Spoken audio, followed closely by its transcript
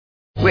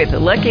With the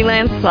Lucky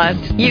Land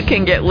Slots, you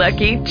can get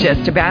lucky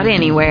just about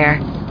anywhere.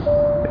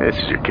 This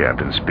is your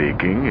captain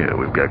speaking.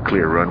 We've got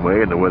clear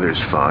runway and the weather's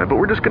fine, but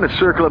we're just going to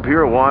circle up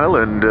here a while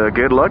and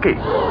get lucky.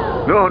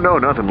 No,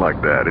 nothing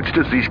like that. It's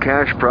just these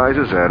cash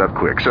prizes add up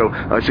quick. So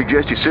I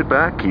suggest you sit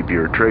back, keep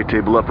your tray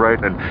table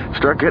upright, and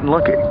start getting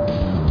lucky.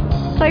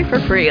 Play for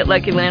free at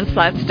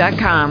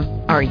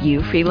LuckyLandSlots.com. Are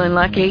you feeling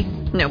lucky?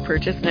 No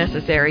purchase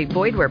necessary.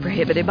 Void where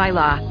prohibited by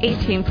law.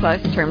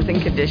 18+ terms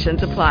and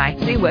conditions apply.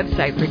 See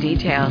website for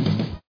details.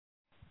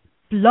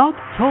 Blog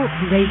Talk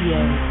Radio.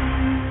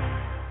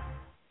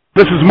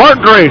 This is Mark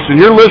Grace, and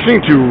you're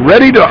listening to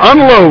Ready to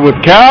Unload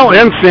with Cal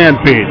and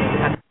Sanpete.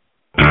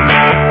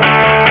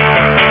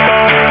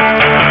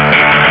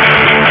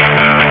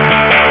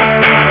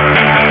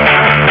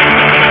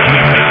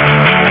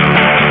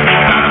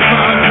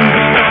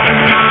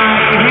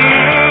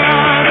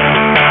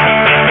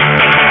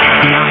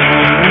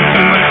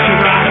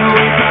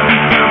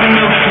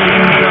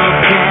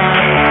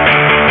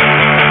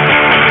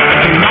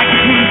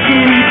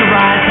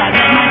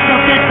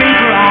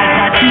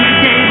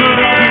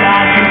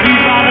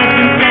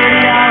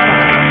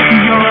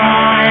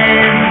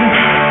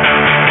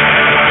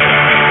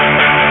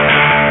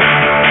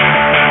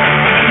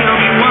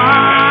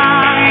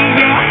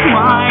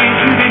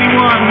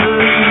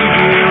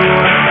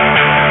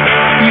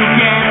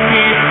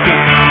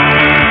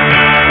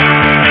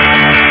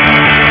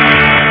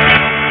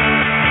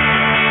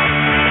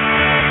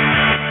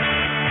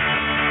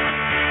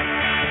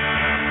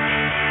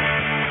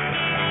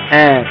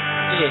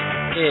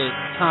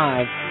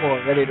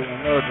 Ready to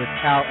Unload with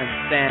Cal and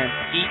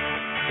Sanpete.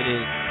 It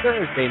is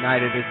Thursday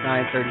night. It is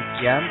 9:30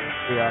 p.m.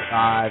 We are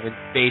live in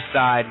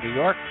Bayside, New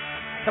York,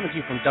 coming to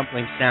you from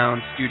Dumpling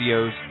Sound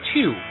Studios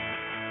 2,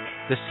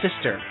 the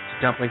sister to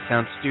Dumpling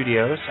Sound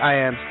Studios. I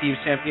am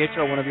Steve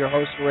Sampietro, one of your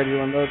hosts for Ready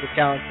to Unload with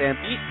Cal and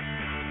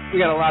Sanpete. We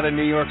got a lot of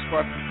New York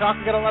sports to talk.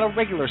 We got a lot of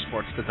regular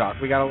sports to talk.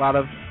 We got a lot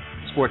of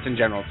sports in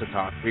general to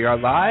talk. We are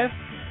live.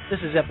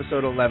 This is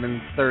episode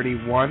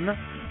 1131,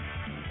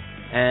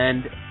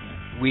 and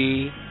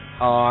we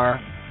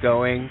are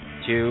going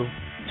to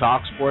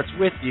talk sports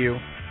with you,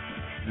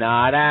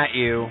 not at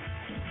you,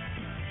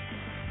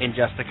 in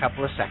just a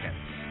couple of seconds.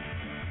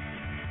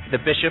 The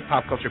Bishop,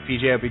 Pop Culture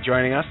PJ, will be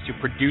joining us to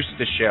produce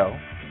the show.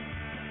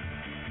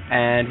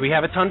 And we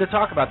have a ton to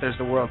talk about. There's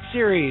the World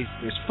Series,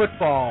 there's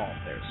football,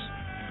 there's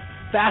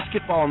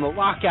basketball and the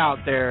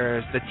lockout,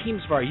 there's the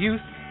teams of our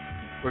youth.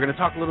 We're going to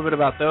talk a little bit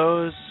about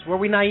those. Were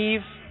we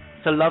naive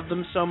to love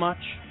them so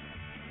much?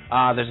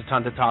 There's a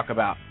ton to talk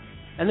about.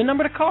 And the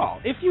number to call,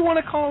 if you want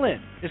to call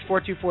in, is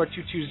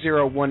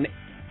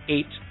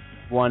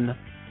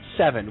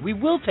 424-220-1817. We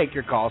will take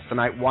your calls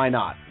tonight. Why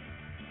not?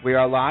 We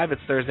are live.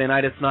 It's Thursday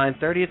night. It's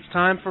 9:30. It's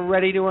time for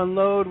Ready to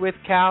Unload with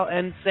Cal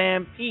and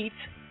Sanpete.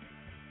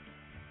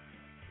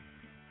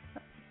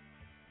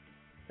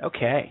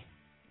 Okay.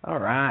 All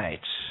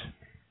right.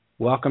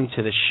 Welcome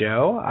to the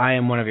show. I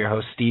am one of your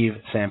hosts,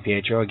 Steve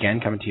Sampietro,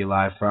 again, coming to you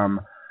live from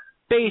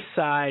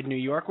Bayside, New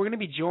York. We're going to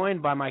be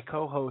joined by my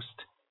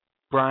co-host,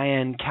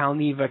 Brian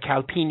Calneva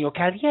Calpino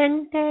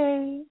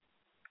Caliente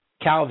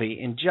Calvi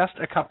in just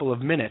a couple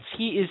of minutes.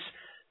 He is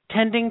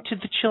tending to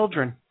the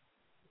children.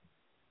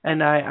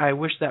 And I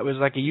wish that was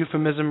like a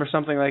euphemism or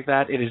something like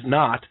that. It is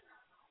not.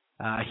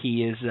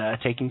 He is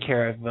taking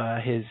care of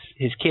his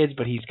kids,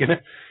 but he's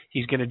gonna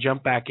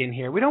jump back in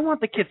here. We don't want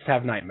the kids to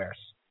have nightmares.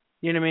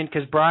 You know what I mean?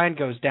 Because Brian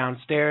goes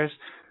downstairs,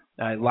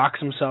 locks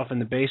himself in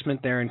the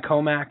basement there in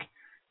Comac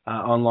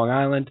on Long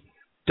Island,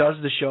 does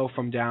the show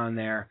from down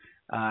there.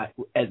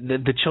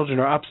 The children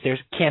are upstairs,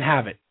 can't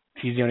have it.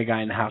 He's the only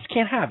guy in the house,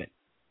 can't have it.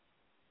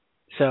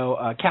 So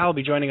Cal will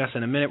be joining us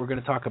in a minute. We're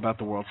going to talk about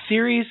the World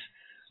Series,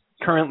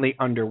 currently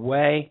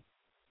underway,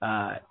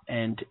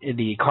 and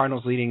the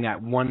Cardinals leading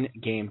that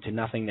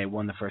 1-0. They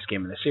won the first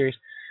game of the series.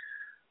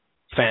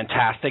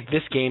 Fantastic.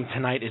 This game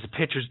tonight is a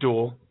pitcher's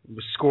duel. It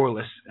was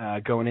scoreless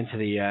going into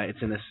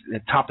it's in the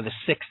top of the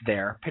 6th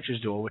there,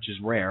 pitcher's duel, which is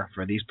rare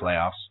for these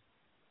playoffs.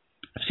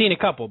 I've seen a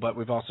couple, but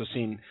we've also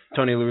seen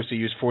Tony La Russa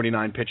use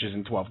 49 pitches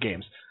in 12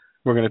 games.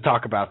 We're going to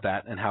talk about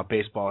that and how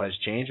baseball has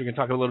changed. We're going to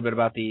talk a little bit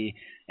about the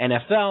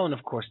NFL and,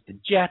 of course, the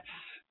Jets.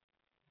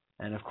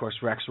 And, of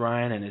course, Rex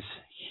Ryan and his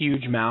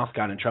huge mouth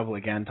got in trouble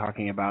again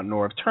talking about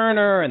Norv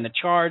Turner and the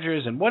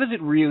Chargers. And what does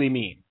it really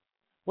mean?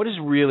 What is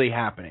really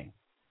happening?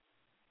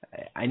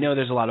 I know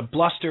there's a lot of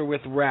bluster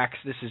with Rex.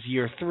 This is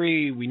year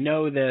 3. We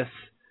know this.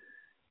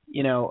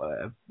 You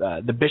know,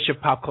 the Bishop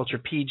Pop Culture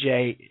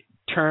PJ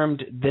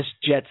termed this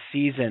Jets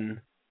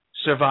season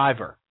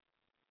Survivor.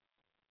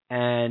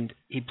 And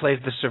he plays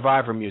the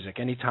Survivor music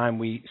anytime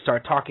we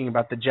start talking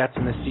about the Jets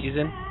in this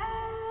season.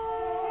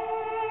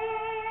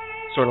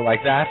 Sort of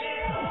like that.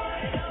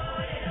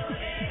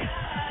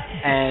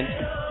 And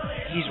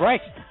he's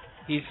right.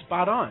 He's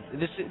spot on.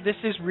 This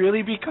has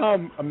really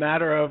become a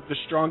matter of the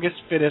strongest,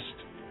 fittest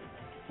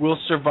will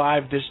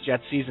survive this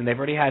Jets season. They've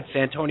already had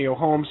Santonio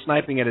Holmes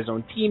sniping at his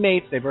own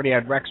teammates. They've already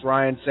had Rex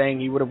Ryan saying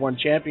he would have won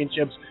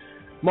championships,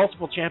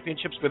 multiple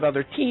championships with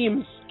other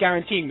teams,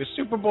 guaranteeing the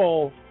Super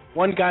Bowl.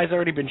 One guy's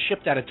already been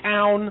shipped out of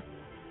town.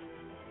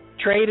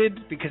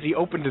 traded because he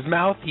opened his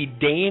mouth. He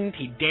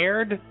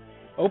dared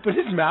open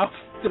his mouth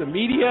to the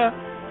media.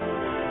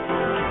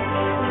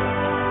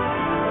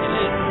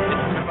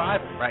 It's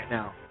survival right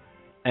now.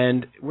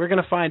 And we're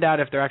going to find out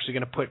if they're actually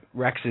going to put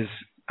Rex's...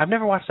 I've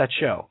never watched that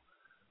show,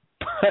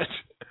 but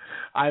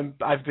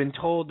I've been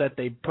told that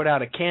they put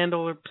out a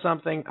candle or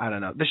something. I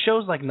don't know. The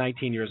show's like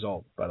 19 years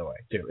old, by the way,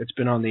 too. It's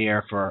been on the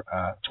air for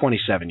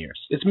 27 years.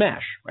 It's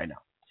MASH right now.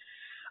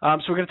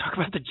 So we're going to talk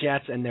about the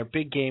Jets and their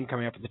big game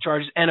coming up with the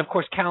Chargers. And, of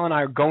course, Cal and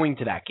I are going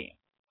to that game,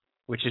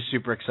 which is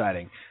super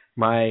exciting.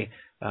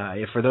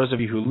 For those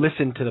of you who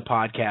listen to the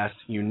podcast,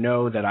 you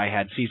know that I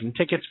had season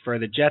tickets for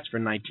the Jets for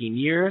 19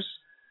 years.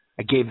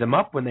 I gave them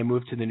up when they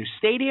moved to the new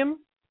stadium,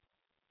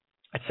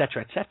 et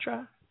cetera, et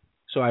cetera.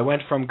 So I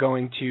went from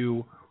going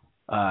to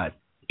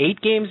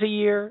 8 games a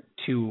year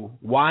to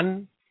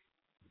one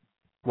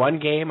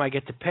game I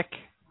get to pick.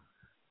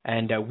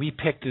 And we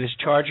picked this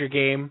Charger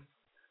game.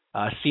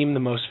 Seemed the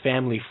most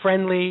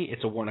family-friendly.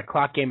 It's a 1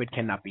 o'clock game. It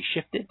cannot be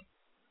shifted.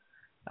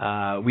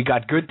 We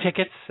got good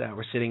tickets.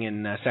 We're sitting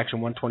in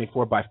Section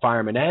 124 by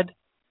Fireman Ed,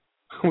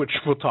 which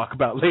we'll talk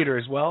about later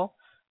as well.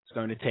 It's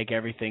going to take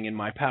everything in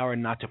my power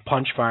not to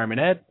punch Fireman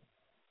Ed.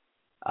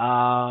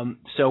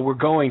 So we're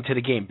going to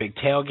the game. Big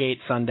tailgate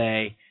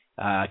Sunday.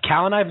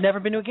 Cal and I have never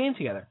been to a game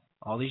together.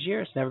 All these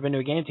years, never been to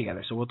a game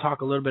together. So we'll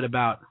talk a little bit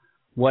about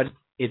what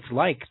it's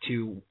like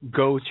to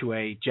go to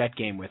a Jet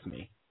game with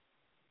me.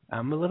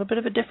 I'm a little bit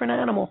of a different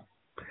animal.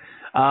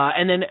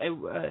 And then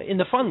in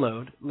the fun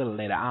load, a little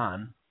later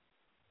on,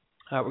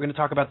 we're going to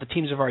talk about the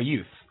teams of our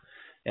youth.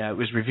 It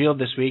was revealed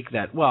this week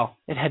that, well,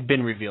 it had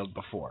been revealed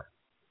before.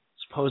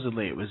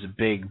 Supposedly it was a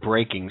big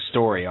breaking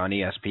story on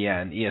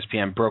ESPN.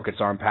 ESPN broke its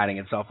arm patting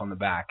itself on the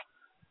back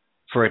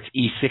for its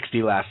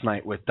E60 last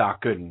night with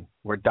Doc Gooden,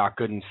 where Doc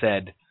Gooden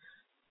said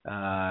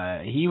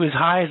he was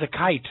high as a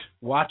kite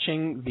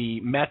watching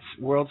the Mets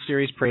World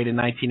Series parade in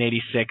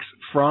 1986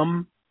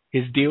 from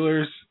his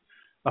dealer's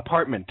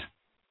apartment.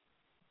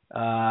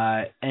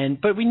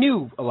 But we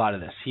knew a lot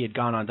of this. He had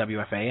gone on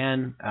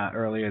WFAN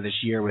earlier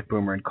this year with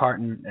Boomer and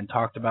Carton and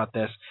talked about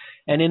this.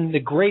 And in the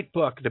great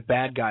book, The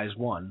Bad Guys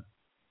Won,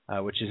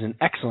 which is an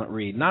excellent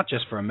read, not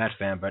just for a Met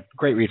fan, but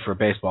great read for a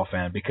baseball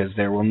fan, because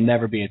there will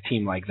never be a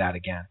team like that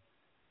again,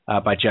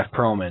 by Jeff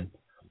Pearlman,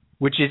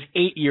 which is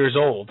 8 years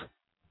old.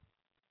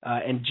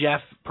 And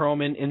Jeff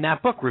Pearlman in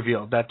that book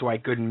revealed that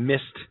Dwight Gooden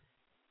missed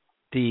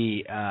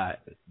the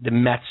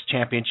Mets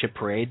championship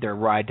parade, their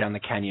ride down the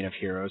Canyon of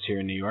Heroes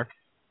here in New York,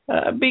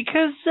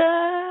 because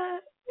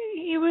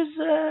he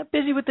was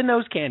busy with the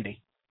nose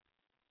candy.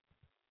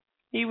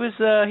 He was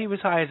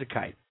high as a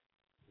kite.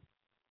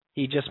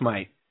 He just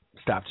might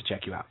stop to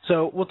check you out.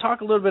 So we'll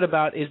talk a little bit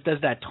about does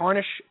that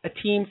tarnish a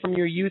team from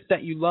your youth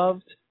that you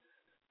loved?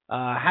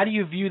 How do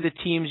you view the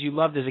teams you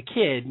loved as a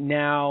kid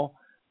now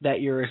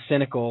that you're a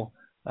cynical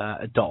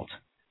adult?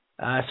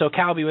 So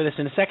Cal will be with us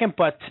in a second,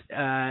 but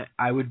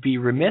I would be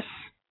remiss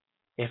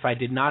if I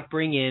did not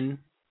bring in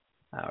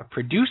our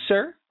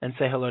producer and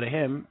say hello to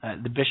him,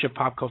 the Bishop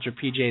Pop Culture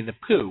PJ the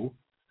Pooh.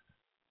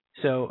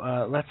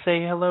 So let's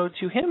say hello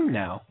to him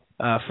now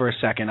for a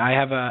second. I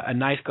have a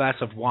nice glass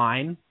of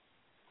wine.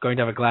 Going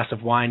to have a glass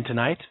of wine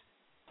tonight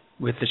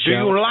with the show. Do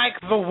you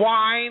like the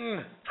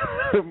wine?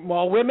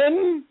 More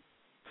women?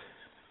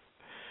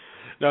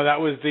 No, that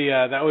was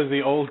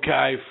the old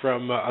guy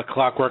from A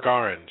Clockwork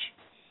Orange.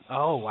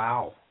 Oh,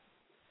 wow.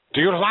 Do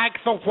you like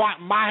the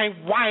wine? My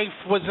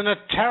wife was in a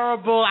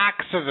terrible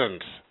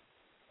accident.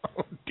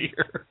 Oh,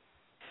 dear.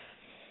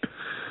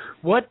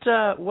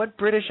 What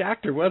British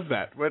actor was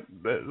that? What,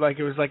 like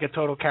it was like a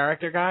total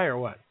character guy or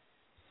what?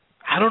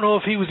 I don't know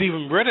if he was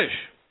even British.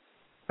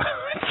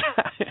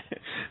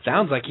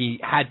 Sounds like he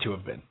had to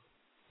have been.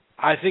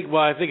 I think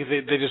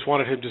they just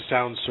wanted him to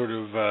sound sort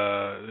of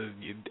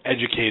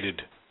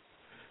educated.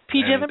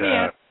 PJ, and,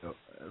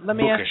 let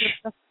me ask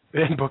you.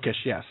 And bookish,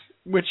 yes,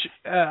 which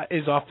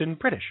is often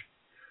British.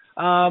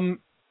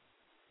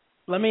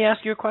 Let me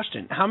ask you a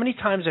question. How many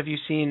times have you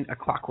seen A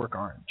Clockwork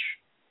Orange?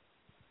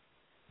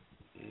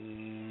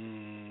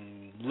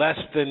 Less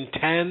than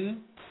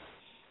 10.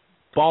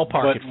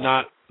 Ballpark.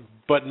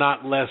 But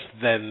not less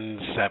than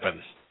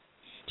 7.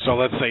 So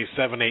let's say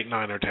 7, 8,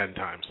 9, or 10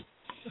 times.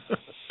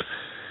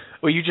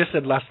 Well, you just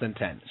said less than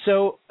 10.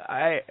 So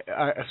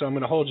so I'm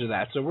going to hold you to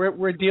that. So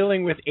we're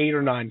dealing with 8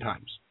 or 9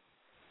 times.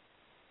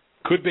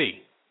 Could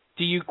be.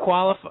 Do you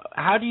qualify?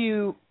 How do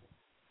you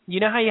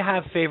know how you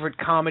have favorite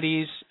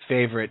comedies,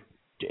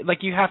 like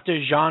you have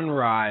to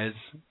genreize,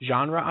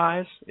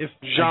 if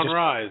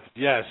genreize,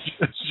 yes.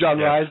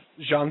 Genreize,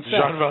 yes. Jean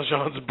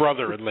Valjean's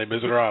brother in Les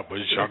Miserables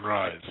was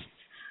genreize.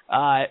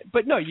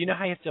 But no, you know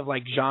how you have to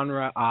like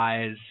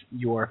genreize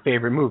your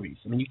favorite movies.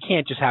 I mean, you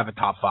can't just have a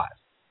top 5.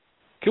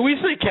 Can we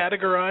say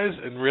categorize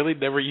and really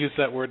never use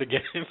that word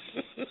again?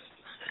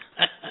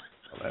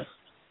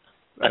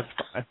 That's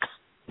fine.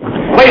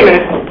 Wait a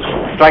minute.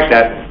 Strike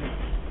that.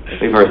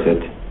 Reverse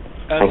it.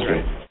 Thank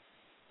you.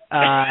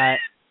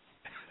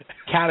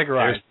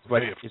 Categorize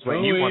is what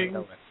you want to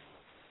know.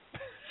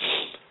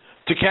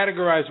 To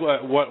categorize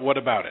what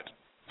about it?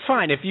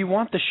 Fine. If you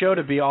want the show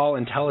to be all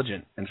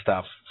intelligent and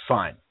stuff,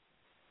 fine.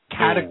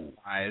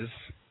 Categorize.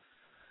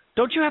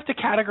 Don't you have to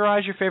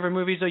categorize your favorite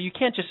movies, though? You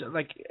can't just,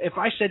 like, if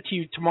I said to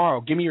you tomorrow,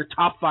 give me your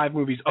top 5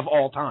 movies of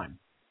all time.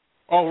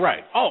 Oh,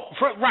 right.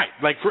 Right.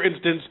 Like, for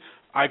instance,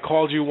 I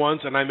called you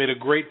once, and I made a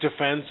great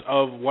defense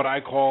of what I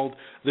called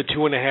the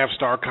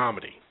 2.5-star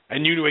comedy.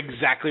 And you knew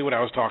exactly what I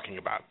was talking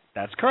about.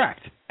 That's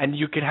correct. And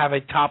you could have a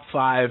top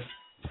 5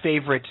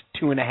 favorite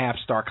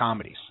 2.5-star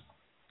comedies.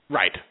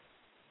 Right.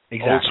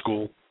 Exactly. Old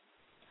school.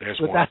 There's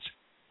one.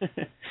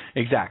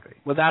 Exactly.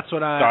 Well, that's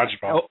what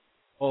Dodgeball.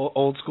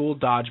 Old school,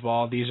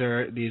 Dodgeball.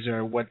 These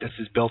are what this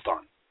is built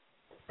on.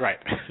 Right.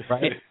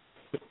 Right?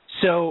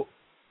 So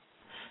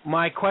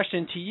my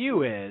question to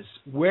you is,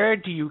 where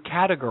do you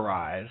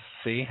categorize?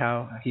 See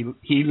how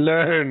he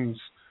learns.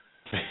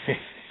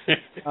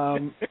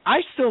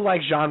 I still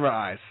like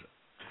genre-ize.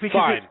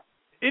 Fine.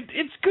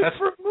 It's good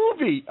for a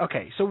movie.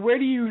 Okay, so where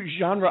do you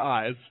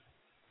genre-ize?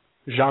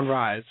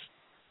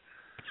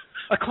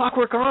 A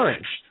Clockwork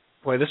Orange.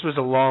 Boy, this was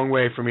a long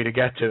way for me to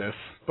get to this,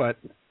 but...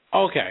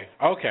 Okay.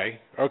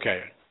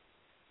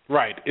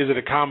 Right. Is it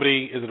a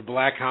comedy? Is it a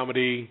black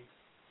comedy?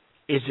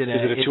 Is it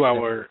a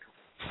 2-hour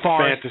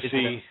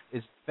fantasy?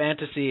 Is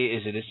fantasy?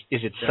 Is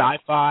it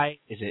sci-fi?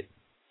 Is it?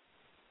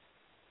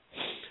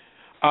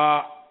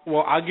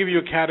 Well, I'll give you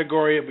a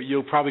category, but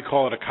you'll probably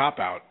call it a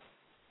cop-out.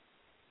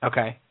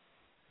 Okay.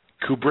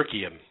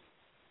 Kubrickian.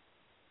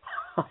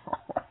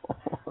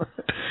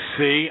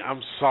 See,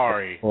 I'm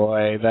sorry.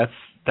 Boy,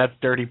 that's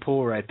dirty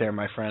pool right there,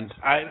 my friend.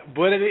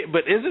 But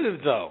isn't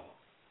it though?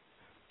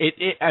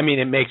 I mean,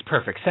 it makes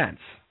perfect sense.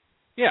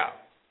 Yeah.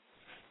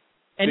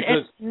 And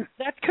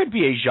that could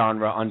be a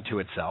genre unto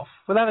itself,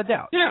 without a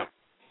doubt. Yeah.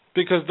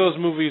 Because those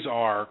movies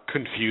are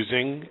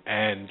confusing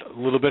and a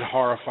little bit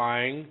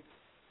horrifying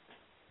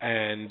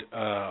and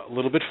a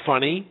little bit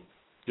funny.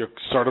 You're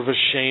sort of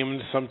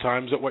ashamed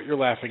sometimes at what you're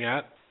laughing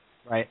at.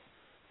 Right.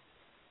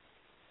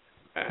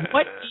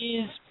 What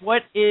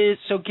is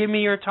so give me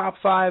your top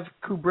 5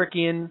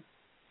 Kubrickian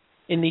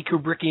in the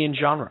Kubrickian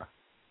genre.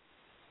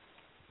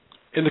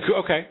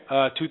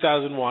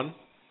 2001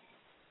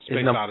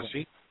 Space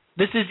Odyssey.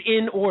 This is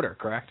in order,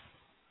 correct?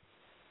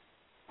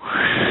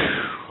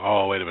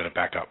 Oh, wait a minute,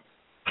 back up.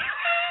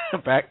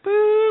 Back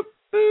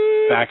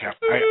up.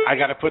 I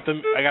got to put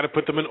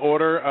them in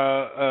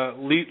order,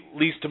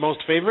 least to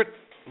most favorite,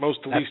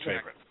 most to least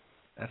favorite.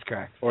 That's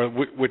correct. Or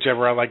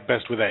whichever I like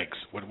best with eggs.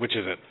 Which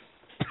is it?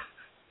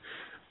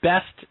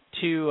 Best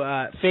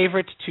to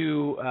favorite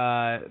to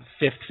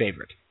 5th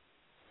favorite.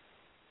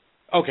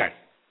 Okay.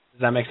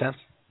 Does that make sense?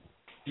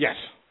 Yes.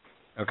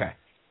 Okay.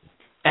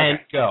 And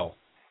go.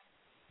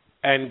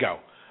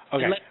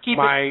 Okay.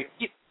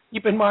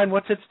 Keep in mind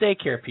what's at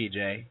stake here,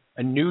 PJ.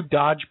 A new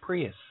Dodge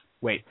Prius.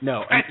 Wait,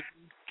 no. A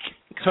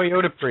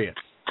Toyota Prius.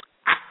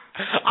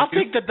 I'll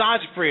take the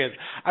Dodge Prius.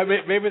 I mean,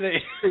 maybe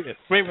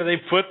they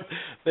put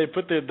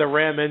the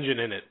Ram engine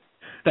in it.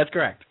 That's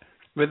correct.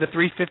 With the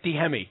 350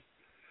 Hemi.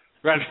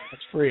 Right.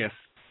 That's Prius.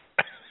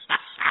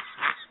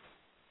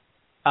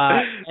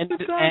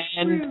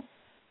 And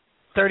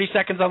 30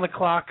 seconds on the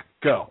clock.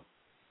 Go.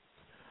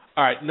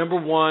 All right. Number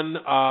 1,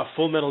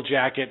 Full Metal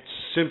Jacket,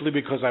 simply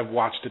because I've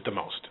watched it the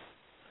most.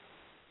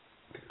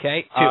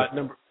 Okay.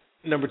 2.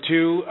 Number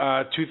 2,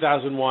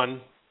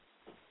 2001.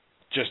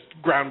 Just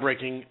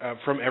groundbreaking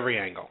from every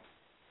angle.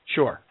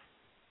 Sure.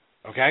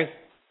 Okay?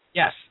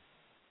 Yes.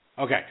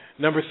 Okay.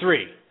 Number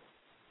 3,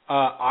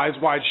 Eyes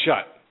Wide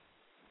Shut.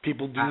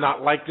 People do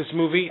not like this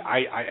movie.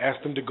 I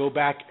asked them to go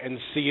back and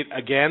see it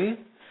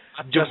again.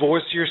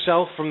 Divorce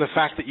yourself from the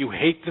fact that you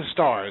hate the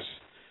stars.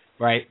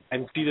 Right.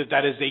 And see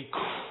that is a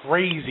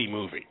crazy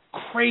movie.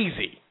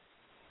 Crazy.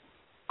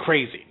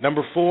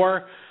 Number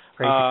 4,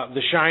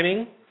 The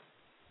Shining.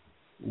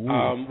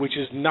 Which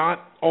is not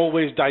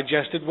always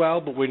digested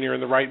well, but when you're in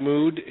the right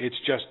mood, it's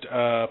just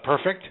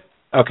perfect.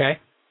 Okay.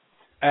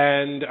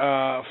 And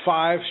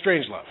 5,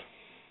 Strangelove.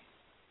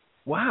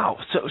 Wow.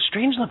 So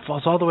Strangelove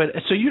falls all the way.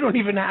 So you don't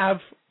even have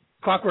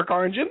Clockwork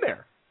Orange in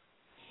there?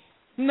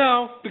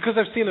 No, because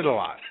I've seen it a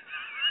lot.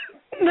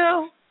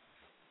 No.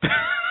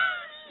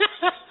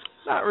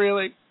 Not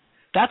really.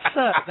 That's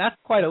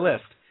quite a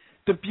list.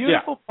 The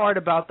beautiful part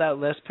about that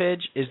list,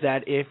 Pidge, is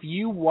that if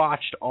you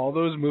watched all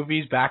those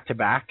movies back to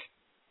back,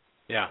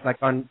 like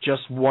on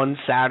just one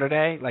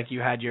Saturday, like you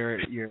had your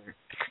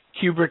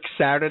Kubrick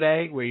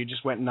Saturday where you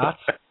just went nuts.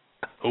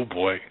 Oh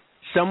boy!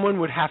 Someone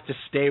would have to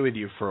stay with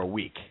you for a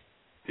week.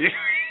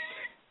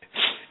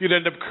 You'd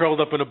end up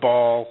curled up in a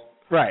ball.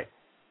 Right.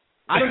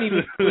 I don't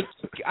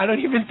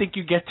even think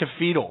you get to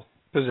fetal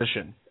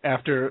position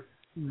after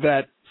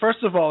that.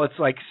 First of all, it's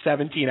like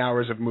 17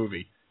 hours of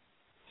movie.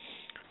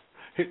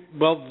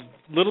 Well,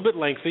 a little bit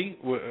lengthy,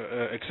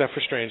 except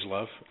for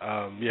Strangelove.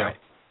 Right.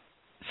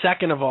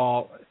 Second of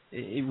all,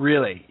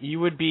 really, you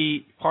would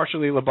be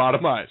partially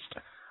lobotomized.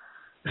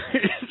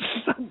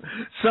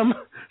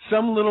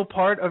 some little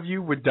part of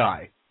you would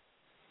die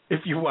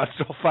if you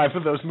watched all 5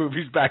 of those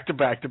movies back to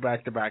back to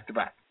back to back to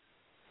back.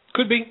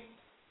 Could be.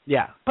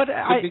 Yeah, but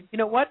you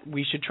know what?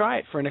 We should try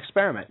it for an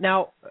experiment.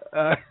 Now,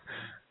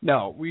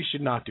 No, we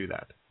should not do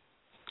that.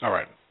 All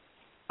right.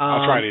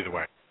 I'll try it either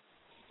way.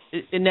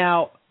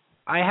 Now,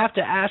 I have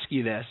to ask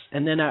you this,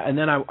 and then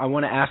I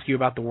want to ask you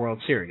about the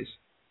World Series,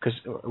 because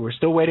we're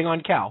still waiting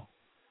on Cal.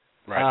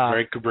 Right,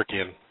 very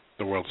Kubrickian,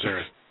 the World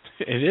Series.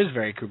 It is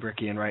very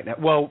Kubrickian right now.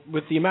 Well,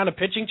 with the amount of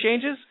pitching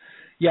changes,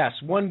 yes,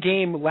 one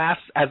game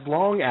lasts as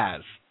long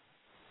as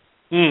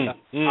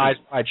eyes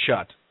wide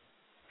shut.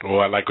 Oh,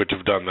 I like what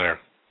you've done there.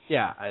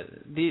 Yeah,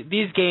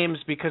 these games,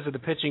 because of the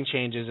pitching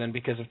changes and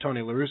because of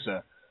Tony La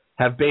Russa,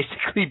 have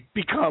basically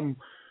become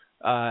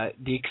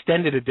the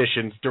extended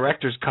editions,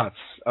 director's cuts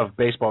of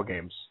baseball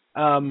games.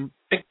 Can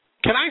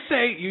I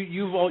say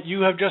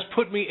you have just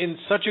put me in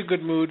such a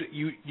good mood?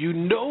 You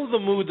know the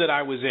mood that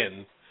I was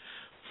in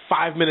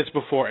 5 minutes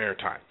before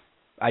airtime.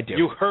 I do.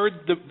 You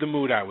heard the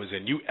mood I was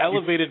in. You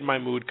elevated my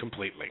mood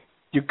completely.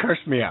 You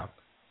cursed me out.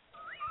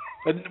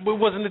 It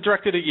wasn't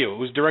directed at you. It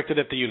was directed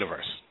at the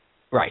universe.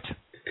 Right.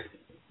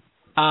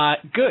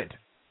 Good.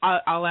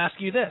 I'll ask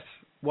you this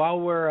while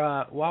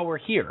we're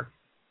here.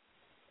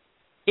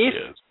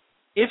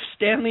 If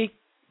Stanley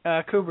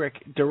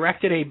Kubrick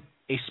directed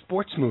a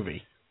sports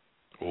movie.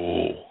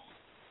 Oh.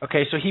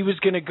 Okay, so he was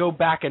going to go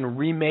back and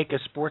remake a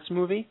sports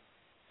movie.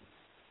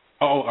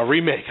 Oh, a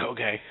remake.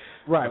 Okay.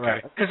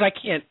 Right. Because I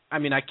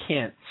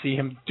can't see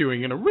him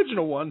doing an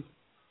original one.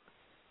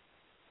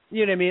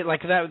 You know what I mean?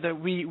 Like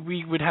that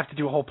we would have to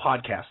do a whole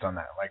podcast on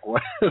that. Like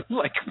what?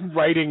 Like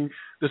writing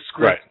the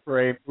script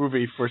for a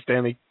movie for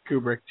Stanley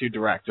Kubrick to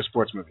direct a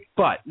sports movie.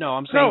 But no,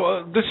 I'm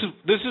saying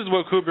this is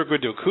what Kubrick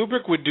would do.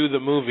 Kubrick would do the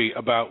movie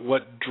about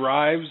what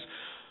drives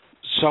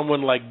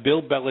someone like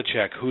Bill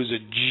Belichick, who's a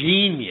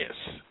genius.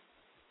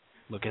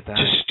 Look at that.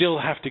 To still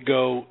have to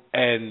go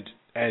and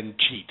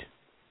cheat.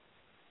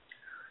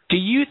 Do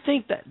you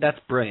think that's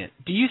brilliant?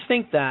 Do you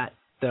think that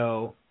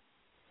though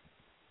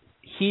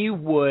he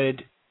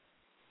would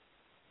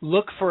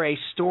look for a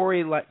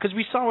story like, because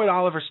we saw what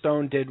Oliver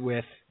Stone did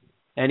with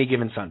Any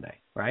Given Sunday,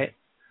 right?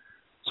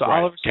 So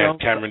right. Oliver Stone,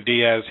 Cameron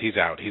Diaz, he's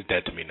out. He's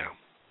dead to me now.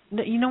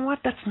 You know what?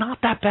 That's not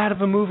that bad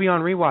of a movie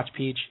on rewatch,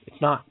 Peach. It's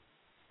not.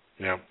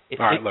 Yeah.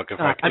 All right. Look, if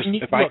I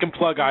can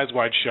plug Eyes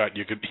Wide Shut,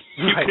 you could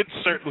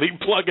certainly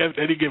plug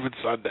Any Given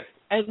Sunday.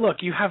 And look,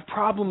 you have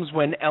problems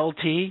when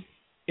LT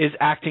is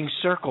acting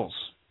circles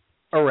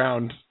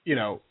around,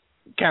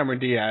 Cameron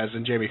Diaz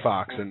and Jamie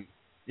Foxx, and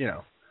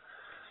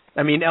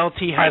I mean,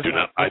 LT has.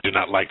 I do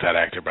not like that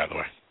actor, by the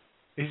way.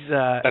 He's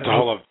that's a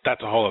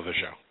whole other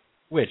show.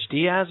 Which,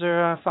 Diaz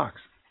or Fox?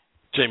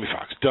 Jamie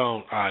Foxx.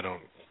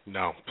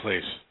 No,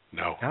 please,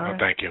 no, right. No,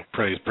 thank you.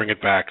 Please bring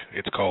it back.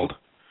 It's cold.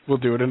 We'll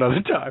do it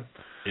another time.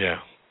 Yeah.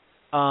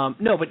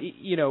 No, but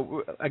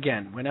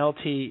again, when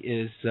LT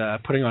is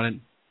putting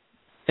on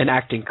an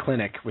acting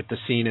clinic with the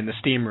scene in the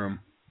steam room,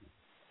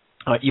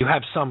 you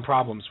have some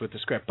problems with the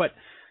script. But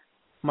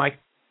my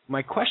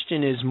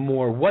question is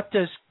more: what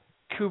does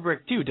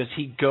Kubrick do? Does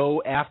he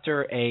go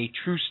after a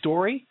true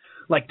story?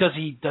 Like, does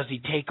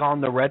he take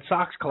on the Red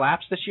Sox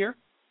collapse this year,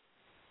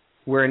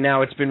 where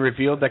now it's been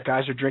revealed that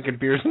guys are drinking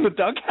beers in the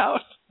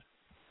dugout?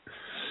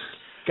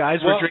 Guys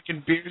were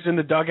drinking beers in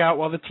the dugout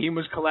while the team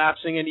was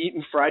collapsing and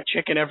eating fried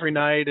chicken every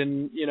night,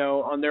 and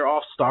on their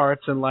off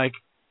starts, and like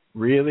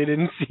really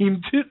didn't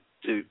seem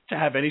to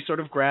have any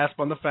sort of grasp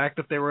on the fact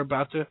that they were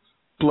about to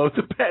blow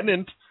the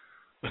pennant.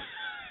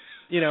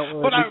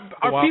 But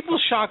are people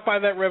shocked by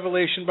that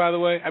revelation, by the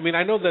way? I mean,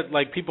 I know that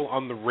like people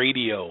on the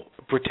radio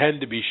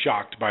pretend to be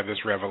shocked by this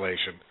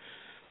revelation.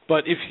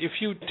 But if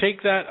you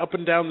take that up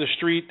and down the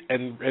street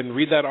and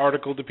read that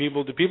article to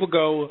people, do people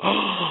go,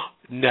 oh,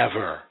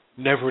 never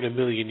in a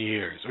million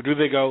years? Or do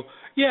they go,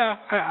 yeah,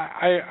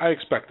 I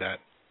expect that?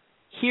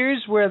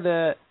 Here's where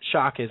the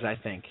shock is, I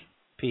think,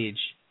 Peach.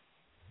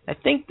 I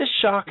think the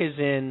shock is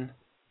in...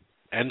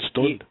 And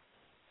stunned.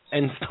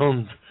 And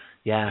stunned,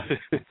 yeah.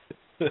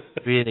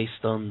 Really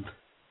stunned.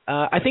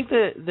 I think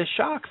the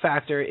shock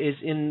factor is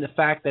in the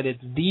fact that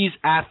it's these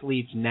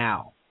athletes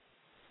now.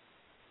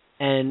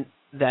 And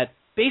that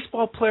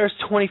baseball players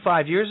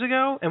 25 years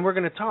ago, and we're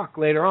going to talk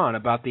later on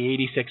about the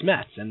 86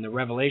 Mets and the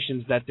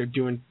revelations that they're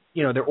doing,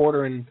 they're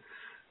ordering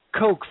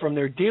Coke from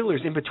their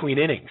dealers in between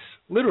innings,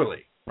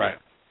 literally. Right.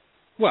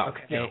 Well,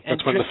 okay.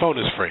 That's when the phone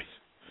is free.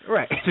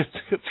 Right.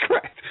 That's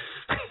correct.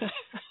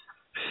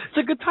 It's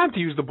a good time to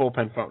use the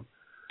bullpen phone.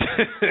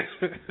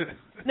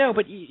 No,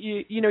 but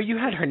you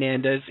had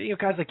Hernandez,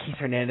 guys like Keith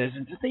Hernandez,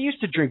 and they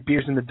used to drink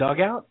beers in the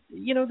dugout. They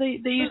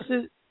used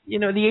to,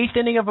 the eighth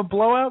inning of a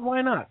blowout,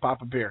 why not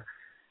pop a beer?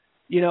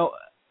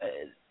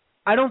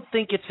 I don't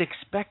think it's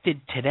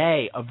expected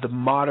today of the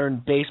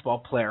modern baseball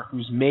player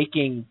who's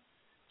making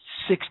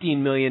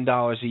 $16 million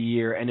a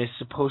year and is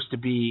supposed to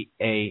be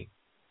a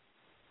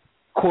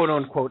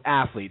quote-unquote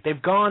athlete.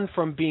 They've gone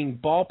from being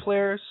ball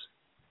players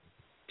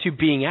to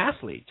being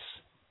athletes.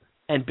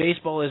 And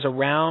baseball is a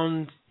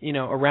round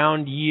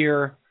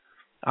year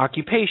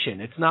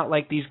occupation. It's not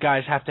like these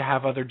guys have to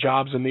have other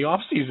jobs in the off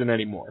season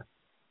anymore.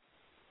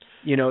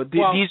 These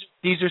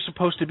are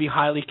supposed to be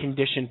highly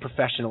conditioned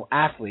professional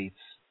athletes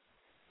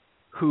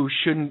who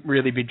shouldn't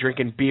really be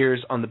drinking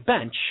beers on the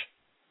bench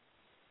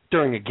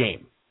during a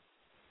game.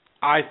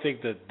 I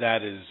think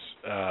that is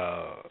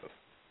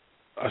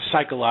a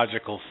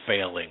psychological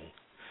failing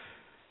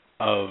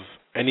of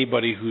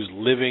anybody who's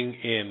living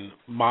in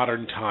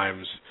modern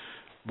times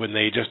when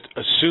they just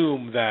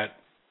assume that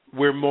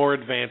we're more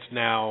advanced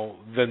now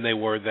than they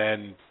were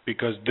then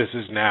because this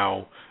is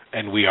now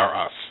and we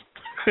are us.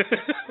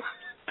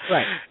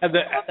 Right. And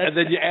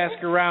then you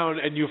ask around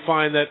and you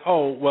find that,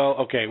 oh, well,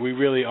 okay, we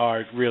really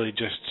are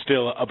just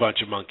still a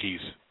bunch of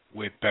monkeys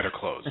with better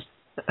clothes.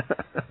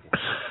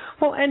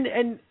 Well,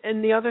 and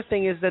the other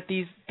thing is that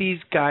these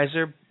guys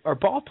are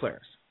ball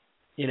players.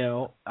 You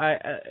know,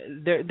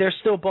 they're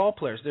still ball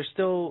players. They're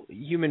still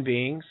human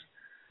beings.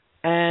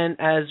 And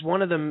as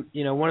one of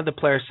the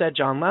players said,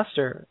 John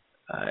Lester,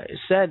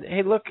 said,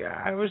 "Hey, look,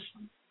 I was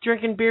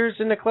drinking beers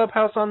in the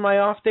clubhouse on my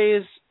off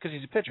days because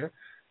he's a pitcher.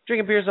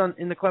 Drinking beers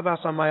in the clubhouse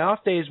on my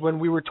off days when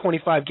we were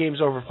 25 games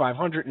over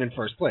 500 and in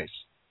first place."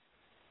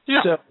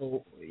 Yeah.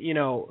 So, you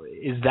know,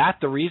 is that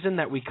the reason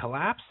that we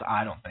collapsed?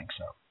 I don't think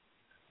so.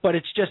 But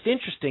it's just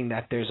interesting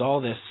that there's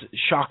all this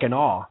shock and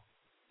awe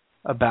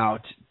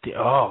about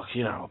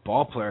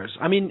ball players.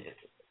 I mean,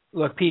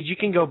 look, Pete, you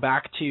can go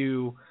back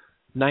to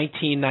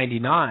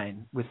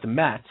 1999 with the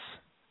Mets.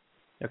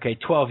 Okay,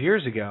 12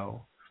 years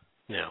ago.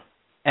 Yeah.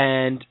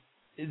 And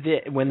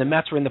when the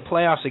Mets were in the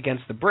playoffs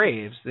against the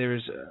Braves,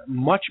 there's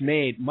much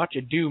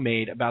ado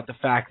made about the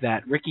fact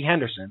that Rickey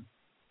Henderson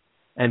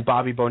and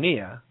Bobby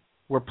Bonilla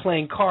were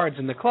playing cards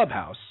in the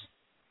clubhouse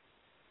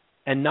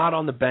and not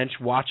on the bench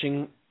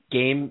watching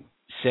Game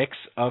 6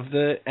 of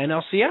the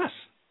NLCS.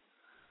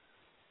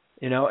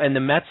 You know, and the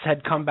Mets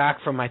had come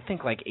back from, I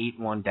think, like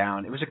 8-1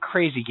 down. It was a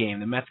crazy game.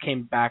 The Mets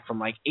came back from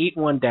like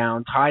 8-1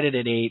 down, tied it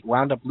at 8,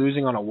 wound up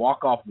losing on a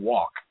walk-off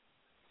walk.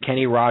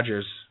 Kenny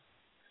Rogers.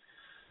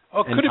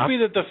 Oh, could it be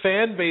that the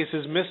fan base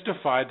is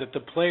mystified that the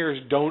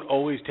players don't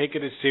always take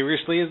it as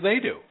seriously as they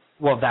do?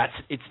 Well,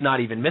 it's not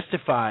even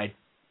mystified.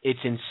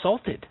 It's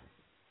insulted.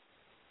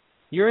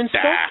 You're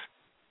insulted.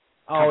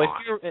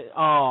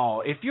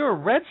 If you're a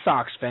Red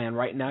Sox fan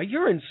right now,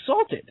 you're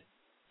insulted.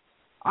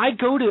 I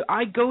go to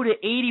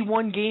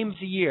 81 games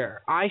a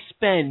year. I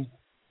spend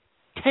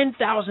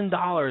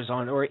 $10,000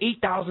 or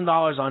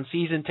 $8,000 on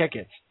season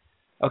tickets.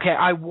 Okay,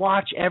 I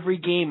watch every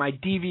game. I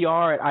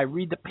DVR it. I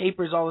read the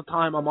papers all the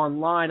time. I'm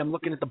online. I'm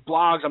looking at the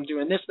blogs. I'm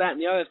doing this, that,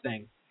 and the other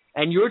thing.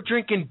 And you're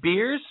drinking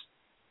beers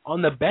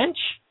on the bench?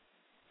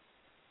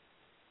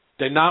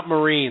 They're not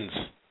Marines.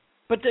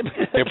 But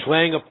they're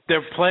playing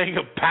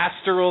a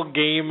pastoral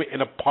game in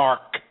a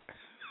park.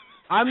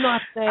 I'm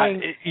not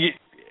saying.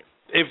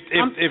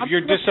 If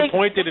you're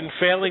disappointed in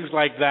failings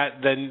like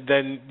that,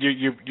 then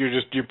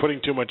you're putting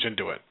too much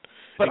into it,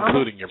 but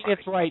including your money.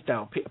 It's right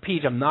though,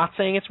 Pete. I'm not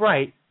saying it's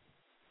right,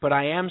 but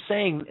I am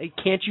saying,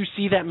 can't you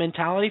see that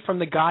mentality from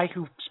the guy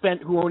who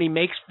only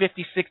makes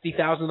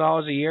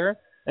 $50,000-$60,000 a year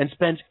and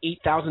spends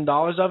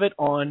 $8,000 of it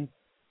on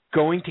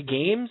going to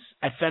games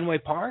at Fenway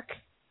Park,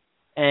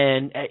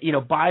 and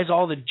buys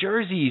all the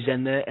jerseys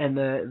and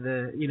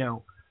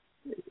the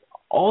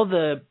all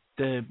the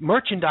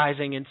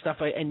merchandising and stuff,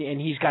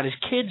 and he's got his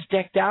kids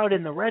decked out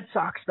in the Red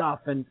Sox stuff,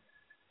 and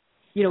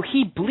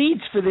he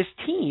bleeds for this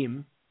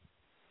team,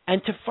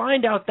 and to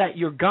find out that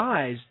your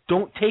guys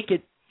don't take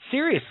it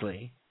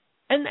seriously,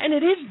 and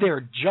it is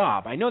their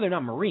job. I know they're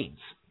not Marines,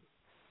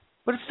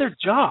 but it's their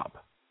job.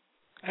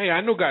 Hey,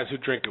 I know guys who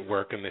drink at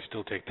work and they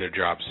still take their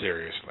job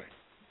seriously.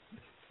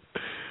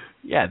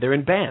 Yeah, they're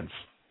in bands.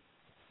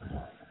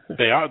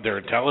 They're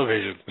in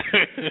television.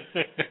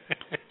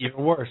 Even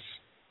worse.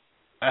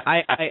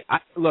 I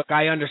look,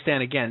 I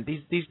understand again,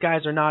 these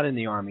guys are not in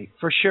the Army,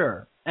 for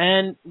sure.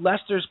 And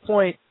Lester's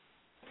point,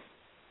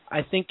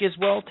 I think, is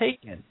well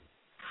taken.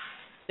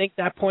 I think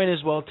that point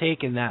is well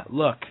taken, that,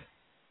 look,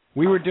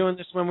 we were doing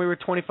this when we were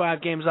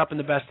 25 games up and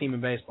the best team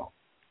in baseball.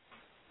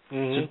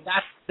 Mm-hmm. So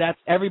that's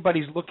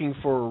everybody's looking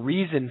for a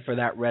reason for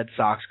that Red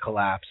Sox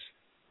collapse.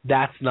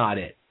 That's not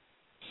it.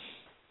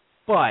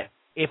 But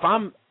if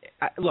I'm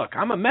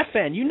a Met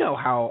fan. You know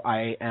how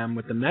I am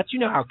with the Mets. You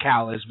know how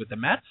Cal is with the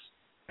Mets.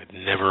 It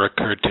never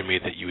occurred to me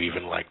that you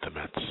even like the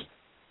Mets.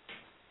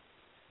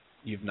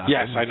 You've not.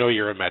 Yes, I know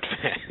you're a Met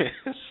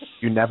fan.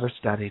 You never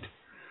studied.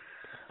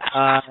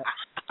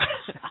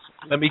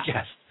 Let me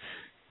guess.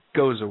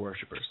 Goza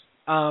worshippers.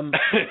 No,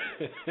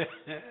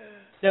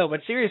 but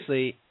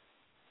seriously,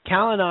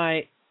 Cal and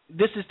I,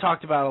 this is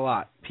talked about a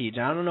lot, Pete.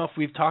 I don't know if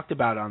we've talked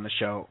about it on the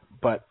show,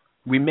 but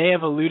we may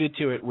have alluded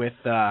to it with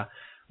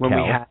when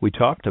Cal, we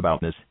talked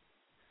about this.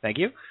 Thank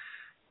you.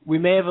 We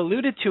may have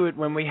alluded to it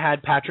when we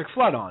had Patrick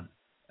Flood on.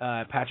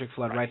 Patrick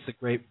Flood writes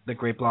the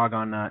great blog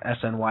on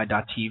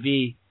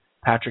SNY.TV,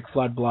 Patrick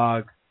Flood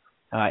blog,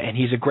 and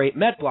he's a great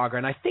Met blogger.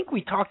 And I think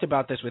we talked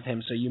about this with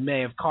him, so you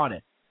may have caught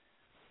it.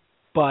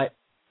 But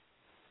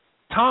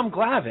Tom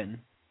Glavine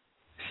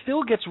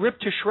still gets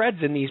ripped to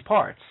shreds in these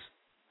parts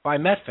by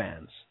Met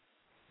fans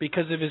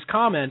because of his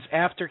comments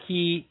after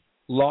he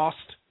was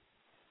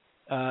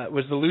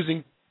the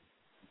losing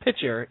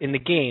pitcher in the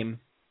game,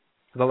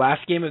 the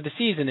last game of the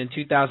season in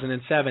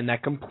 2007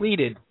 that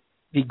completed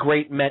the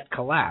great Met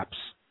collapse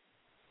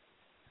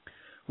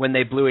when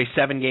they blew a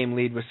 7-game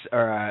lead with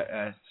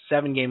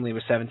 7.5 game lead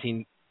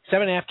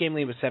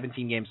with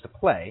 17 games to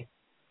play.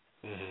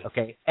 Mm-hmm.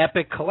 Okay,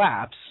 epic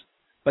collapse,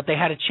 but they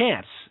had a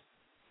chance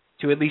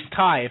to at least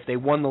tie if they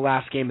won the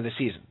last game of the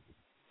season,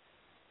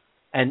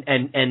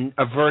 and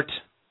avert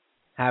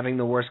having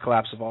the worst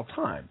collapse of all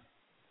time.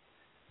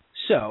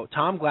 So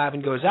Tom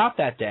Glavine goes out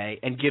that day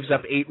and gives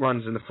up 8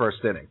 runs in the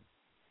first inning,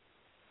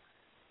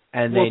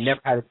 and they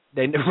never had.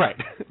 Right,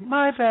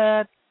 my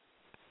bad.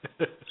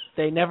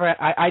 They never.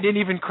 I didn't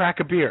even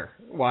crack a beer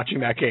watching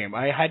that game.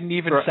 I hadn't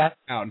even sat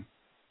down.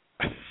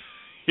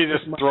 You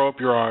just throw up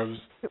your arms.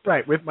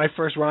 Right, with my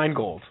first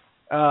Rheingold.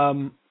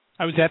 I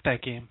was at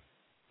that game.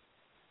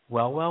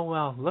 Well.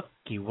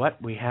 Looky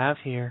what we have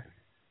here.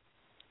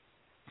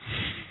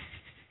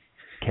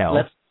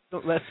 Cal.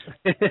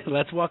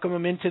 Let's welcome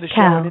him into the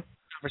show and into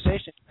the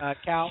conversation.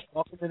 Cal,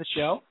 welcome to the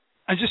show.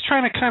 I'm just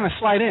trying to kind of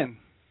slide in,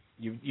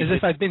 as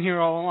if I've been here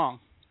all along.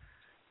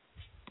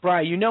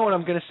 Brian, you know what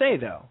I'm going to say,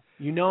 though.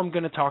 You know I'm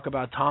going to talk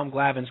about Tom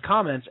Glavine's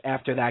comments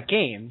after that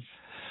game.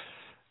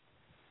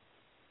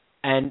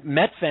 And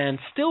Met fans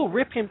still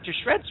rip him to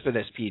shreds for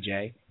this,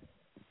 PJ.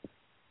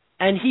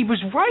 And he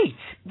was right.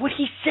 What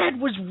he said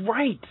was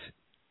right.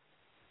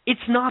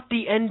 It's not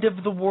the end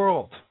of the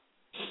world.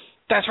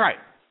 That's right.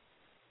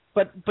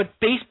 But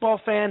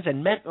baseball fans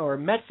and Met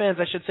fans,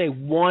 I should say,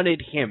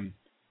 wanted him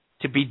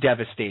to be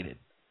devastated.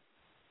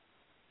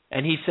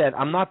 And he said,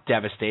 I'm not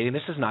devastating.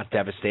 This is not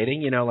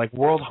devastating. Like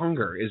world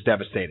hunger is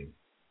devastating.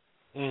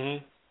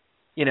 Mm-hmm.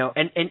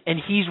 And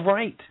he's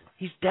right.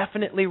 He's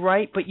definitely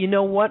right. But you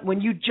know what?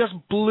 When you just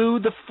blew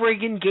the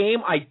friggin' game,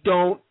 I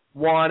don't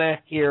want to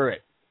hear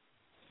it.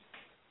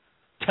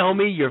 Tell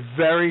me you're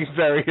very,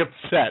 very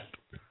upset.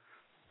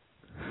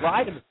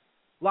 Lie to me.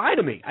 Lie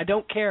to me. I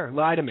don't care.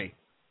 Lie to me.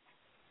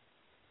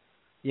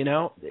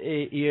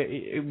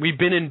 We've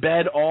been in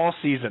bed all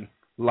season.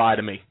 Lie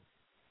to me.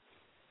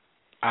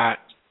 I've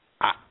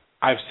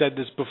said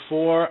this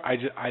before.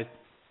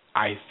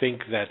 I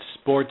think that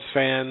sports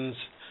fans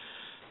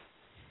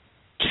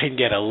can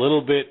get a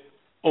little bit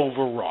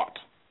overwrought.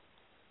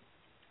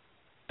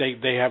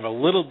 They have a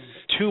little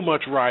too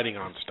much riding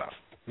on stuff.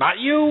 Not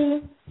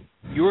you.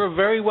 You're a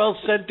very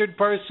well-centered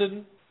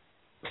person.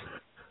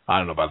 I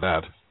don't know about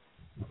that.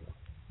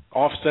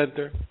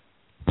 Off-center.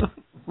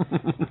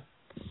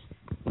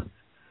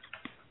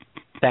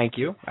 Thank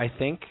you, I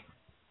think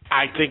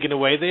in a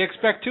way they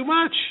expect too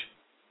much.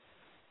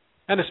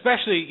 And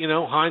especially,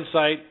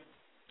 hindsight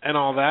and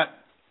all that.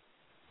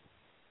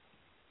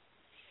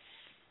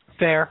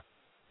 Fair.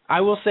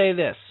 I will say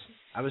this.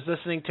 I was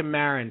listening to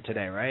Maron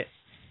today, right?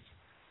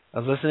 I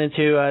was listening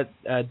to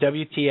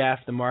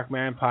WTF, the Mark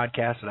Maron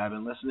podcast that I've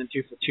been listening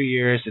to for 2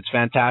 years. It's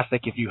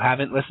fantastic. If you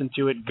haven't listened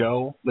to it,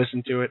 go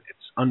listen to it.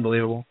 It's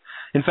unbelievable.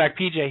 In fact,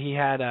 PJ, he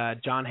had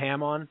John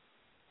Hamm on.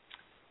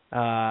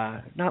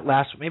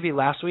 Maybe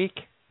last week.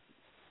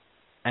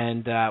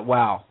 And,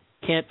 wow.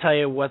 Can't tell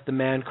you what the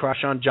man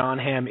crush on John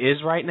Hamm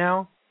is right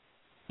now.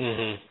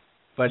 Mm-hmm.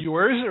 But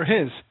yours or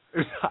his?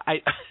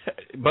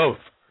 Both.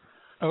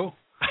 Oh.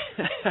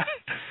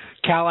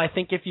 Cal, I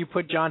think if you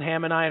put John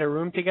Hamm and I in a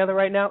room together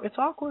right now, it's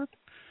awkward.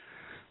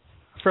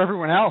 For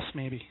everyone else,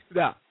 maybe.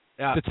 Yeah.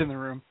 That's in the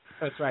room.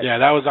 That's right. Yeah,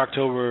 that was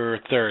October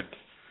 3rd.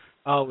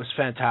 Oh, it was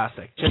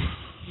fantastic. You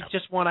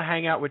just want to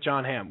hang out with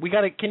John Hamm.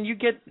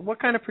 What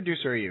kind of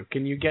producer are you?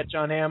 Can you get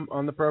John Hamm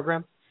on the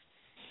program?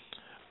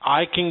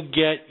 I can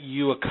get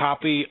you a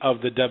copy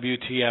of the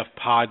WTF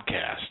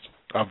podcast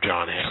of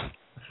John Hamm.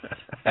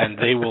 And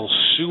they will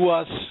sue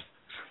us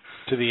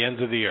to the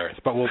ends of the earth,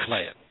 but we'll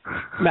play it.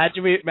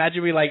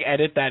 Imagine we like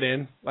edit that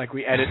in, like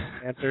we edit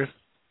answers.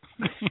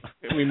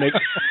 we make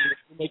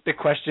the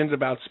questions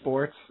about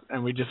sports,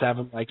 and we just have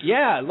them like,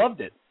 yeah, I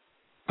loved it.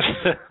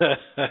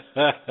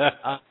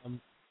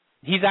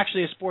 He's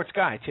actually a sports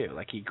guy too.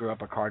 Like he grew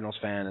up a Cardinals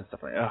fan and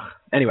stuff like that.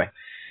 Anyway,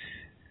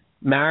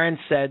 Maron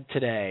said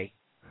today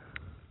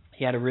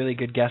he had a really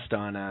good guest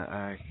on,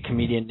 a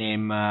comedian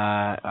named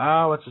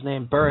what's his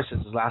name? Burris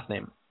is his last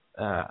name.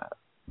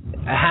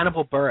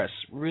 Hannibal Buress,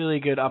 really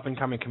good up and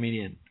coming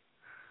comedian,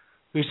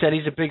 who said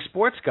he's a big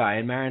sports guy.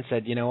 And Maron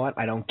said, you know what?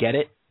 I don't get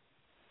it.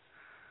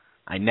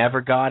 I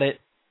never got it.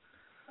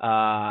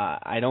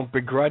 I don't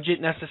begrudge it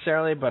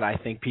necessarily, but I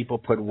think people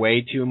put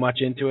way too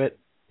much into it,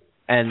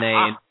 and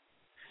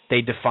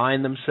they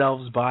define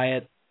themselves by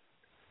it,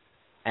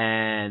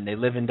 and they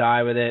live and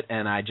die with it,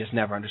 and I just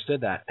never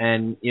understood that.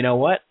 And you know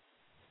what?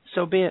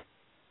 So be it.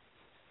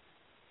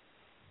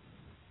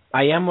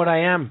 I am what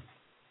I am.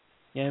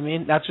 You know what I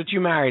mean? That's what you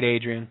married,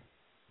 Adrian.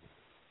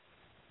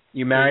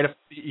 You married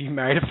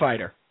a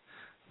fighter.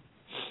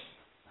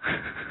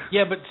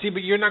 Yeah, but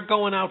you're not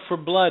going out for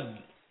blood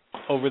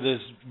over this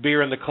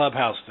beer in the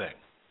clubhouse thing.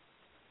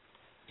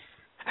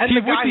 And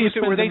the guy who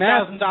spent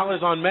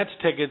 $8,000 on Mets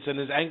tickets and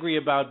is angry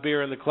about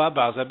beer in the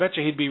clubhouse, I bet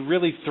you he'd be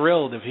really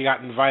thrilled if he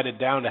got invited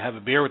down to have a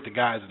beer with the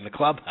guys in the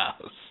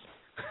clubhouse.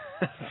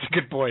 That's a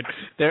good point.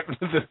 The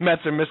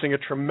Mets are missing a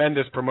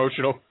tremendous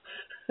promotional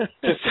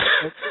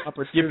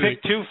opportunity. You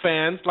pick 2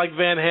 fans, like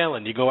Van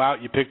Halen. You go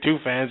out, you pick 2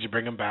 fans, you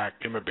bring them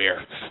back, give them a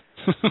beer.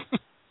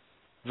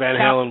 Van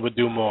Halen would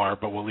do more,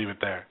 but we'll leave it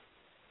there.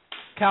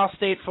 Cal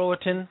State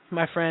Fullerton,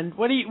 my friend.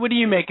 What do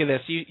you make of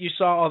this? You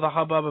saw all the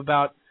hubbub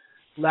about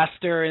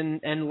Lester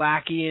and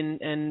Lackey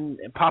and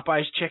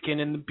Popeye's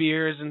chicken and the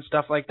beers and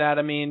stuff like that.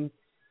 I mean,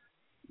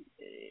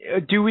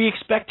 do we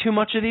expect too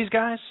much of these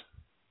guys?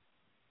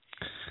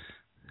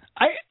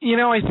 I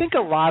think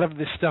a lot of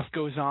this stuff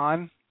goes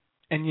on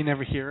and you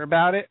never hear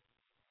about it.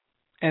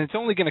 And it's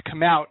only going to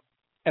come out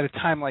at a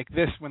time like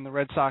this when the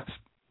Red Sox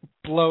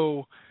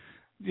blow,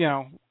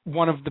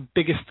 one of the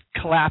biggest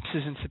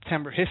collapses in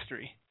September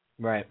history.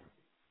 Right.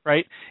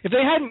 Right? If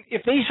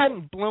they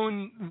hadn't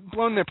blown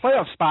their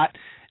playoff spot,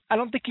 I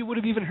don't think you would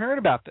have even heard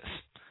about this.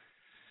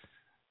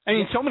 I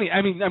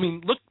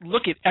mean,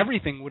 look at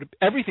everything.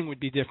 Everything would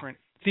be different.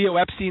 Theo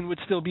Epstein would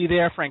still be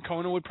there.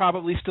 Francona would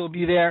probably still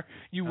be there.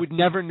 You would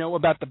never know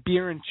about the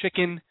beer and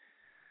chicken.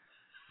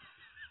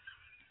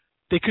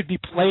 They could be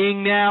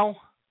playing now.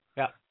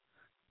 Yeah.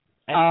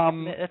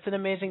 That's an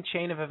amazing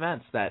chain of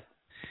events. That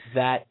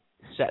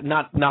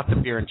not the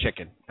beer and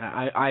chicken.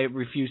 I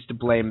refuse to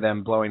blame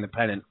them blowing the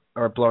pennant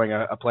or blowing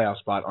a playoff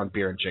spot on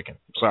beer and chicken.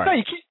 Sorry. No,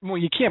 you can't. Well,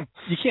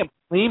 you can't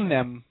blame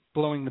them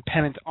blowing the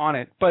pennant on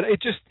it. But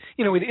it just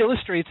it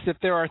illustrates that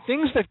there are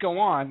things that go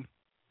on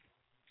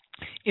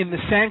in the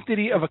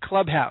sanctity of a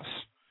clubhouse.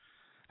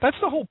 That's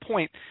the whole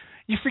point.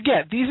 You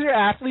forget, these are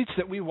athletes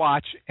that we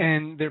watch,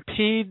 and they're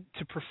paid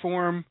to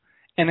perform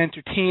and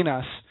entertain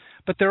us,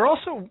 but they're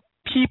also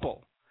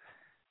people,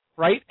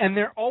 right? And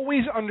they're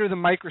always under the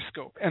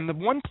microscope. And the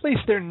one place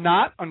they're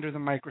not under the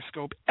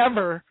microscope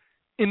ever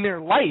in their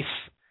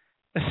life,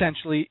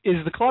 essentially,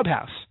 is the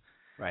clubhouse.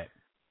 Right.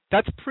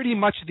 That's pretty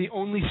much the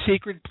only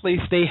sacred place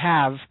they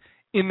have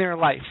in their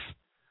life,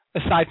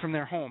 aside from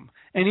their home.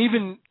 And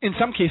even, in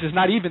some cases,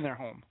 not even their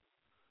home.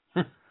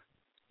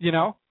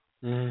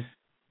 Mm-hmm.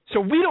 So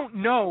we don't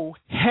know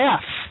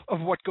half of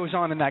what goes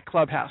on in that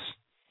clubhouse.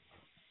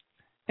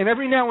 And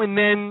every now and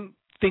then,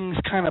 things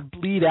kind of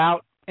bleed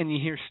out and you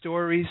hear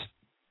stories.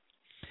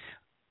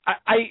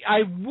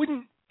 I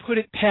wouldn't put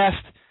it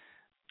past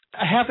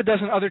a half a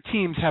dozen other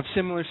teams have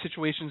similar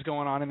situations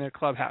going on in their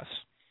clubhouse,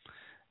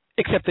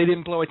 except they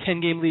didn't blow a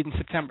 10-game lead in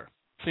September,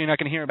 so you're not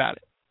going to hear about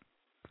it.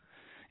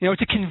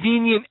 It's a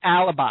convenient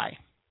alibi.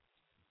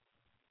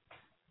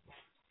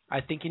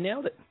 I think you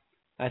nailed it.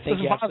 I think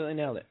you absolutely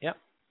nailed it. Yep.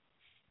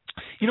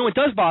 What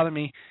does bother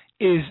me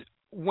is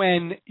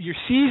when your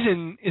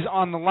season is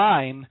on the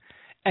line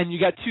and you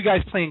got two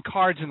guys playing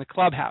cards in the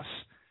clubhouse.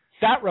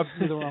 That rubs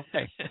me the wrong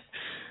way.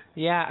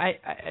 Yeah, I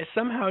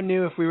somehow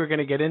knew if we were going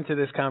to get into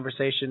this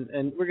conversation,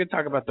 and we're going to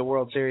talk about the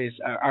World Series.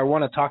 I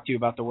want to talk to you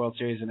about the World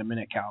Series in a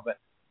minute, Cal, but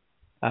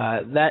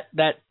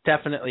that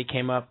definitely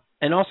came up.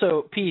 And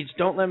also, Peach,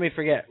 don't let me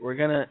forget, we're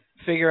going to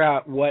figure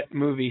out what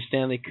movie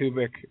Stanley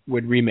Kubrick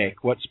would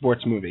remake, what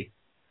sports movie.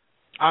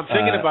 I'm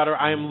thinking about it.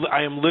 I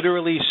am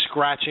literally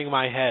scratching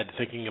my head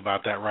thinking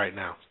about that right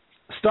now.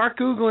 Start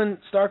Googling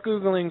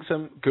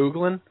some...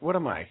 Googling? What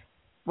am I?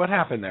 What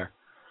happened there?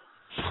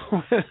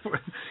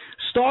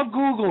 Start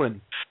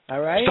Googling,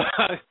 all right?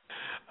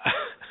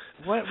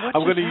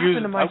 I'm going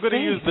to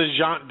use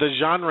the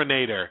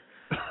genre-nator.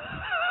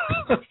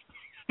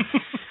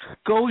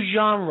 Go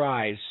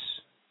genreize,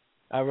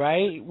 all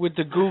right, with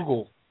the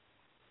Google.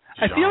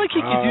 I feel like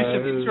he could do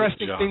some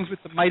interesting things with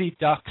the Mighty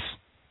Ducks.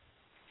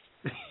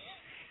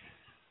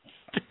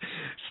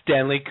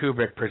 Stanley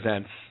Kubrick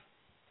presents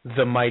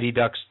The Mighty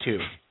Ducks 2.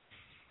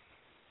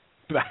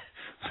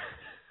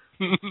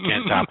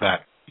 Can't top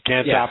that.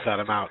 Can't top that.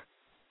 I'm out.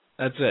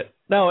 That's it.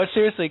 No,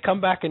 seriously,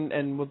 come back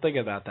and we'll think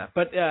about that.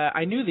 But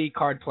I knew the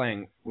card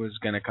playing was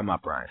going to come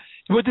up, Ryan.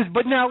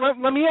 But now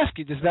let me ask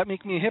you, does that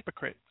make me a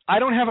hypocrite? I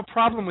don't have a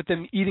problem with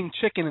them eating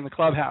chicken in the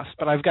clubhouse,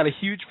 but I've got a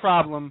huge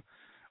problem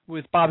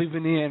with Bobby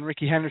Bonilla and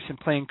Ricky Henderson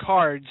playing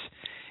cards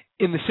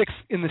in the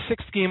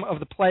sixth game of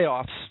the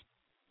playoffs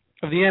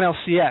of the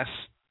NLCS.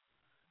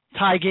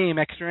 Tie game,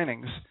 extra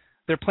innings.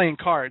 They're playing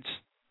cards.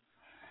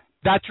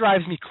 That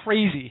drives me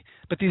crazy.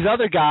 But these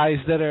other guys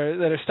that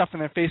are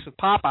stuffing their face with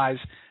Popeyes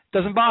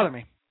doesn't bother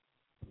me.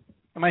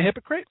 Am I a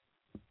hypocrite?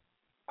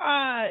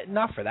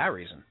 Not for that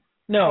reason.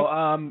 No,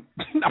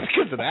 not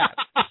because of that.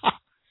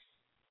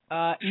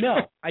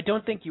 No, I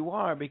don't think you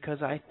are,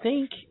 because I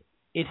think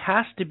it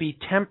has to be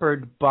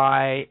tempered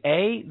by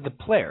the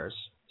players.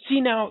 See,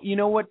 now you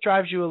know what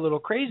drives you a little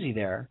crazy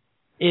there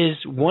is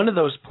one of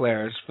those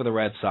players for the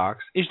Red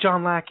Sox is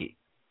John Lackey.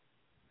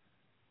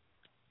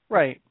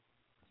 Right.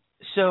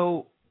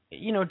 So,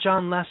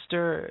 John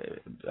Lester,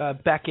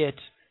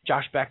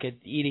 Josh Beckett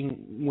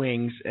eating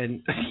wings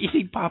and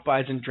eating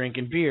Popeyes and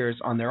drinking beers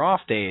on their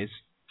off days,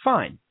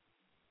 fine.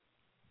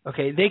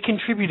 Okay, they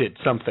contributed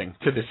something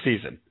to this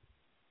season.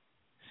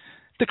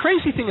 The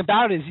crazy thing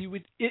about it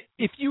is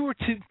if you were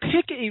to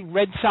pick a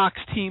Red Sox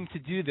team to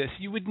do this,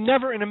 you would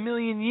never in a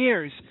million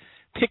years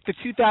pick the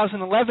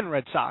 2011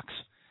 Red Sox.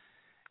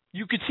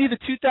 You could see the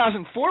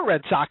 2004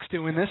 Red Sox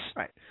doing this.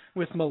 Right.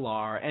 With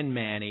Millar and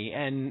Manny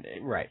and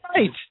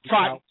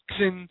Trot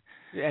Nixon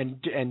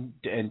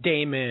and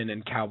Damon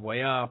and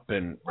Cowboy Up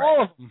and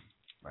all of them.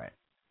 Right.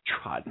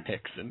 Trot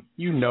Nixon.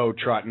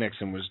 Trot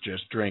Nixon was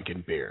just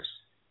drinking beers.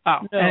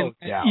 Oh, and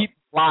eat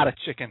a lot of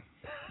chicken.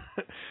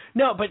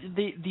 No, but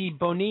the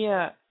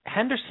Bonilla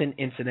Henderson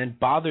incident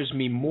bothers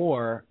me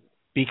more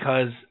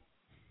because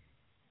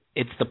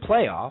it's the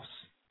playoffs,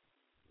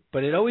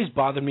 but it always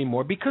bothered me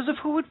more because of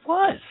who it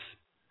was.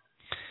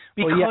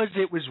 Because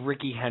it was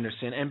Ricky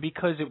Henderson and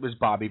because it was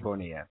Bobby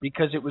Bonilla.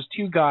 Because it was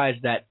two guys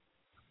that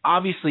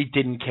obviously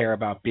didn't care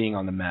about being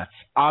on the Mets,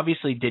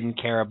 obviously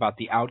didn't care about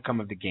the outcome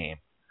of the game,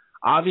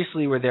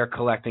 obviously were there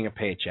collecting a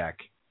paycheck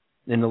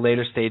in the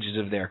later stages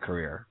of their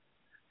career.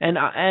 And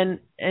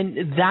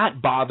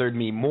that bothered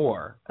me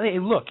more. I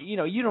mean, look,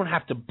 you don't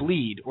have to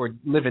bleed or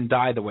live and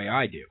die the way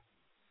I do.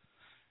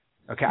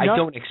 Okay, I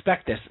don't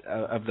expect this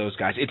of those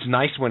guys. It's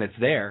nice when it's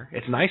there.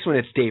 It's nice when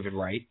it's David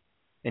Wright,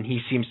 and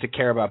he seems to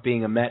care about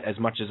being a Met as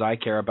much as I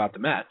care about the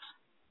Mets.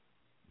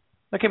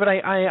 Okay, but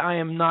I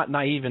am not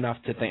naive enough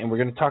to think, and we're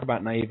going to talk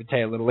about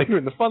naivete a little later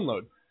in the fun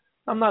load.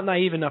 I'm not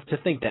naive enough to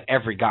think that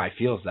every guy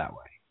feels that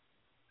way.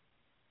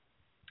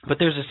 But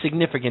there's a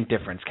significant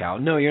difference, Cal.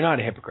 No, you're not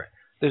a hypocrite.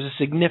 There's a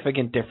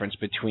significant difference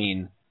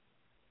between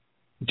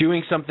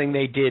doing something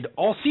they did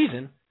all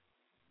season.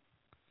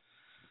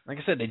 Like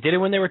I said, they did it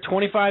when they were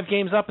 25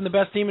 games up and the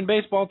best team in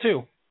baseball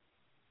too.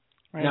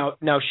 Right.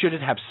 Now, should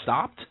it have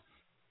stopped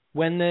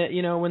when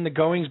the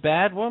going's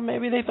bad? Well,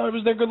 maybe they thought it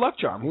was their good luck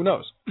charm. Who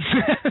knows?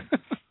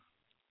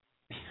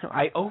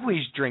 I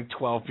always drink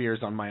 12 beers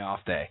on my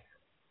off day.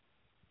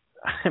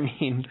 I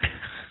mean,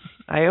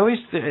 I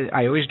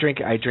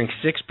drink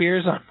 6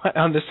 beers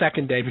on the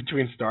second day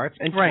between starts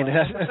and 12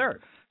 on the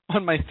third.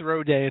 On my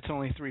throw day, it's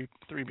only three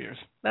beers.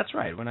 That's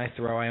right. When I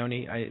throw,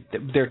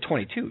 they're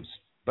 22s,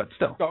 but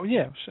still. Oh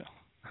yeah, sure.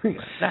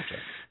 That's it.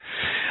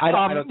 I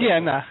don't think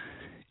so.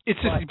 It's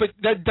just, but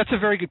that's a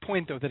very good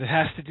point, though, that it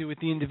has to do with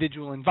the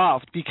individual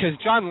involved, because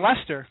John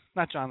Lackey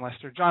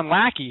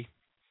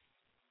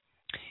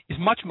is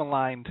much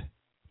maligned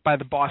by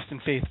the Boston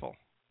faithful.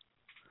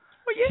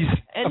 Well, yeah.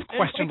 He's of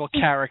questionable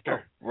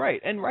character. Right,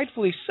 and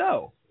rightfully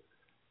so.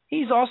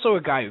 He's also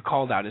a guy who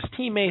called out his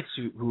teammates,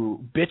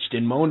 who bitched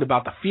and moaned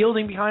about the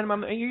fielding behind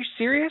him. Are you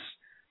serious?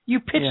 You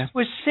pitched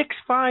with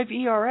 6.5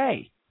 ERA.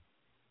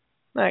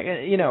 Like,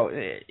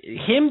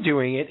 him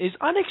doing it is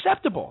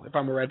unacceptable if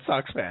I'm a Red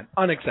Sox fan.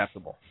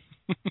 Unacceptable.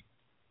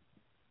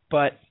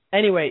 But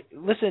anyway,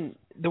 listen,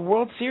 the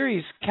World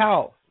Series,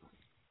 Cal,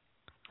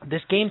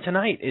 this game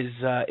tonight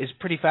is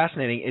pretty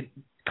fascinating. It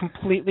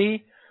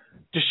completely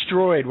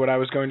destroyed what I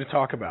was going to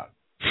talk about.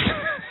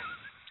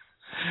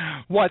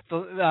 What?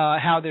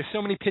 How there's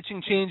so many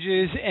pitching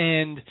changes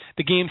and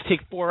the games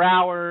take 4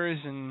 hours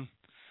and...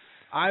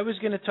 I was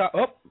going to talk...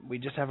 Oh, we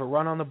just have a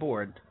run on the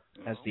board.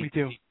 We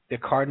do. The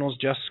Cardinals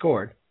just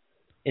scored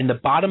in the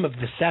bottom of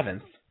the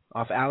 7th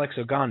off Alex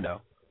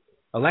Ogando.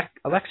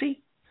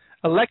 Alexi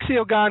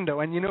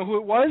Ogando, and you know who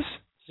it was?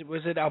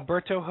 Was it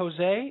Alberto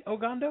Jose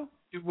Ogando?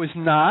 It was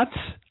not.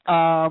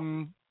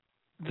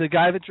 The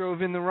guy that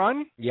drove in the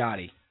run?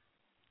 Yachty.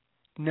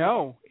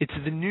 No, it's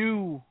the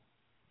new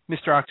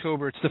Mr.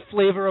 October. It's the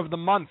flavor of the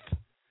month.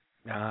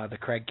 The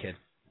Craig kid.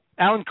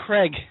 Alan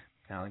Craig.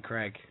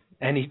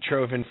 And he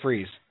drove in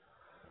freeze.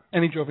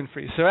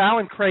 So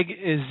Alan Craig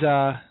is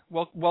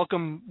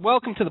welcome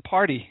to the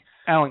party,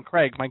 Alan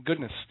Craig. My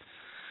goodness.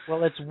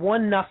 Well, it's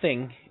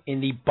 1-0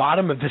 in the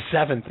bottom of the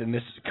 7th in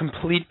this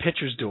complete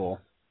pitcher's duel.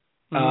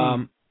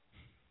 Mm-hmm.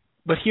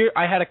 But here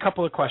I had a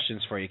couple of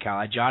questions for you, Cal.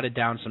 I jotted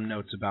down some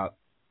notes about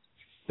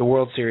the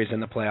World Series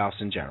and the playoffs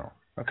in general.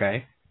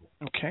 Okay.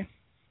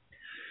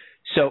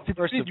 So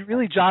did you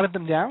really jotted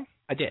them down?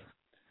 I did.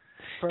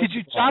 Did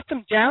you jot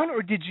them down,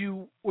 or did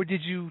you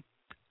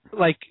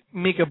like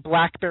make a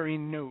BlackBerry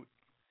note?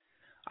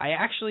 I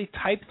actually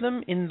typed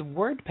them in the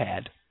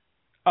WordPad.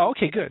 Oh,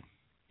 okay, good.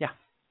 Yeah.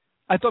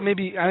 I thought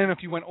maybe, I don't know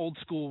if you went old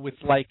school with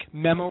like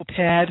memo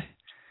pad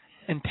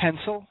and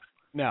pencil.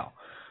 No.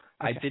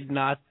 Okay. I did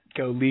not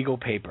go legal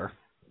paper,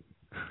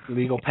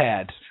 legal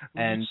pad,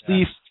 and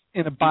leaf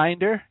in a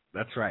binder.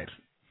 That's right.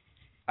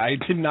 I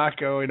did not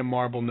go in a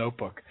marble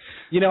notebook.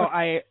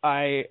 I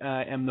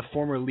am the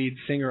former lead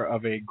singer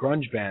of a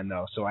grunge band,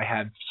 though, so I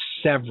had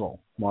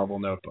several marble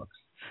notebooks.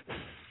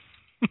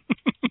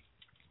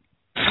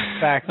 In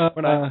fact,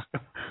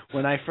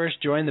 when I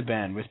first joined the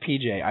band with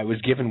PJ, I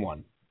was given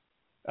one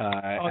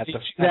at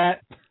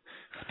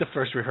the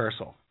first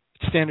rehearsal.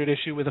 Standard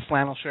issue with a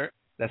flannel shirt.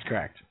 That's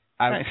correct.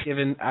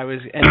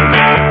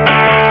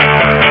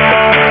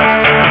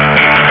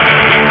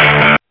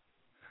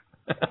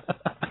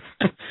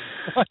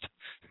 What?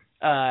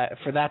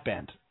 For that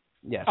band.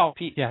 Yes. Oh,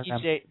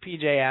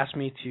 PJ asked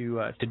me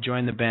to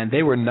join the band.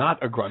 They were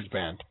not a grunge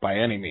band by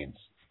any means.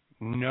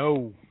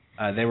 No.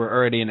 They were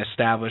already an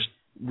established,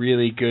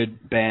 really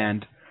good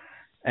band,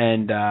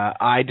 and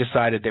I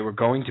decided they were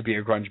going to be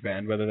a grunge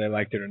band, whether they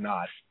liked it or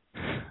not.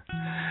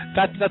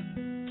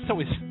 That's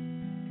always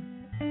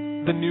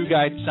the new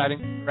guy deciding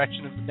the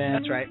direction of the band.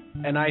 That's right.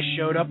 And I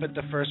showed up at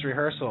the first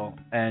rehearsal,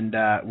 and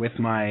with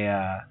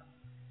my,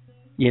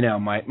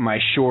 my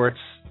shorts,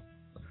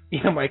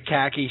 my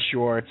khaki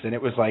shorts, and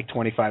it was like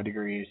 25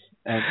 degrees,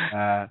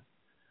 and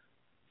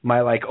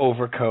my like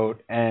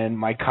overcoat and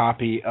my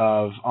copy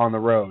of On the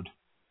Road.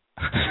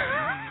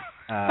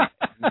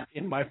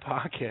 in my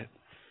pocket.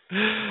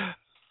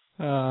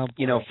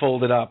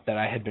 Folded up that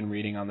I had been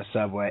reading on the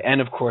subway,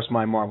 and of course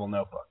my marble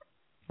notebook.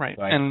 Right,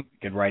 so I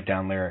could write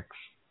down lyrics.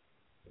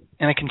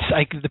 And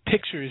the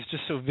picture is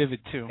just so vivid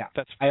too.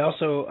 Yeah. I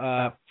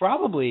also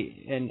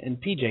probably, and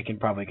PJ can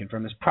probably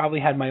confirm this, probably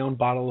had my own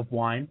bottle of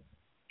wine.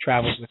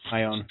 Traveled with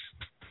my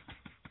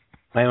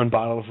own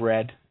bottle of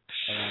red.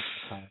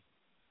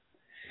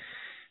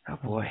 Oh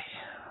boy.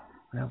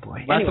 That's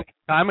a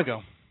time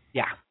ago.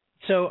 Yeah.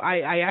 So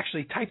I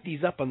actually typed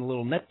these up on the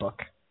little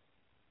netbook.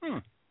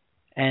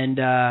 And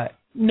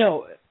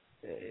no,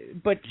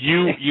 but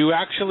you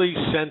actually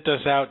sent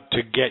us out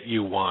to get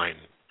you wine.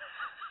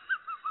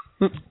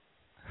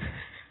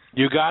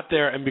 You got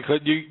there, and because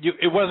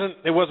it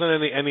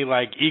wasn't any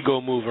like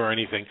ego move or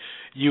anything.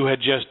 You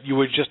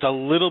were just a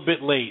little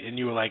bit late, and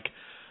you were like,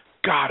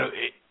 God,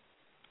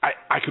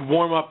 I could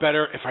warm up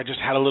better if I just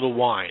had a little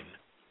wine.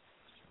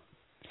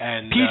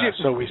 And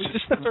PJ, so we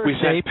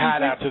sent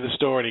Pat out to the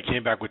store, and he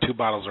came back with 2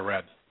 bottles of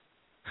red.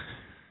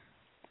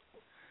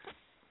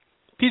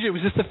 PJ,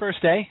 was this the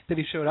first day that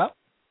he showed up?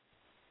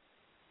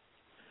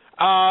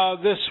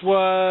 This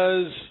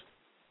was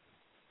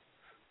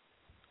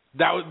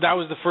that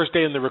was the first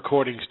day in the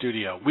recording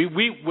studio.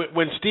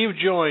 When Steve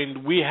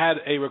joined, we had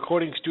a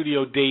recording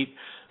studio date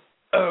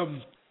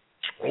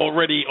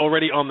already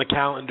on the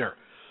calendar.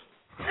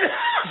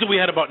 So we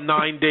had about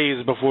 9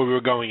 days before we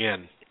were going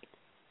in.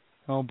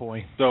 Oh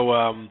boy!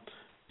 So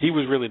he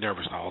was really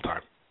nervous the whole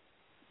time.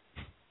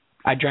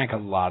 I drank a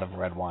lot of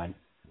red wine.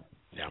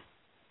 Yeah.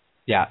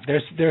 Yeah,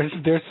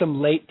 there's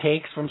some late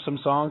takes from some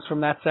songs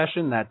from that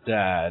session that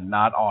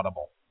not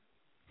audible.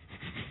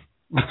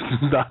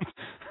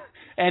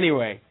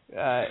 Anyway,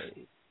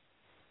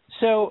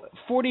 so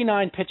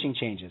 49 pitching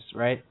changes,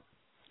 right?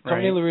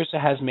 Tony La Russa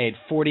has made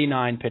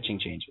 49 pitching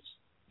changes.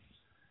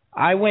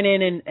 I went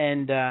in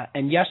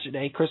and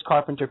yesterday Chris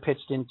Carpenter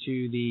pitched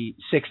into the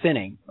 6th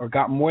inning, or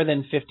got more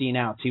than 15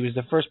 outs. He was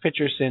the first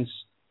pitcher since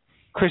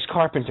Chris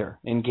Carpenter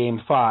in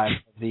Game 5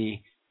 of the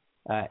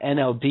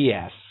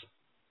NLDS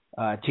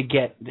to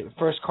get the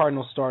first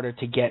Cardinal starter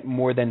to get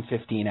more than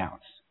 15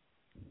 outs.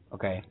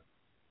 Okay.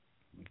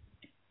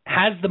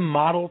 Has the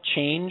model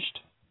changed?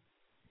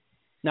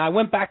 Now, I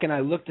went back and I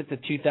looked at the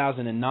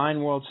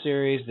 2009 World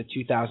Series, the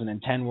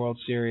 2010 World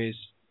Series,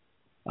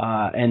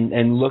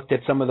 and looked at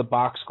some of the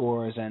box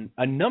scores, and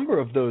a number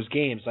of those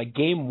games, like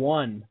Game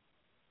 1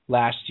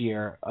 last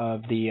year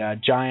of the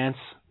Giants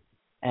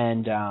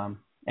and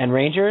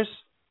Rangers,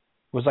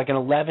 was like an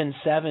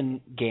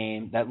 11-7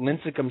 game that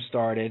Lincecum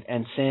started,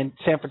 and San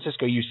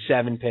Francisco used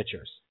 7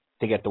 pitchers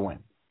to get the win.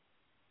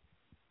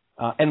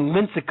 And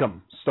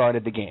Lincecum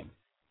started the game.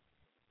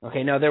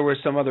 Okay, now there were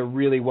some other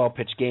really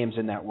well-pitched games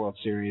in that World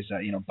Series.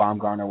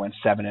 Baumgartner went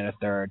 7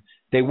 1/3.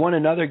 They won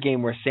another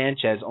game where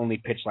Sanchez only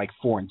pitched like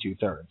 4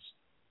 2/3.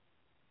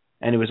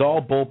 And it was all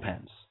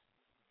bullpens.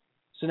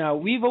 So now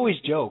we've always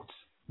joked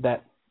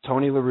that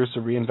Tony La Russa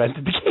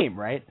reinvented the game,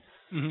 right?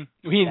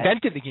 Mm-hmm. He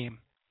invented the game.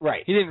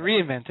 Right. He didn't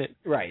reinvent it.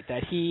 Right.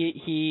 That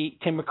he,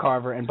 Tim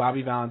McCarver, and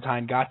Bobby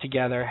Valentine got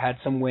together, had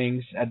some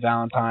wings at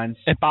Valentine's.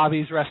 At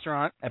Bobby's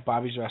restaurant.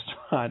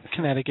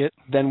 Connecticut.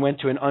 Then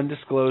went to an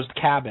undisclosed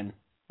cabin.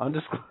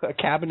 A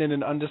cabin in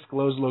an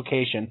undisclosed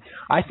location.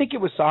 I think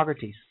it was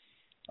Socrates,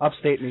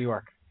 upstate New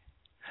York.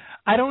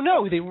 I don't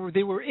know. They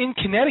were in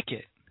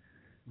Connecticut.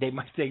 They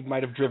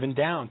might have driven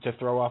down to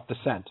throw off the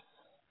scent.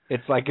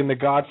 It's like in The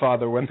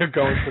Godfather when they're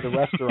going to the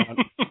restaurant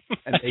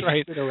and they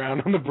sit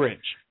around on the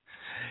bridge.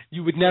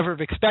 You would never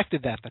have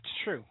expected that. That's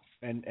true.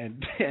 And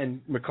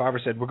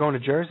McCarver said, "We're going to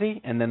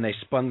Jersey," and then they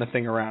spun the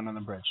thing around on the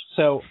bridge.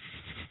 So,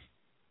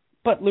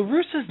 but La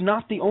Russa's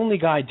not the only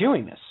guy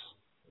doing this.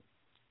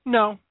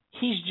 No.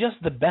 He's just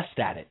the best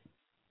at it.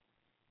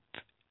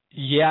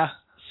 Yeah.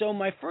 So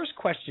my first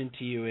question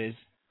to you is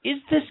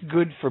this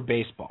good for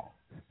baseball?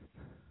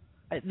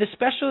 The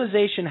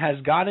specialization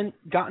has gotten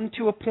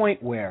to a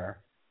point where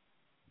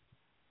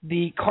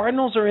the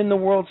Cardinals are in the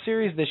World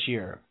Series this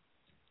year,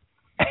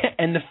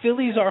 and the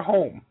Phillies are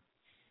home.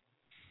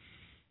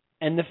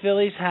 And the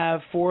Phillies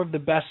have 4 of the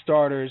best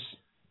starters.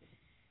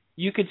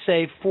 You could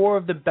say 4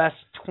 of the best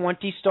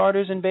 20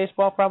 starters in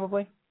baseball,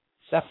 probably.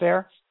 Is that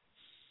fair?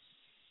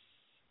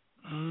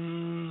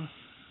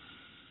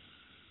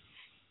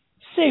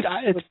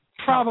 It's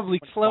probably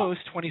close,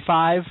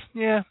 25.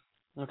 Yeah.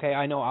 Okay,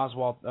 I know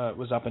Oswalt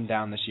was up and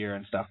down this year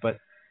and stuff, but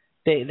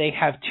they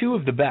have 2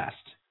 of the best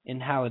in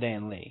Halladay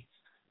and Lee.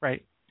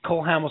 Right.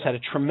 Cole Hamels had a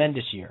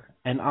tremendous year,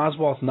 and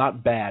Oswalt's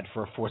not bad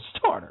for a 4th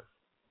starter.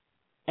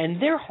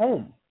 And they're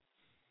home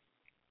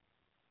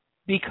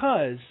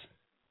because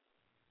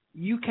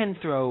you can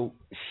throw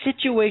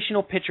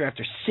situational pitcher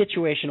after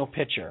situational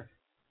pitcher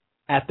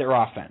at their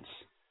offense.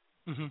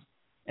 Mm-hmm.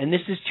 And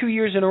this is 2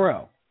 years in a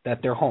row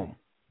that they're home.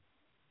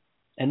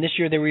 And this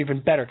year they were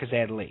even better because they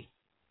had Lee.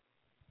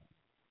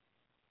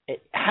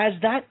 Has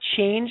that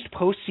changed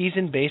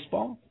postseason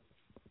baseball?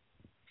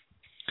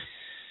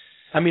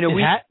 I mean,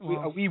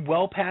 are we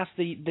well past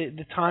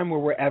the time where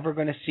we're ever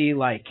going to see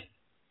like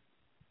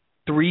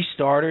 3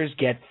 starters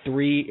get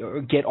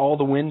all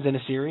the wins in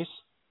a series?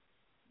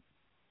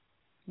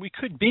 We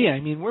could be. I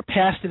mean, we're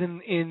past it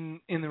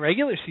in the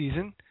regular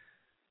season.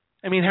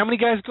 I mean, how many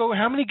guys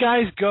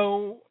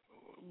go?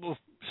 Well,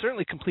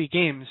 certainly complete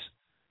games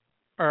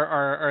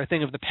are a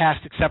thing of the past,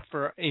 except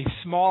for a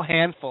small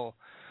handful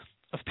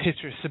of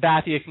pitchers.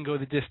 Sabathia can go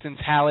the distance.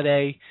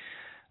 Halladay,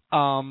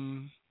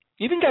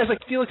 even guys like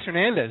Felix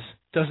Hernandez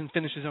doesn't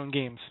finish his own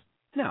games.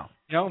 No.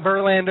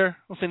 Verlander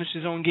will finish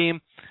his own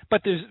game,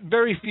 but there's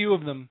very few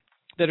of them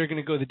that are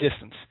going to go the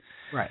distance.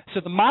 Right.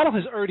 So the model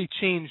has already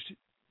changed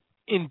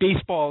in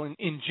baseball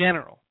in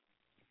general.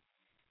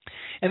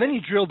 And then you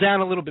drill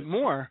down a little bit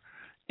more.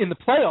 In the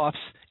playoffs,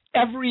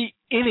 every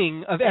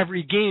inning of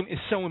every game is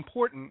so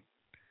important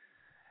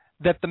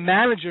that the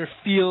manager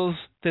feels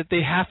that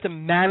they have to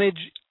manage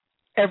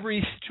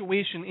every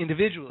situation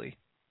individually.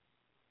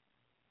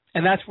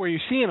 And that's where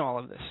you're seeing all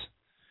of this.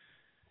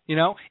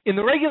 In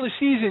the regular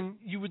season,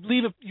 you would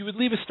leave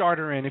a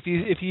starter in if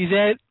he's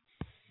at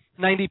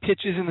 90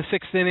 pitches in the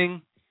sixth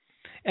inning,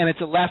 and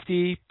it's a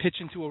lefty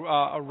pitching to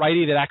a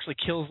righty that actually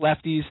kills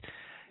lefties.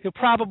 He'll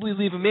probably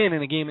leave him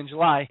in a game in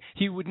July.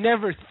 He would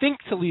never think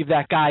to leave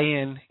that guy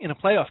in a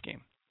playoff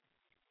game.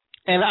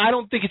 And I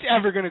don't think it's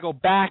ever going to go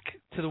back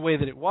to the way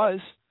that it was.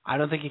 I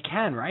don't think it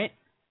can, right?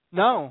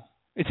 No.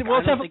 I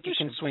don't think it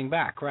can swing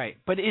back, right?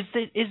 But is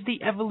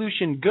the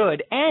evolution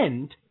good?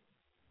 And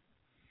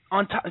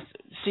on top,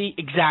 see,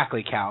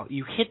 exactly, Cal.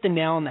 You hit the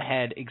nail on the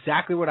head.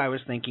 Exactly what I was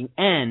thinking.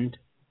 And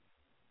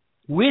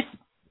with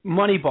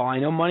Moneyball, I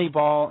know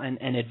Moneyball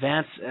and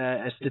advanced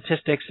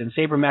statistics and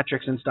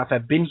sabermetrics and stuff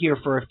have been here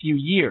for a few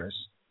years.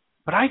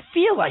 But I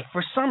feel like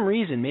for some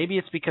reason, maybe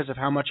it's because of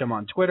how much I'm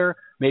on Twitter,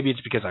 maybe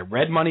it's because I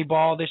read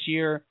Moneyball this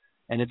year,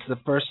 and it's the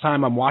first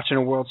time I'm watching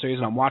a World Series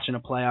and I'm watching a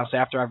playoffs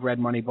after I've read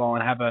Moneyball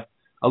and have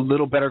a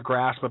little better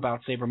grasp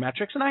about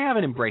sabermetrics, and I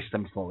haven't embraced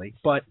them fully,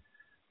 but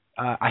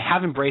I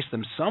have embraced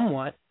them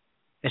somewhat,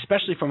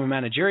 especially from a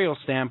managerial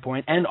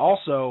standpoint, and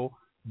also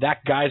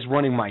that guy's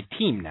running my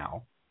team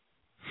now.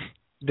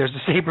 There's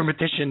a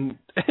sabermetician,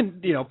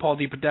 Paul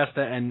DiPodesta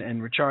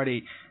and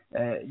Ricciardi,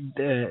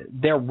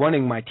 they're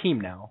running my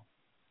team now.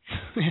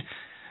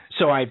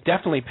 So I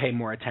definitely pay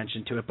more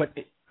attention to it. But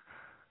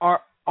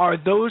are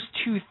those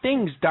two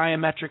things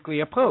diametrically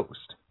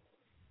opposed?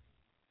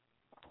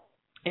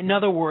 In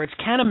other words,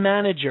 can a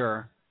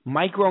manager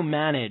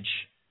micromanage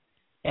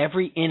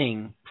every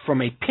inning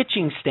from a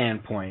pitching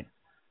standpoint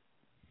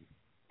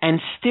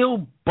and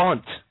still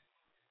bunt,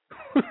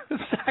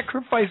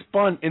 sacrifice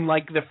bunt in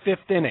like the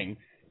fifth inning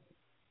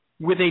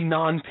with a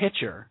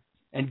non-pitcher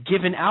and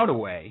give an out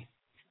away?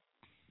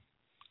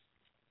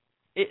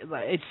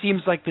 It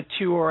seems like the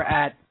two are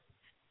at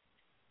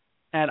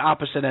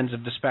opposite ends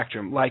of the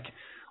spectrum. Like,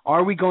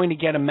 are we going to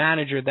get a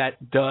manager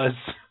that does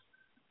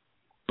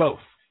both?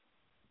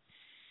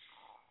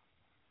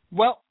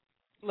 Well,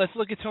 let's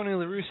look at Tony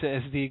La Russa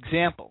as the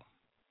example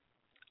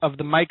of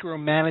the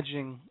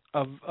micromanaging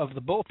of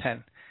the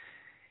bullpen.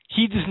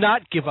 He does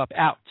not give up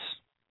outs.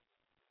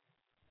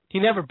 He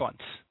never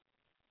bunts.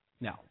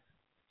 No.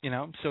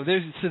 So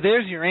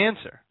there's your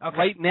answer. Okay.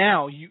 Right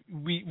now,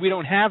 we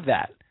don't have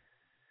that.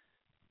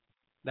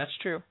 That's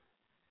true.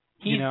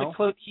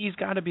 He's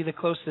got to be the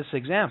closest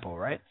example,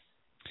 right?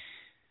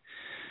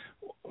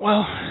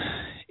 Well,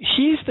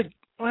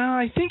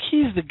 I think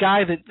he's the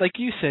guy that, like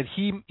you said,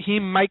 he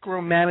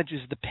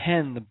micromanages the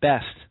pen the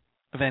best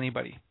of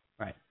anybody.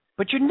 Right.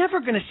 But you're never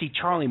going to see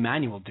Charlie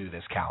Manuel do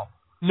this, Cal.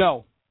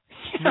 No.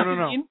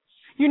 No.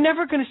 You're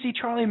never going to see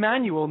Charlie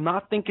Manuel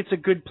not think it's a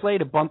good play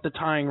to bunt the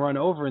tying run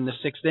over in the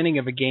sixth inning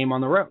of a game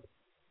on the road.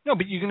 No,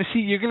 but you're going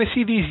to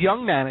see these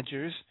young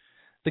managers,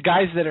 the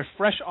guys that are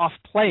fresh off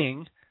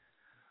playing,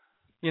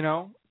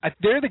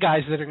 they're the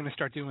guys that are going to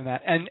start doing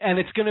that, and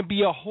it's going to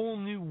be a whole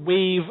new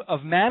wave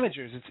of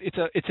managers.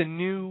 It's a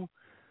new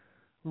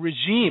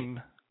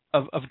regime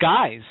of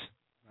guys.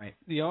 Right.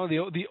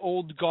 The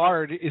old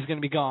guard is going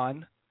to be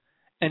gone,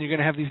 and you're going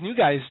to have these new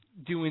guys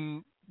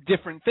doing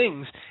different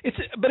things.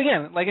 But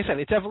again, like I said,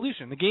 it's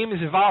evolution. The game is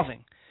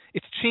evolving.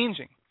 It's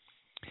changing.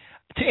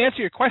 To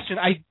answer your question,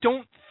 I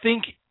don't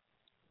think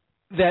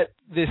that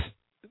this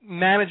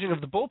managing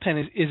of the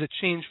bullpen is a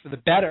change for the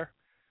better.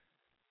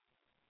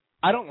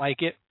 I don't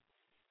like it.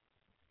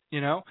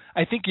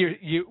 I think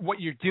what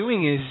you're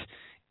doing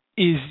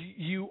is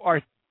you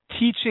are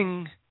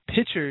teaching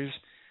pitchers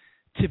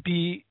to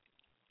be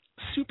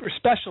super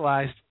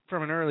specialized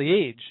from an early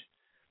age.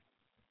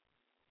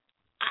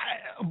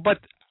 But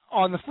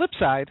on the flip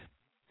side,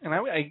 and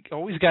I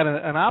always got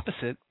an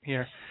opposite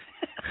here.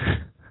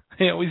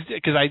 I always,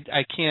 because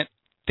I can't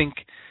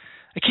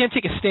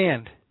take a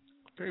stand.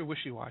 Very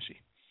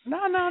wishy-washy.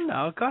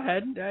 No. Go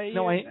ahead. I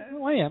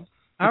am.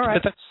 All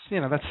right. But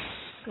that's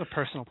a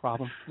personal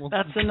problem.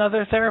 That's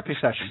another therapy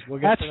session. We'll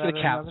get that's to that for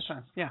the cows. another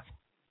time. Yeah.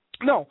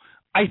 No,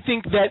 I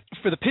think that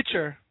for the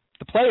pitcher,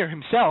 the player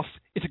himself,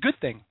 it's a good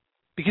thing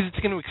because it's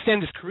going to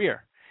extend his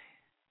career.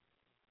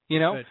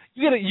 Good.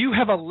 You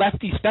have a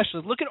lefty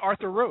specialist. Look at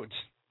Arthur Rhodes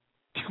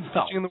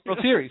in the World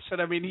Series. But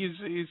I mean, he's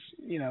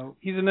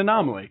an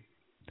anomaly.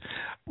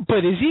 But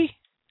is he?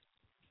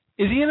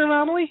 Is he an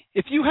anomaly?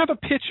 If you have a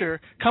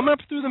pitcher coming up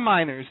through the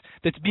minors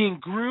that's being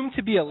groomed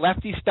to be a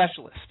lefty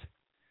specialist,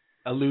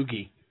 a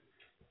loogie.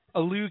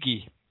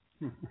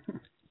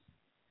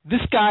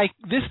 This guy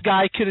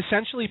could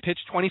essentially pitch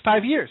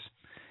 25 years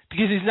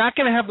because he's not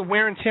going to have the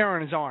wear and tear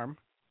on his arm.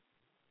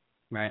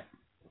 Right.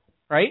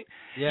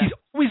 Yeah. He's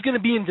always going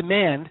to be in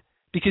demand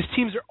because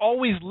teams are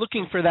always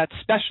looking for that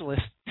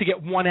specialist to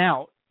get one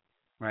out.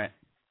 Right.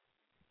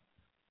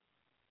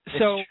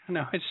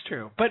 It's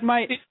true. But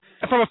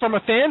from a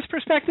fan's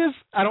perspective,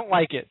 I don't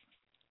like it.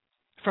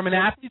 From an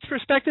athlete's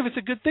perspective, it's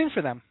a good thing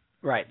for them.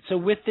 Right. So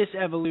with this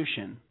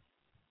evolution,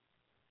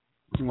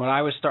 what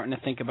I was starting to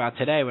think about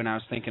today when I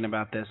was thinking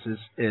about this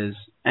is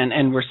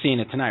and we're seeing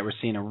it tonight. We're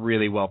seeing a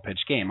really well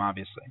pitched game,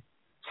 obviously.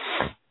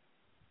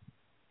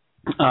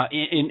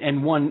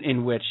 In one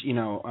in which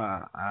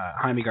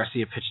Jaime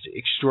Garcia pitched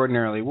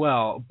extraordinarily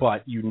well,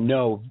 but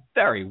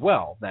very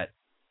well that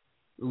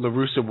La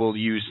Russa will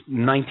use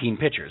 19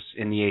 pitchers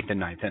in the 8th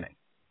and 9th inning.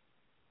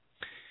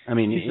 I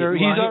mean, he's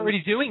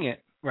already doing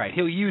it. Right.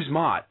 He'll use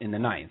Mott in the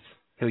 9th.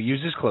 He'll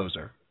use his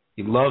closer.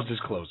 He loves his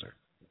closer.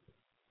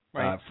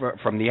 Right.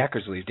 From the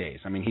Eckersley days.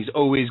 I mean, he's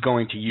always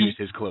going to use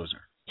his closer.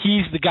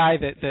 He's the guy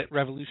that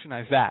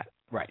revolutionized that.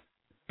 Right.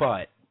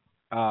 But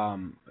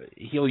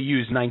he'll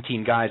use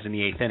 19 guys in the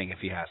 8th inning if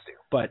he has to.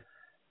 But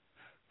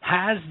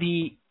has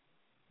the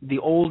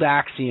old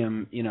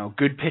axiom,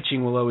 good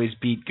pitching will always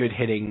beat good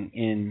hitting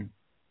in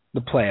the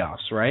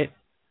playoffs, right?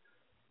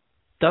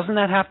 Doesn't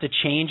that have to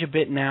change a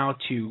bit now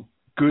to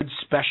good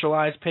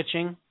specialized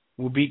pitching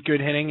will beat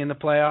good hitting in the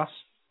playoffs?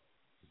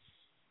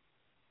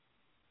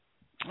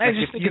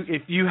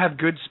 If you have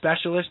good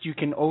specialists, you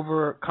can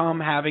overcome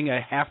having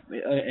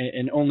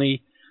an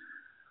only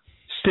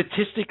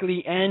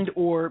statistically and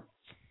or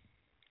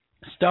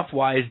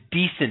stuff-wise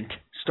decent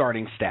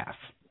starting staff.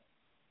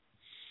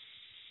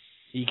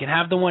 You can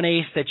have the one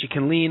ace that you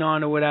can lean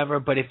on or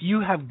whatever, but if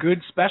you have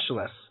good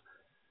specialists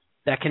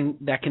that can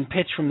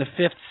pitch from the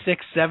 5th, 6th,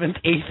 7th,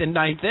 8th, and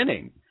 9th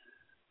inning,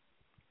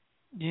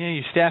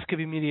 your staff could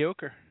be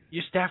mediocre.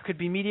 Your staff could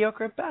be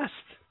mediocre at best.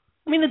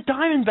 I mean, the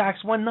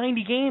Diamondbacks won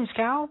 90 games,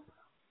 Cal.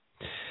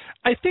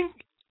 I think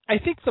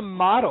the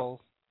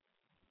model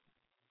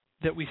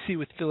that we see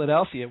with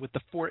Philadelphia with the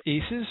 4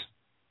 aces,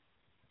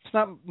 it's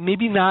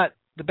maybe not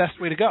the best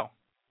way to go.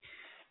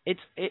 It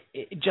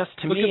just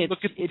to me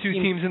look at the two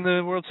teams in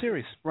the World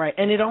Series, right?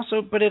 And it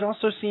also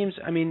seems,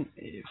 I mean,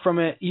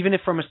 even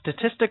from a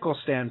statistical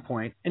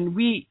standpoint, and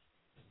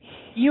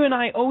you and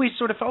I always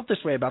sort of felt this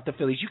way about the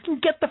Phillies. You can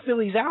get the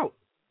Phillies out.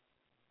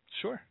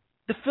 Sure.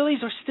 The Phillies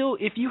are still,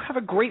 if you have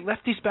a great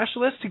lefty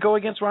specialist to go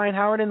against Ryan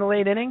Howard in the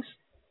late innings,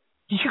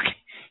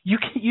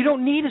 you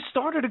don't need a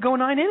starter to go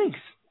 9 innings.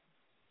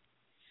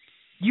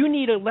 You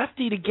need a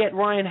lefty to get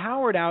Ryan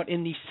Howard out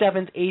in the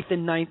 7th, 8th,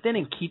 and 9th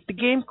inning. Keep the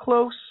game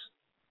close.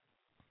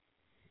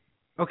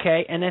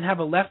 Okay, and then have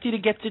a lefty to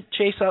get to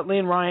Chase Utley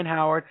and Ryan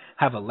Howard.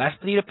 Have a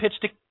lefty to pitch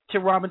to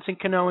Robinson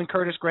Cano and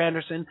Curtis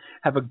Granderson.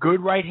 Have a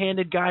good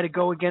right-handed guy to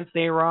go against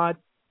A-Rod.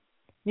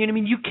 You know what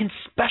I mean? You can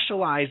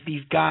specialize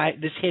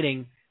this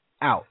hitting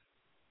out.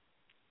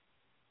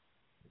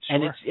 Sure.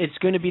 And it's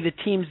going to be the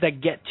teams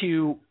that get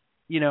to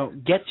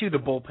the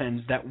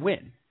bullpens that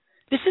win.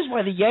 This is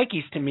why the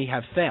Yankees, to me,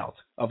 have failed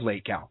of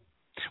late, Cal.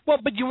 Well,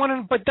 but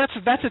that's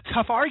a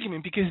tough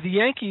argument because the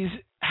Yankees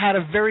had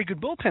a very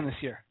good bullpen this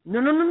year. No.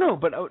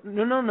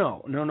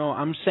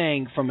 I'm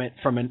saying from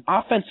an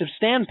offensive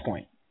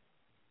standpoint,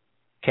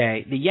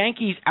 okay, the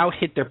Yankees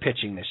out-hit their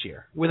pitching this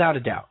year, without a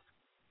doubt.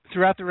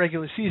 Throughout the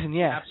regular season,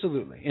 yeah.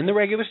 Absolutely. In the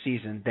regular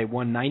season, they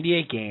won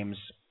 98 games.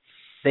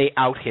 They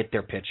out-hit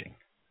their pitching.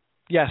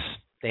 Yes.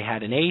 They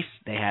had an ace.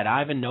 They had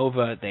Ivan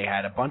Nova. They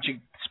had a bunch of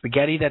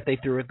spaghetti that they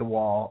threw at the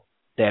wall.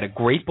 They had a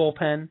great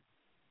bullpen.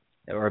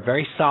 They were a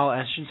very solid,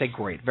 I shouldn't say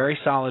great, very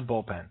solid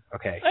bullpen.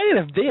 Okay.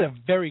 They had a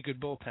very good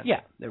bullpen.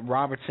 Yeah,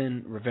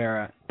 Robertson,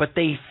 Rivera. But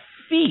they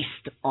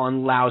feast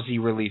on lousy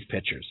relief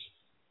pitchers.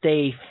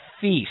 They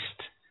feast.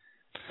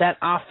 That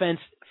offense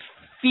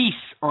feasts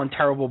on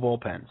terrible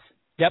bullpens.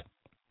 Yep.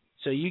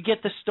 So you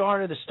get the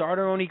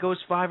starter only goes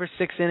 5 or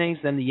 6 innings,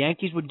 then the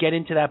Yankees would get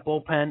into that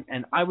bullpen,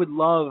 and I would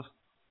love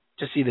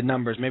to see the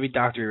numbers. Maybe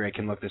Dr. Ray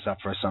can look this up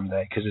for us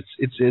someday because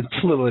it's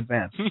a little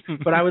advanced.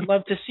 But I would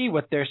love to see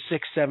what their 6th,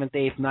 7th,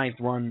 8th, 9th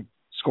run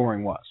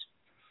scoring was.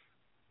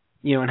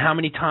 And how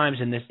many times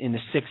in the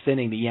 6th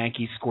inning the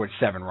Yankees scored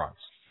 7 runs.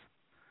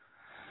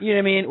 You know what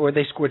I mean? Or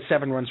they scored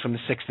 7 runs from the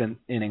 6th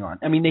inning on.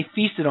 I mean, they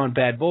feasted on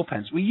bad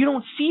bullpens. Well, you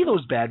don't see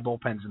those bad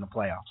bullpens in the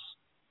playoffs.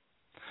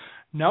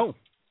 No.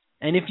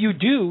 And if you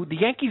do, the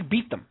Yankees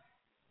beat them.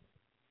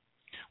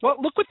 Well,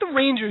 look what the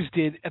Rangers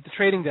did at the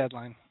trading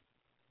deadline.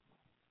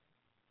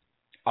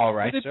 All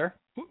right, sir.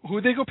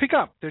 Who'd they go pick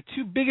up? Their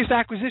 2 biggest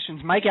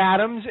acquisitions, Mike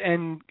Adams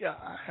and,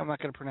 I'm not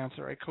going to pronounce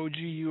it right,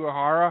 Koji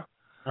Uehara.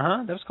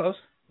 That was close.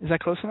 Is that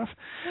close enough?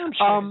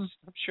 Yeah, I'm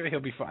sure he'll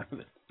be fine with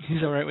it.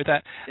 He's all right with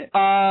that.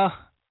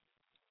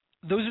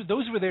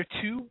 Those were their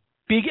 2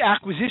 big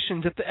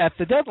acquisitions at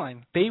the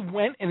deadline. They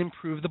went and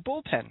improved the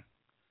bullpen.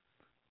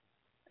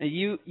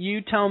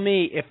 You tell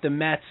me if the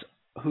Mets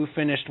who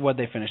finished, what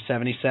they finished,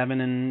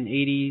 77 and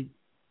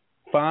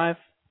 85?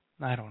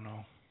 I don't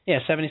know. Yeah,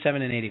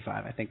 77 and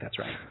 85. I think that's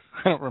right.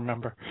 I don't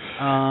remember.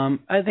 I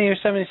think it was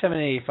 77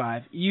 and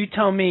 85. You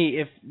tell me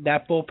if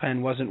that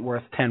bullpen wasn't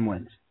worth 10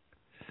 wins.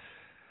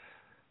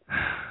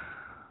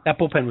 That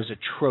bullpen was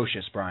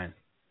atrocious, Brian.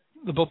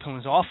 The bullpen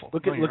was awful.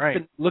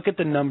 Look at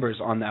the numbers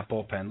on that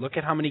bullpen. Look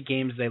at how many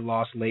games they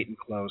lost late and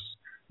close.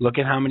 Look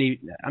at how many.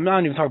 I'm not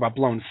even talking about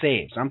blown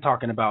saves. I'm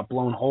talking about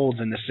blown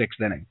holds in the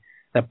sixth inning.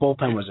 That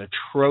bullpen was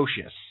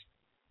atrocious.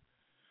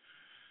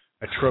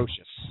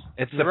 Atrocious.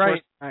 It's the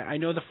first. I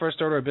know the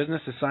first order of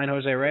business is sign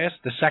Jose Reyes.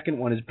 The second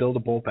one is build a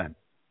bullpen,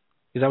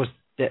 because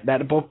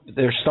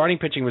their starting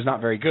pitching was not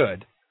very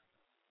good,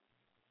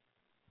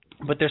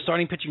 but their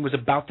starting pitching was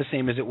about the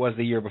same as it was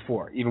the year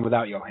before, even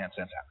without Johan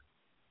Santana.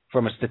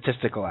 From a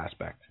statistical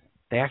aspect,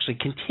 they actually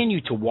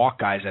continue to walk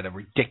guys at a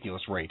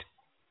ridiculous rate.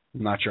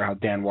 I'm not sure how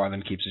Dan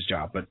Warland keeps his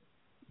job, but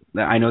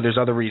I know there's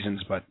other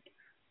reasons, but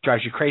it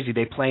drives you crazy.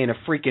 They play in a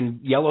freaking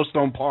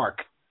Yellowstone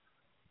Park,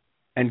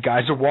 and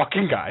guys are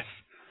walking guys.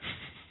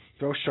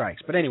 Throw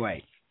strikes. But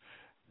anyway,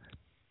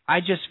 I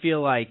just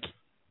feel like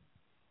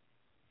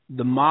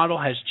the model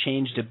has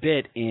changed a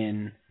bit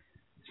in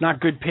it's not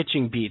good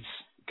pitching beats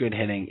good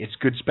hitting. It's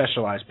good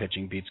specialized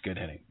pitching beats good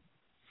hitting.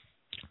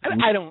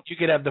 I don't. You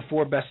could have the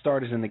 4 best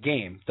starters in the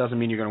game. Doesn't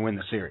mean you're going to win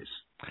the series.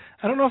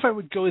 I don't know if I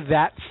would go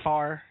that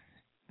far.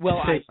 Well,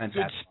 I went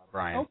that far,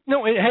 Brian. Oh,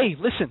 no, hey,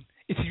 listen.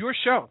 It's your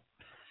show.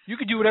 You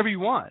can do whatever you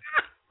want.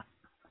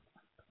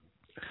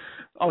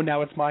 Oh,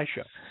 now it's my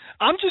show.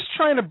 I'm just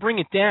trying to bring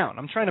it down.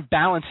 I'm trying to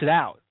balance it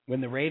out.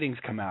 When the ratings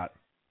come out,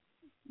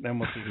 then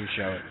we'll see whose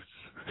show it is.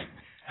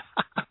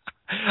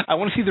 I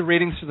want to see the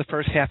ratings for the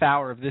first half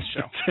hour of this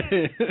show.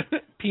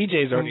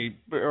 PJ's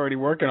already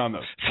working on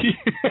those.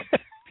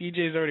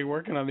 PJ's already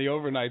working on the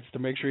overnights to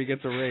make sure he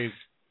gets a raise.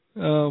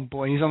 Oh,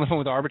 boy. He's on the phone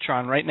with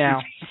Arbitron right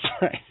now.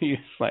 He's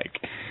like,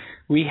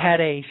 we had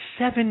a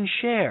 7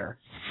 share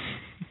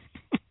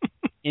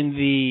in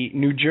the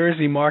New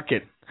Jersey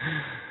market.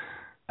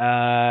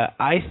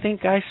 I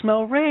think I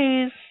smell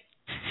raise.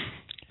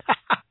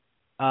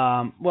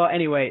 Well,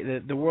 anyway,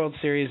 the World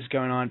Series is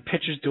going on.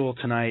 Pitchers duel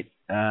tonight.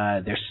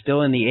 They're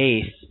still in the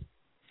 8th,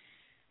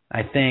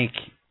 I think.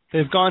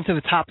 They've gone to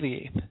the top of the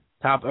 8th.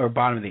 Top or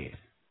bottom of the 8th?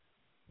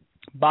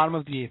 Bottom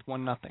of the 8th,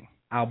 1-0.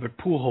 Albert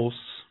Pujols,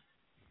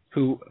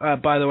 who,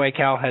 by the way,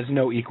 Cal, has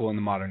no equal in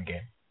the modern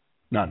game.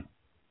 None.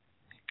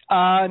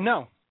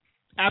 No,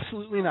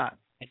 absolutely not.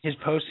 His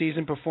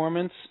postseason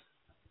performance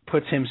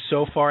puts him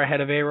so far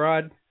ahead of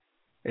A-Rod,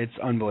 it's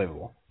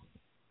unbelievable.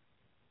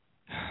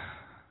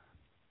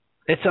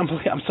 It's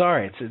unbelievable. I'm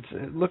sorry. It's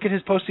look at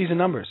his postseason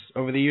numbers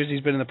over the years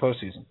he's been in the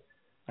postseason.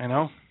 I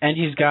know. And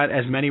he's got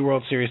as many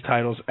World Series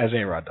titles as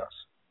A-Rod does.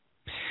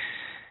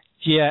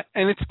 Yeah,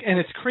 and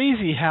it's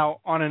crazy how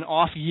on an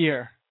off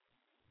year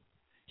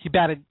he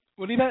batted.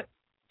 What did he bat?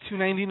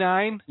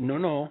 299?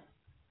 No.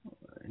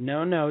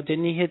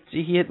 Didn't he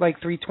hit like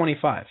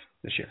 325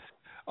 this year?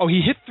 Oh,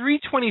 he hit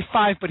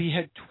 325, but he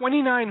had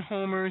 29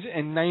 homers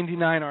and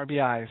 99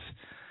 RBIs.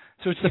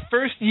 So it's the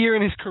first year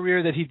in his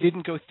career that he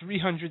didn't go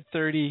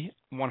 330-100.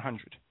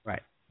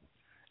 Right.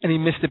 And he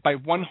missed it by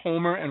 1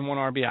 homer and 1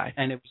 RBI.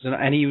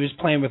 And he was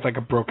playing with like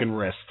a broken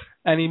wrist.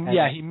 And he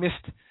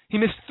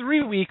missed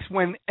 3 weeks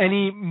when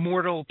any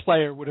mortal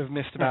player would have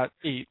missed about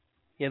 8.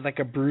 He had like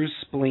a bruised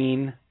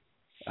spleen,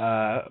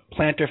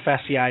 plantar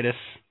fasciitis,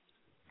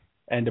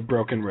 and a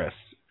broken wrist.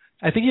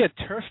 I think he had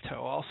turf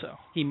toe also.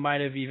 He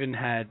might have even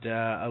had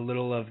a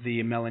little of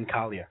the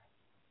melancholia.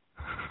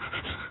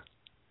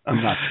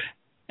 I'm not.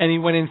 And he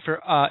went in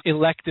for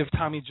elective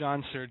Tommy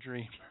John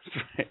surgery.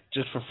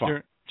 Just for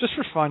fun. Just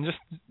for fun.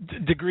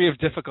 Just degree of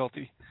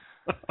difficulty.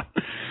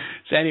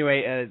 So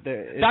anyway.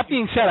 That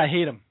being said, I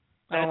hate him.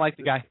 I don't like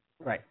the guy.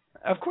 Right.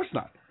 Of course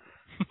not.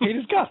 Hate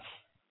his guts.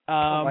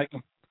 I don't like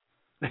him.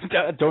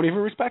 Don't even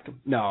respect him.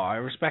 No, I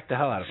respect the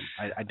hell out of him.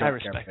 I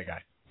don't care about the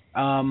guy.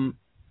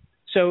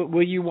 So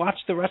will you watch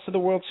the rest of the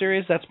World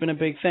Series? That's been a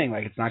big thing.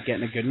 Like, it's not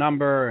getting a good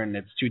number, and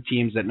it's 2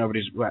 teams that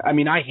nobody's... I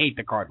mean, I hate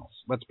the Cardinals.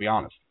 Let's be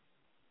honest.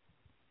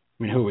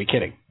 I mean, who are we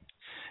kidding?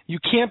 You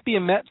can't be a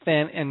Met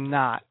fan and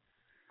not.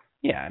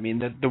 Yeah, I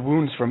mean, the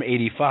wounds from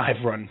 85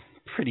 run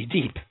pretty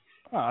deep.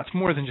 Oh, it's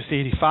more than just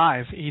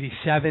 85.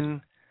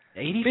 87...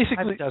 85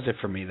 basically does it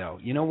for me, though.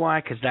 You know why?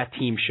 Because that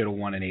team should have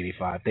won in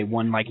 85. They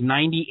won like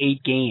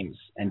 98 games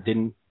and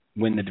didn't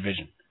win the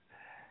division.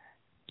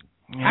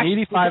 Yeah,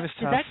 85 is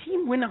tough. Did that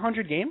team win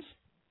 100 games?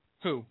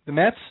 Who? The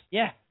Mets?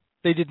 Yeah.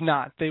 They did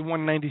not. They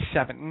won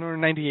 97 or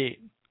 98.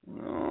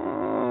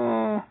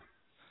 Oh.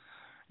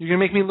 You're going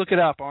to make me look it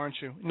up,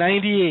 aren't you?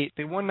 98.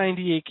 They won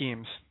 98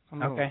 games.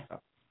 Okay.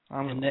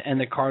 And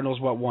the Cardinals,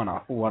 won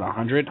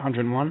 100,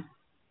 101?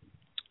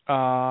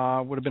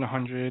 Would have been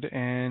 100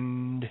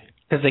 and...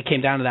 Because they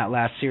came down to that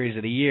last series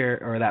of the year,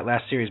 or that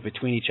last series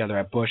between each other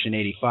at Busch in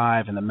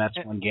 85, and the Mets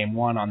won Game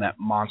 1 on that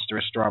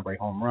monstrous Strawberry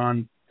home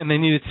run. And they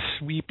needed to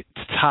sweep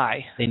to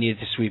tie. They needed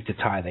to sweep to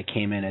tie. They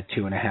came in at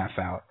 2.5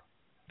 out.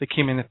 They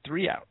came in at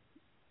 3 out.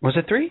 Was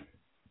it 3?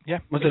 Yeah.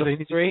 Was it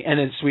a 3? And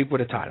then sweep would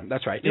have tied them.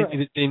 That's right.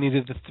 They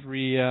needed the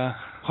 3.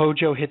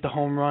 Hojo hit the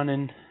home run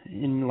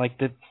in like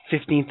the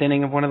 15th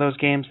inning of one of those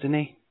games, didn't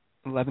he?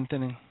 11th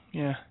inning.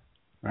 Yeah.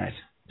 Right.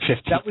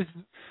 15th.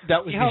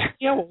 That was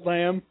how old I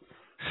am.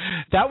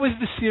 That was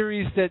the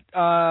series that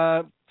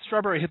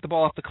Strawberry hit the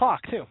ball off the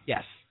clock too.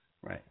 Yes.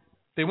 Right.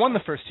 They won the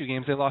first 2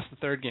 games. They lost the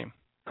 3rd game.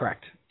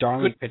 Correct.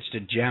 Darling pitched a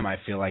gem, I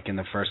feel like, in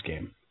the first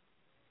game.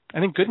 I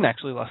think Gooden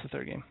actually lost the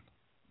 3rd game.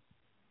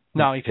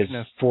 No, he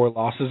couldn't. 4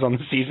 losses on the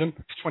season.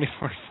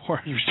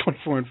 24-4. He was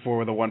 24-4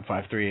 with a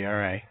 1.53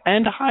 ERA,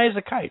 and high as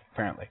a kite,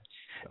 apparently.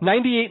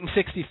 98 and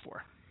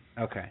 64.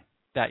 Okay.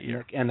 That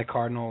year. And the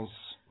Cardinals.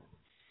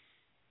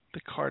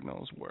 The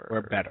Cardinals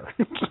were better.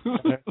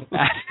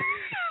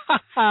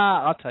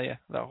 I'll tell you.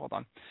 No, hold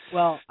on.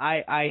 Well,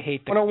 I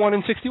hate the 101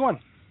 and 61.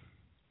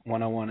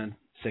 101 and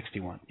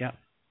 61. Yeah.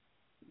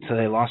 So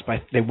they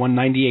won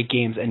 98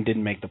 games and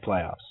didn't make the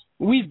playoffs.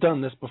 We've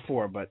done this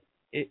before, but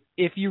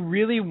if you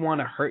really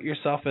want to hurt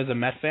yourself as a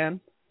Met fan,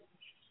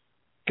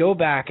 go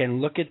back and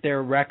look at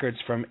their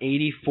records from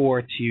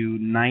 84 to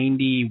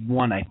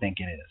 91, I think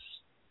it is.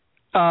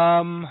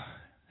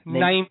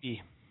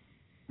 90.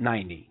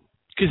 90.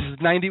 Because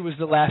 90 was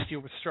the last year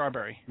with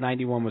Strawberry.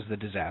 91 was the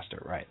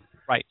disaster, right.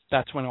 Right.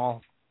 That's when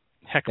all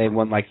heck. They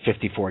won like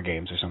 54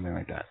 games or something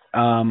like that.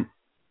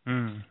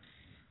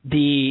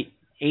 The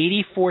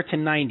 84 to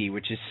 90,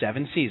 which is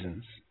 7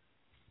 seasons.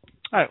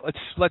 All right,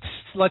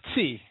 let's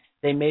see.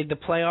 They made the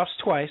playoffs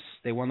twice.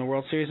 They won the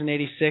World Series in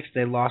 86.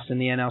 They lost in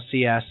the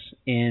NLCS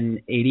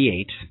in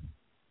 88.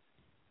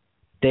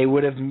 They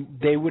would have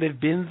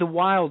been the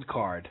wild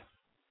card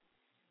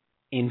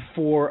in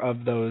 3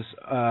 of those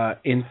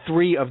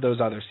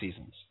other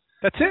seasons.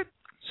 That's it.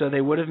 So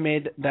they would have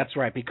made. That's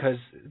right,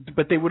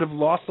 but they would have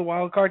lost the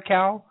wild card,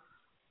 Cal,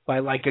 by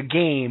like a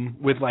game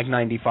with like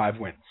 95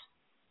 wins.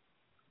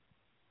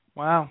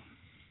 Wow.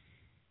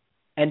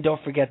 And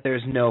don't forget,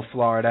 there's no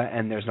Florida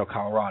and there's no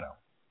Colorado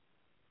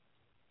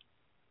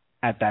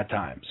at that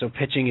time. So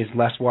pitching is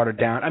less watered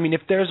down. I mean,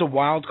 if there's a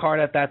wild card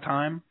at that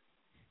time,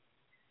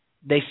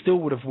 they still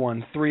would have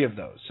won 3 of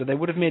those. So they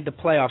would have made the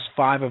playoffs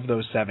 5 of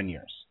those 7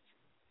 years.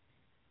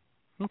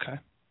 Okay.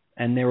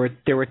 And there were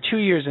 2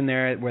 years in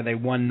there where they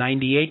won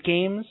 98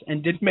 games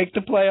and didn't make the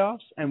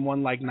playoffs, and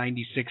won like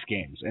 96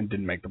 games and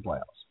didn't make the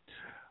playoffs.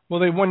 Well,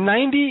 they won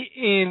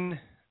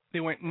they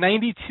went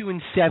 92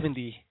 and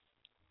 70,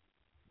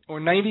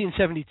 or 90 and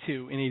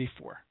 72 in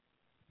 84.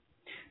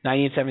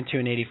 90 and 72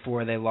 in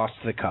 84, they lost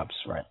to the Cubs,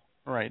 right?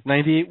 Right.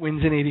 98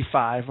 wins in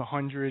 85,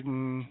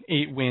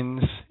 108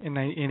 wins in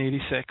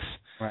 86.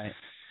 Right.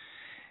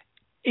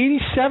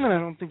 87, I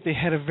don't think they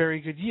had a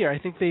very good year. I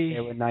think they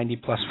were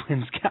 90-plus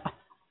wins, Cal.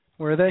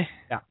 Were they?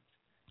 Yeah.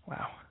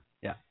 Wow.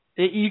 Yeah.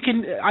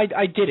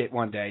 I did it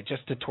one day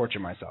just to torture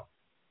myself.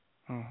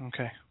 Oh,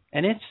 okay.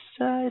 And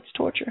it's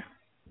torture.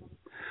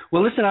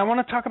 Well, listen, I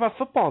want to talk about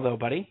football, though,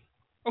 buddy.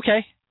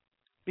 Okay.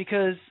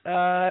 Because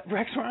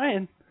Rex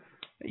Ryan,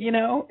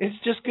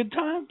 it's just good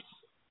times.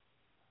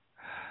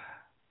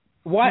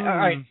 Why? All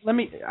right,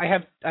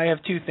 I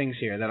have 2 things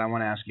here that I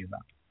want to ask you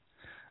about.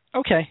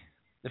 Okay.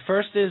 The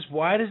first is,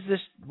 why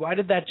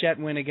did that Jet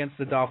win against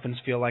the Dolphins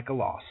feel like a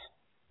loss?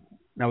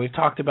 Now, we've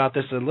talked about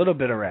this a little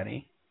bit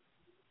already.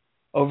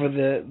 But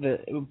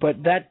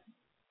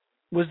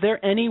was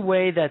there any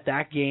way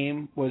that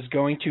game was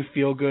going to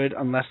feel good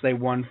unless they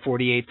won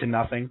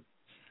 48-0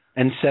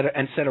 and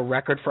set a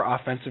record for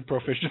offensive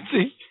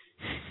proficiency?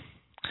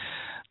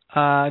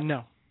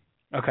 No.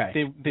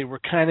 Okay. They were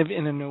kind of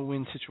in a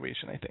no-win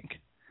situation, I think.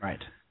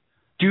 Right.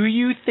 Do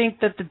you think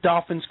that the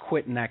Dolphins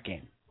quit in that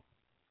game?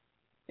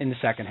 In the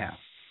second half?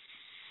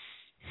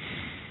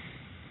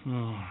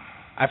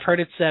 I've heard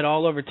it said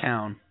all over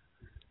town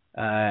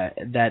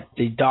that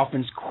the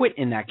Dolphins quit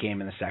in that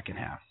game in the second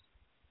half.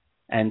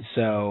 And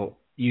so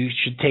you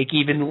should take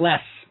even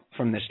less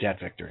from this Jet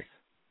victory.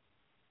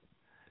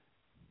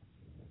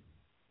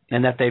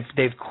 And that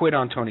they've quit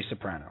on Tony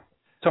Sparano.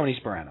 Tony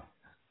Soprano.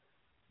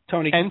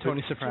 Tony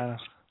Soprano.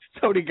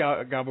 Tony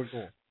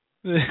Gabagool.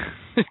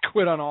 They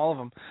quit on all of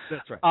them.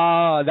 That's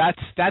right.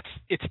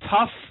 It's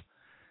tough.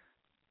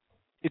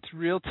 It's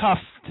real tough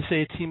to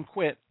say a team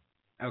quit.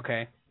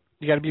 Okay.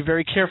 You got to be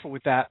very careful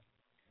with that.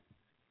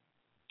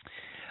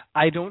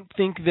 I don't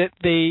think that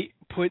they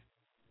put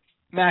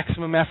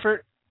maximum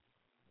effort.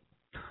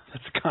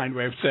 That's a kind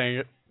way of saying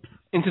it.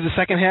 Into the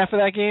second half of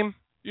that game.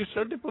 You're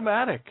so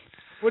diplomatic.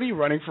 What are you,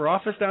 running for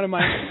office down in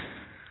Miami?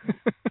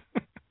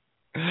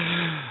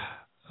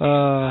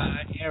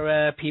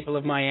 People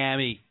of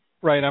Miami.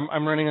 Right,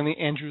 I'm running on the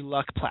Andrew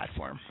Luck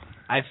platform.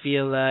 I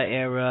feel,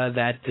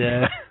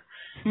 that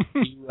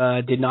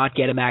you did not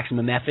get a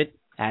maximum effort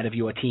out of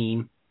your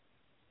team.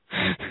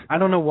 I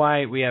don't know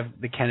why we have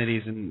the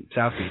Kennedys in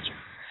South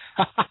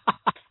Beach.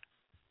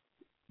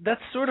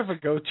 That's sort of a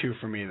go-to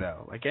for me,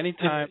 though. Like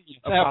anytime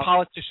a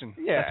politician.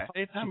 Yeah,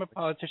 anytime a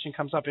politician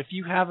comes up, if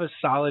you have a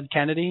solid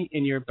Kennedy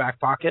in your back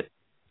pocket,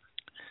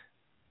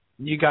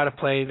 you got to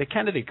play the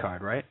Kennedy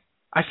card, right?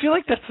 I feel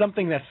like that's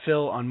something that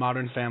Phil on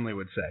Modern Family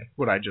would say,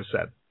 what I just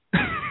said.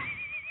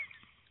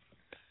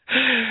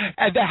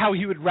 how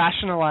he would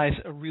rationalize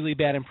a really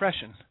bad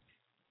impression.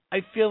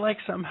 I feel like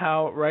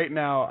somehow right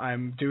now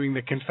I'm doing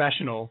the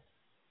confessional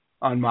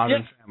on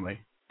Modern Family.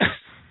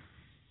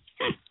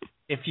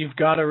 If you've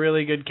got a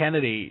really good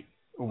Kennedy,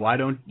 why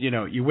don't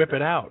you whip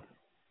it out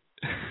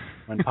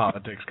when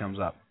politics comes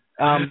up?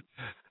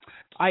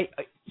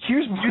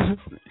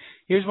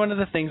 Here's one of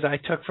the things I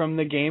took from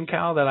the game,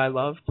 Cal, that I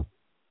loved.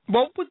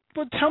 Well,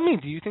 tell me,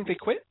 do you think they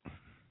quit?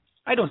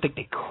 I don't think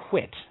they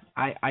quit.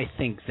 I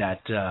think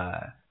that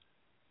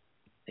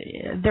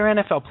they're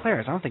NFL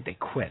players. I don't think they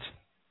quit.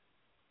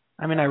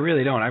 I mean, I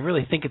really don't. I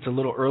really think it's a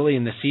little early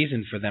in the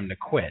season for them to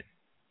quit.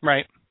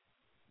 Right.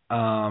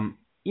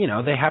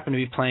 They happen to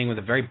be playing with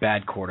a very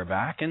bad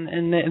quarterback,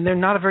 and they're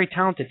not a very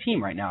talented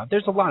team right now.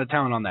 There's a lot of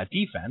talent on that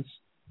defense,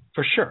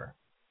 for sure.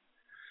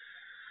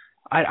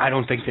 I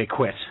don't think they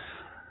quit.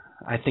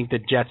 I think the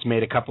Jets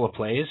made a couple of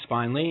plays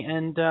finally,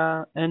 and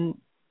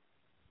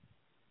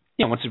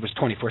once it was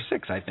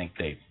 24-6, I think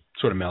they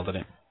sort of melded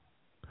it.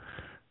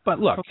 But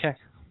look, okay.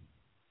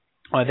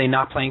 Are they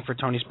not playing for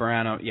Tony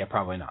Sparano? Yeah,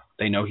 probably not.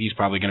 They know he's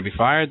probably going to be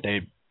fired.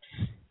 But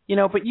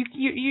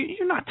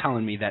you're not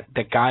telling me that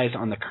the guys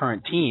on the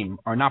current team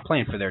are not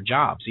playing for their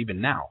jobs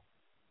even now.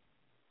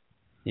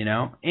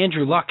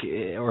 Andrew Luck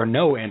or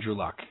no Andrew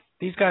Luck,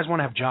 these guys want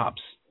to have jobs.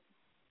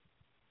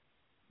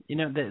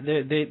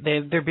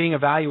 They're being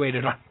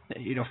evaluated on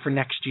for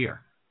next year.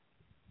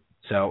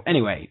 So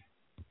anyway,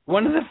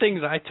 one of the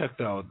things I took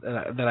though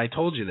that I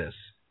told you this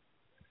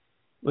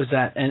was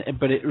that,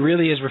 but it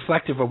really is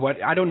reflective of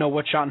what I don't know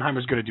what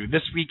Schottenheimer's going to do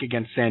this week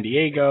against San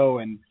Diego,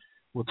 and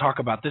we'll talk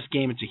about this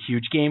game. It's a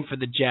huge game for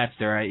the Jets.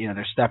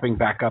 They're stepping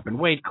back up in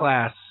weight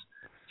class,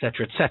 et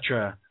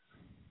cetera,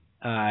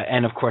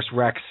 and of course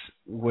Rex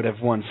would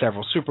have won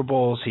several Super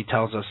Bowls. He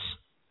tells us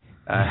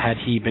had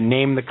he been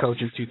named the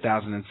coach in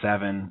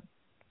 2007.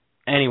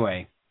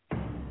 Anyway,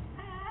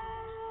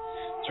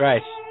 that's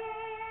right.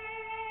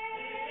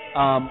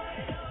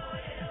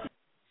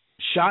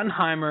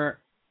 Schottenheimer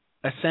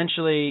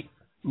essentially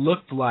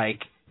looked like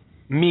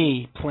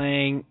me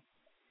playing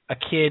a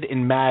kid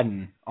in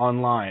Madden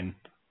online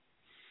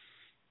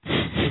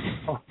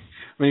when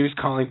he was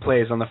calling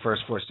plays on the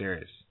first 4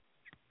 series.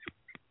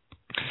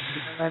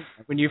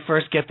 When you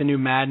first get the new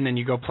Madden and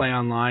you go play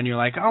online, you're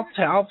like,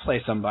 I'll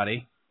play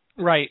somebody.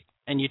 Right.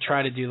 And you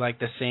try to do like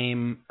the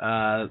same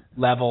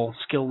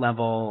skill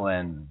level,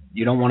 and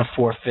you don't want to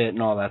forfeit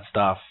and all that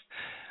stuff.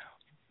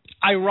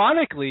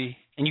 Ironically,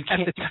 and you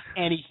can't do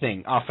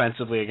anything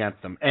offensively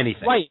against them.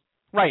 Anything.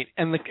 Right.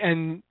 And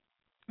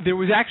there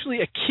was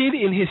actually a kid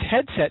in his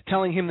headset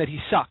telling him that he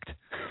sucked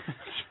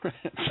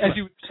as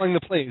he was playing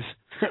the plays.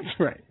 That's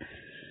right.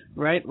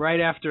 Right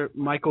after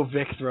Michael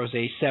Vick throws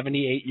a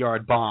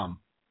 78-yard bomb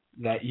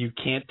that you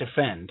can't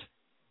defend.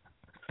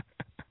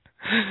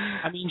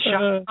 I mean,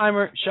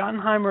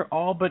 Schottenheimer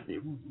all but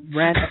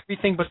ran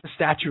everything but the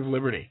Statue of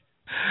Liberty.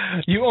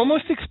 You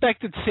almost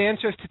expected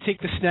Sanchez to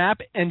take the snap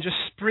and just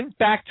sprint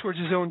back towards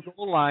his own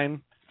goal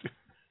line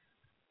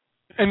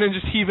and then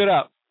just heave it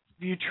up.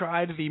 Have you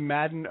tried the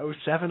Madden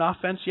 07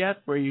 offense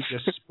yet, where you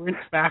just sprint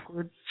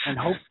backwards and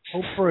hope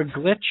for a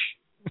glitch?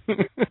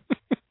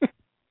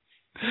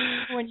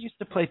 When you used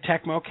to play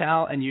Tecmo,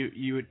 Cal, and you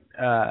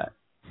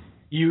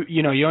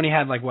only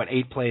had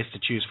 8 plays to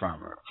choose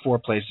from, or 4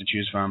 plays to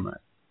choose from.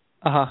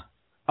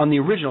 On the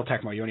original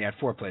Tecmo, you only had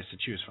 4 plays to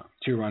choose from,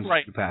 2 runs,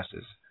 2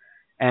 passes,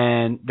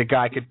 and the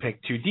guy could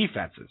pick 2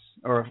 defenses,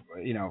 or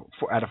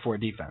out of 4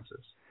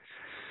 defenses.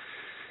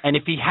 And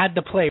if he had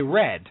the play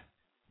read,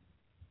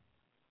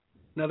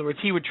 in other words,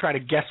 he would try to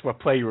guess what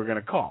play you were going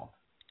to call.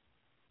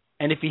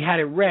 And if he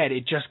had it read,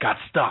 it just got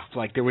stuffed,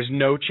 like there was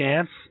no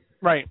chance.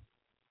 Right.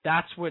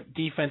 That's what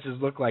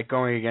defenses look like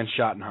going against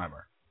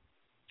Schottenheimer.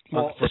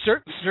 Well,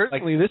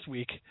 certainly this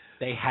week.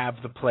 They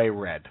have the play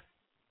read.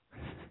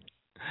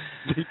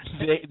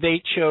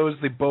 they chose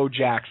the Bo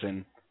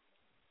Jackson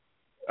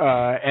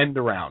end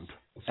around,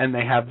 and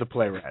they have the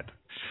play read.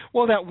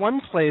 Well, that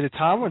one play to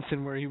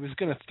Tomlinson where he was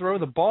going to throw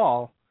the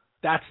ball.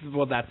 That's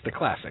the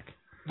classic.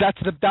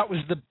 That was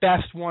the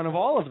best one of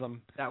all of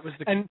them. That was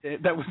the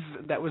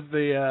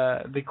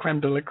creme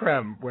de la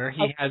creme, where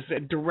he has a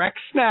direct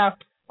snap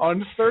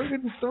on 3rd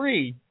and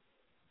 3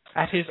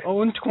 at his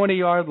own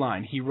 20-yard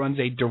line. He runs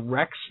a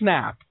direct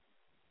snap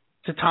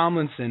to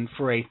Tomlinson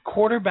for a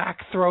quarterback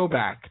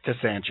throwback to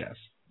Sanchez.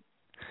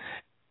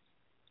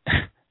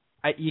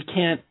 You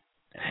can't.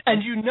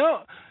 And you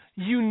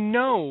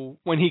know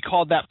when he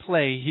called that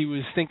play, he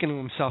was thinking to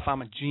himself,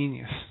 "I'm a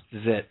genius."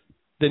 This is it.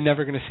 They're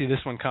never going to see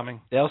this one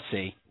coming. They'll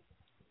see.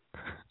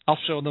 I'll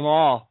show them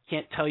all.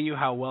 Can't tell you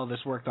how well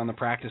this worked on the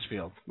practice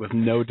field with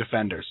no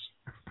defenders.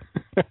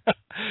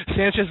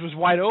 Sanchez was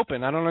wide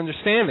open. I don't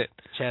understand it.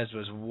 Sanchez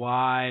was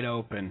wide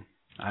open.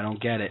 I don't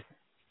get it.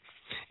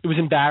 It was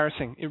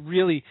embarrassing. It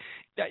really,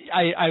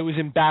 I was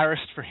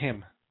embarrassed for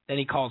him. Then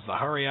he calls the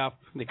hurry up.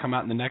 They come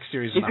out in the next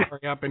series and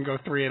hurry up and go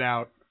 3 and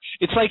out.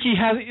 It's like he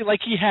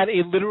had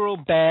a literal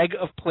bag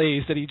of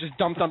plays that he just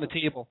dumped on the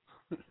table.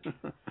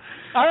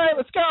 All right,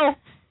 let's go.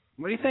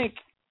 What do you think?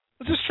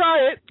 Let's just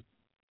try it.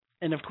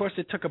 And, of course,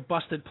 it took a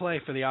busted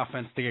play for the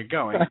offense to get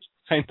going.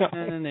 I know.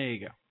 And there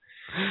you go.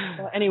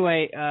 Well,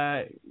 anyway,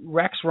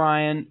 Rex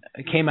Ryan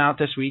came out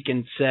this week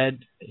and said,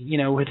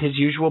 with his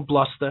usual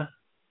bluster.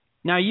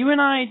 Now, you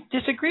and I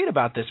disagreed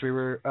about this. We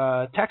were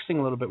texting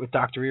a little bit with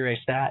Dr. Ire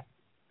Stat.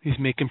 He's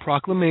making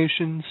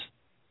proclamations.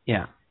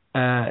 Yeah.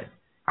 I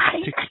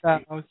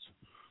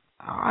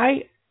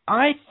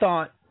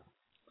thought,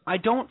 I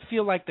don't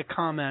feel like the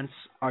comments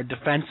are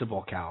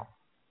defensible, Cal.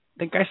 I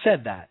think I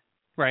said that.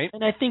 Right.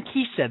 And I think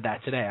he said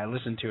that today. I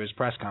listened to his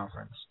press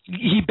conference.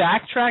 He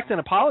backtracked and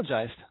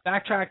apologized.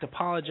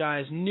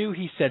 Apologized, knew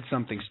he said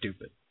something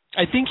stupid.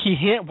 I think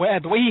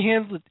the way he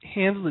handled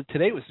it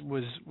today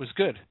was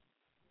good.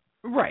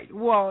 Right.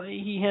 Well,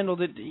 he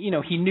handled it,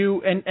 he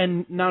knew,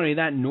 and not only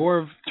that,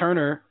 Norv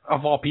Turner,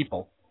 of all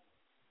people,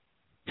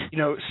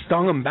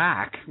 stung him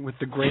back with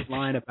the great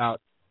line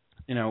about,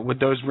 would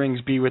those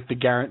rings be with the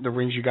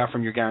rings you got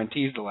from your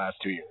guarantees the last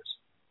 2 years?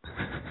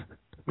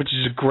 Which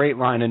is a great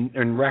line,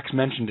 and Rex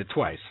mentioned it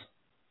twice.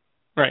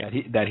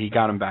 Right. That he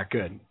got him back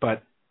good.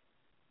 But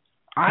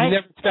I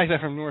never expect that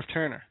from Norv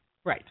Turner.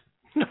 Right.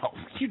 No,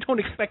 you don't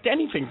expect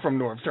anything from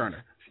Norv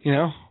Turner.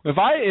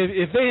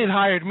 If they had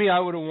hired me, I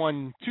would have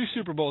won 2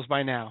 Super Bowls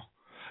by now.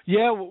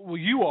 Yeah, well,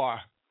 you are.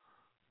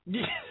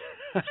 Good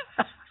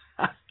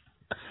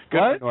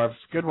one, Norv.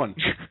 Good one.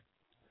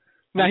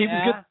 Now he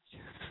was good.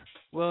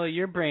 Well,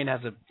 your brain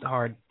has a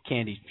hard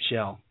candy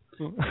shell.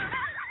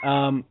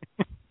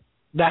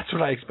 That's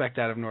what I expect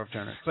out of Norv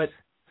Turner. But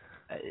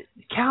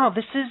Cal,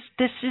 this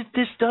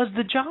does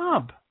the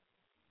job.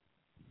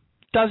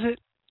 Does it?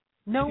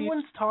 No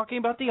one's talking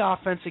about the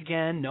offense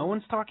again. No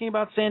one's talking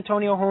about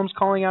Santonio Holmes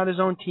calling out his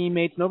own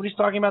teammates. Nobody's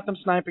talking about them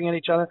sniping at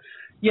each other.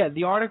 Yeah,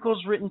 the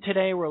articles written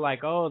today were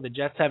like, oh, the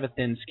Jets have a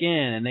thin skin,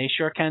 and they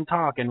sure can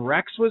talk, and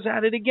Rex was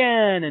at it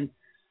again, and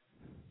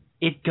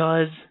it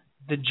does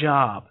the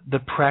job. The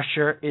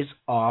pressure is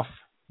off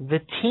the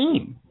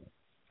team.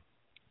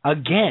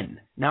 Again.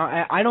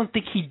 Now, I don't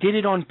think he did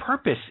it on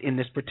purpose in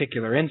this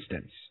particular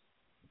instance.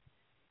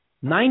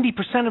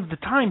 90% of the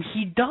time,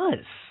 he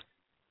does.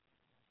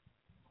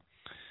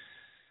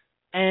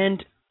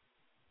 And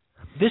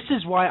this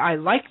is why I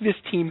like this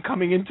team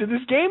coming into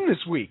this game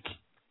this week.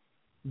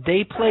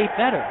 They play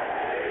better.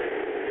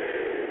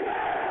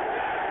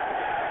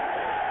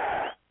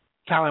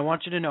 Cal, I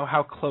want you to know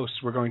how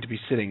close we're going to be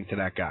sitting to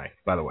that guy,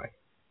 by the way.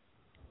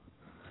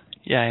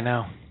 Yeah, I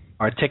know.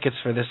 Our tickets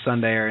for this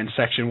Sunday are in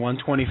section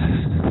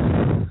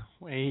 124.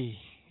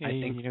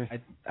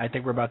 I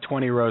think we're about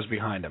 20 rows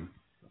behind him.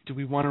 Do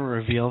we want to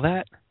reveal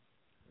that?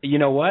 You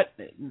know what?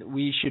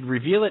 We should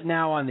reveal it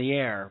now on the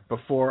air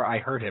before I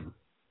hurt him.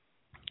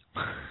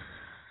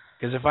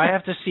 Because if I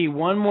have to see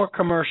one more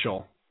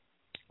commercial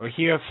or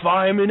hear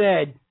Fireman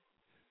Ed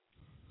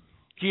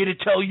here to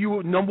tell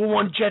you, number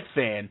one Jet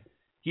fan,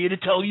 here to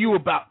tell you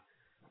about...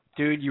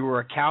 Dude, you were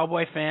a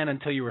Cowboy fan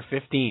until you were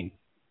 15.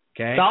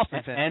 Okay?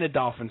 Dolphin fan. And a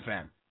Dolphin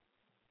fan.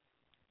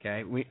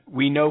 Okay?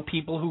 We know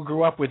people who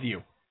grew up with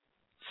you.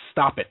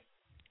 Stop it.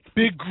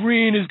 Big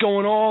Green is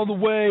going all the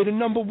way to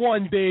number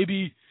one,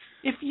 baby.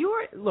 If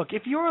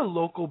you're a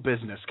local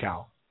business,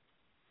 Cal,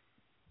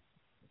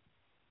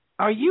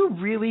 are you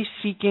really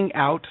seeking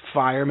out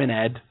Fireman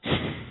Ed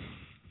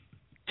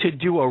to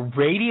do a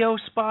radio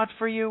spot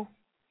for you?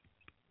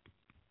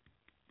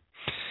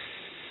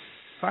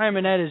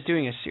 Fireman Ed is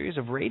doing a series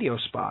of radio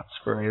spots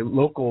for a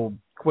local,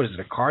 what is it,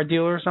 a car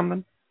dealer or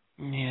something?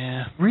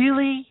 Yeah.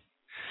 Really?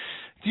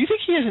 Do you think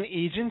he has an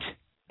agent?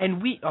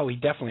 And he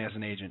definitely has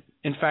an agent.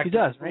 In fact, he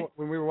does, right?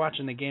 When we were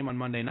watching the game on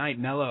Monday night,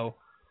 Nello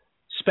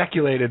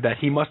speculated that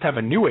he must have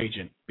a new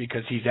agent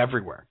because he's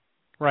everywhere.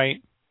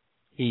 Right.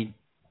 He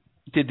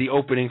did the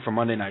opening for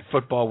Monday Night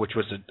Football, which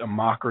was a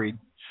mockery,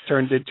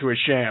 turned into a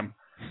sham.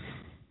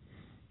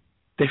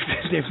 They've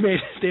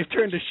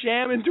turned a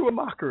sham into a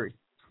mockery.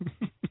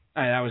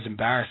 That was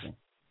embarrassing.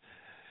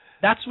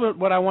 That's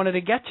what I wanted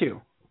to get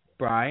to,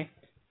 Bri.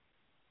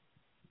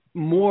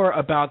 More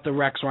about the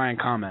Rex Ryan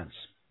comments.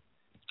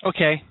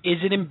 Okay. Is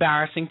it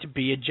embarrassing to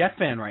be a Jet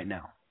fan right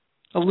now?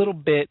 A little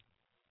bit.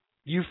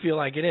 You feel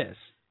like it is?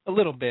 A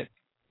little bit.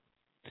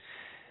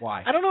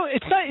 Why? I don't know.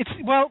 It's not.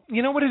 Well,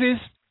 you know what it is?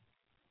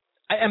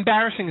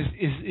 Embarrassing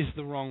is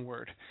the wrong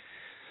word.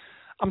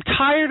 I'm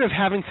tired of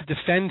having to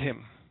defend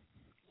him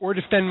or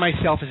defend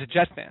myself as a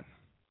Jet fan.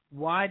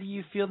 Why do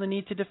you feel the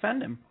need to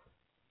defend him?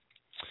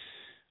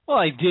 Well,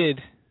 I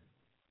did.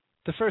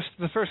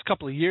 The first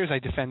couple of years I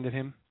defended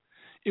him.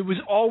 It was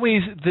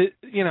always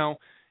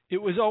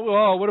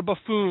what a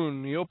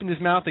buffoon. He opened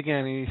his mouth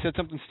again and he said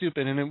something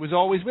stupid, and it was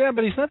always,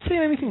 but he's not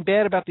saying anything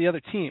bad about the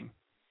other team.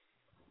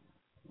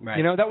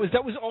 Right. That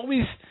was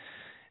always,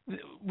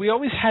 we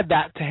always had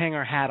that to hang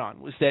our hat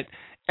on, was that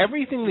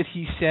everything that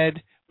he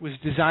said was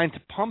designed to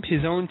pump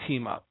his own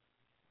team up.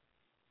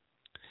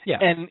 Yeah.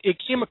 And it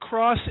came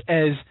across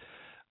as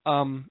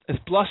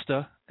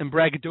bluster and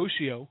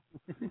braggadocio,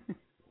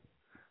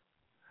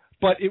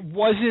 but it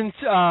wasn't.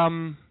 I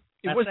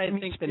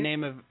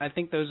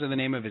think those are the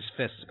name of his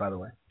fists, by the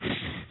way.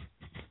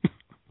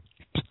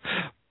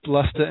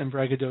 bluster and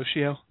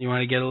braggadocio. You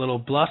want to get a little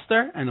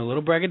bluster and a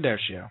little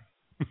braggadocio.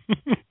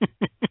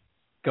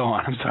 Go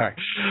on. I'm sorry.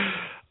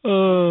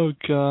 Oh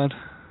God.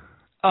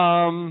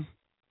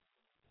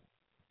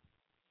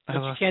 But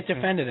you can't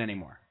defend it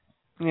anymore.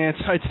 Yeah,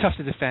 it's tough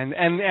to defend,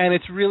 and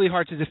it's really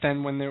hard to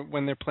defend when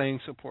they're playing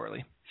so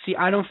poorly. See,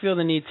 I don't feel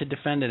the need to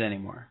defend it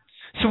anymore.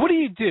 So what do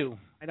you do?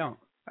 I don't.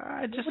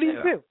 What do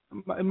you do?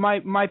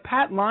 My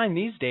pat line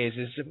these days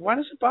is, why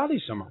does it bother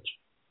you so much?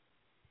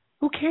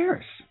 Who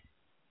cares?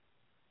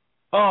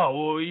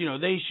 Oh, well,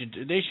 they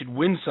should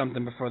win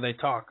something before they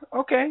talk.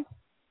 Okay.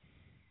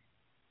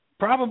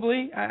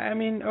 Probably. I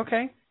mean,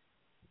 okay.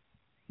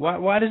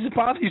 Why does it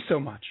bother you so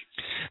much?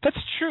 That's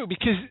true,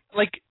 because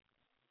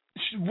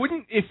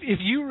wouldn't if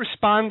you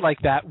respond like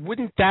that,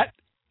 wouldn't that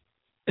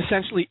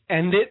essentially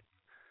end it?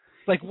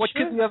 Like, what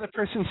could the other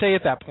person say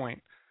at that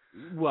point?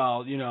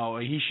 Well,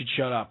 he should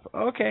shut up.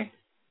 Okay.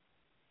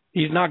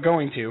 He's not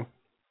going to.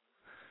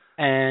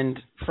 And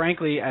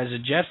frankly, as a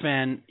Jet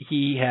fan,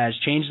 he has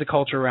changed the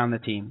culture around the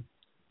team.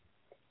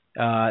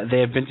 They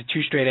have been to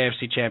 2 straight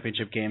AFC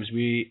Championship games.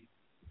 We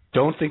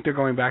don't think they're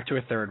going back to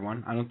a third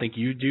one. I don't think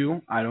you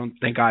do. I don't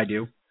think I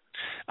do.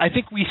 I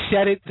think we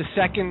said it the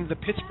second the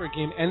Pittsburgh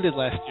game ended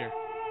last year.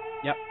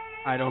 Yep.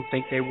 I don't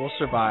think they will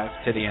survive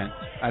to the end.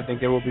 I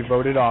think they will be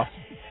voted off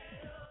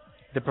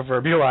the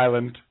proverbial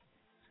island.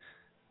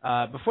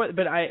 But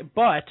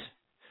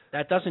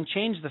that doesn't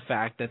change the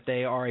fact that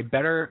they are a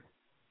better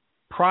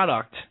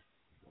product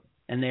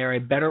and they are a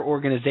better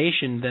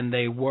organization than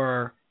they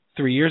were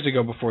 3 years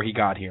ago before he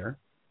got here.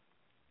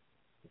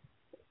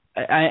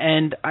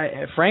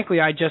 Frankly,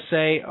 I just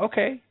say,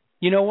 okay,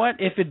 you know what?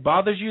 If it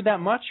bothers you that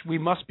much, we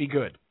must be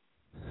good.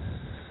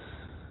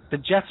 The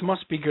Jets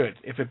must be good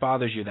if it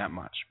bothers you that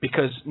much,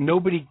 because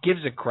nobody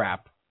gives a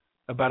crap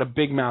about a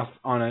big mouth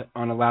on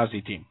a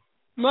lousy team.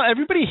 Well,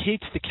 everybody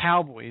hates the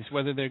Cowboys,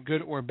 whether they're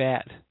good or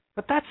bad.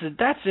 But that's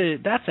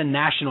a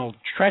national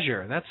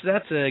treasure.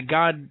 That's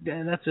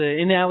an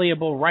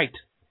inalienable right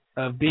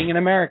of being an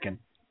American.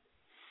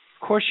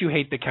 Of course, you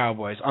hate the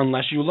Cowboys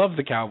unless you love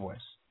the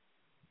Cowboys,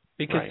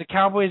 because the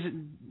Cowboys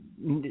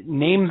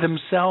name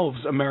themselves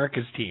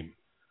America's team.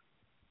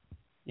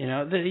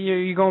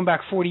 You're going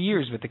back 40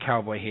 years with the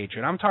Cowboy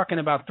hatred. I'm talking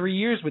about 3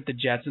 years with the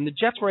Jets, and the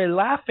Jets were a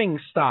laughing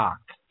stock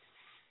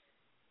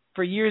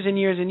for years and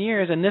years and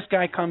years, and this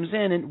guy comes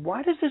in, and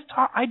why does this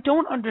talk? I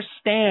don't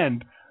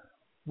understand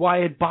why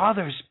it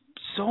bothers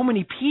so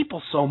many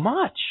people so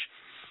much.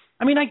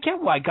 I mean, I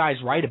get why guys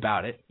write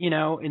about it,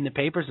 in the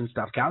papers and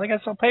stuff. Cal, they got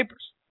to sell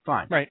papers.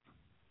 Fine. Right.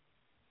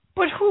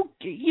 But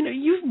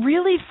you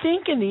really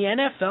think in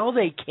the NFL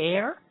they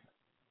care?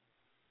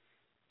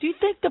 Do you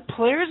think the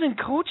players and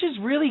coaches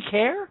really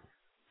care?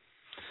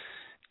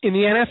 In the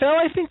NFL,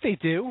 I think they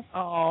do.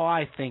 Oh,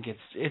 I think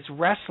it's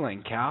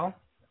wrestling, Cal.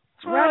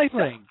 It's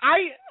wrestling.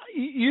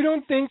 You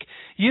don't think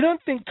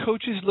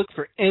coaches look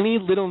for any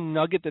little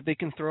nugget that they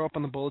can throw up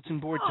on the bulletin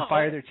board to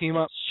fire their team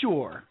up?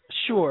 Sure.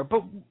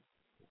 But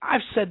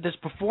I've said this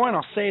before, and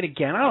I'll say it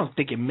again. I don't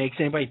think it makes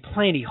anybody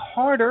play any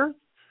harder.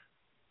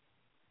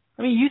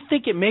 I mean, you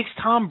think it makes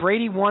Tom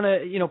Brady want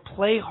to,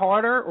 play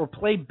harder or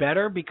play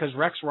better because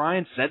Rex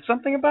Ryan said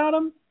something about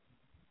him?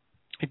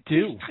 I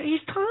do. He's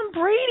Tom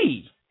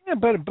Brady. Yeah,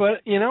 but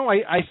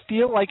I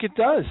feel like it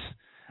does.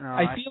 No,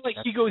 I feel like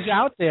he goes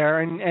out there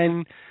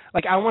and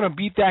like, I want to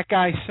beat that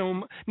guy so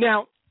much.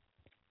 Now,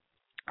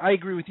 I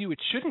agree with you. It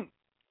shouldn't.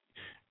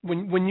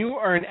 When you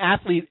are an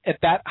athlete at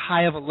that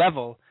high of a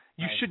level,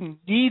 you shouldn't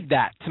need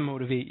that to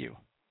motivate you.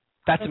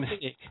 That's a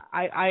mistake.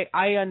 I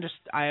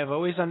have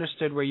always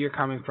understood where you're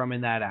coming from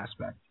in that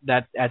aspect.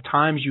 That at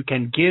times you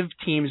can give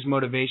teams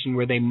motivation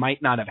where they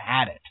might not have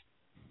had it,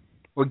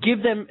 or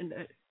give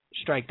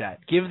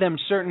them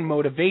certain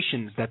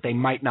motivations that they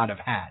might not have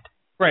had.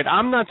 Right.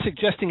 I'm not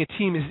suggesting a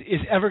team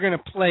is ever going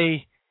to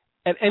play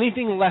at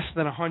anything less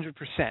than 100%.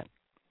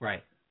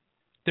 Right.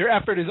 Their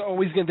effort is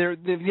always going to,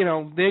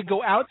 they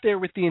go out there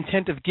with the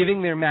intent of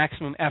giving their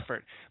maximum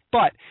effort.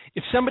 But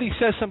if somebody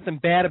says something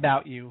bad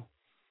about you,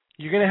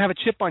 you're going to have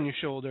a chip on your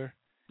shoulder.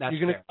 That's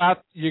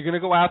you're going to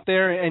go out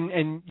there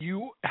and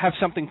you have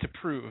something to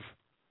prove.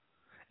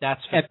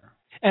 That's fair.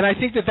 And I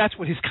think that's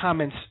what his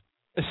comments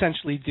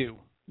essentially do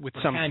with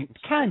some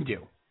can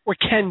do. Or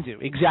can do,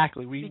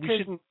 exactly. We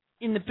shouldn't.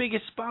 In the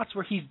biggest spots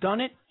where he's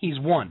done it, he's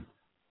won.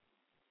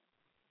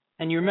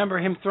 And you remember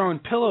him throwing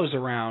pillows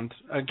around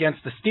against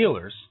the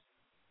Steelers,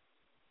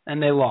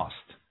 and they lost.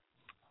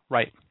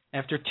 Right.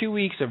 After 2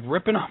 weeks of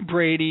ripping on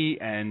Brady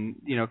and,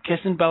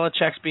 kissing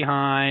Belichick's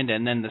behind,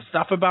 and then the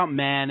stuff about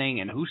Manning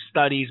and who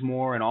studies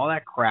more and all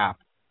that crap,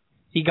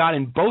 he got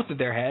in both of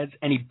their heads,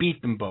 and he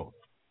beat them both.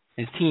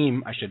 His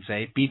team, I should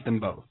say, beat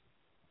them both.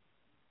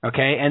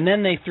 Okay? And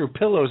then they threw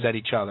pillows at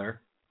each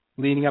other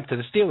leading up to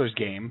the Steelers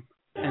game,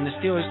 and the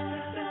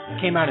Steelers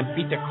came out and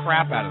beat the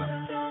crap out of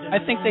them. I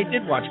think they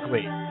did watch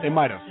Glee. They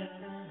might have.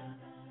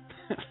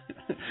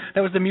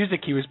 That was the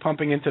music he was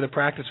pumping into the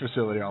practice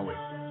facility all week.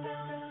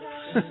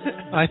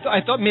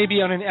 I thought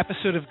maybe on an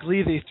episode of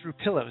Glee they threw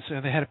pillows,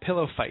 or they had a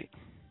pillow fight.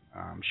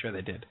 I'm sure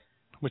they did.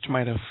 which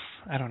might have,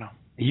 I don't know.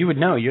 You would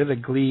know. You're the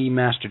Glee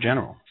Master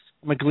General.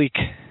 I'm a Gleek.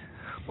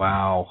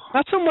 Wow.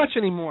 Not so much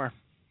anymore.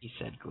 He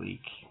said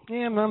Gleek.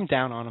 Yeah, I'm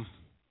down on him.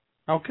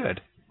 Oh, good.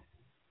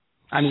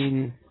 I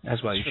mean, as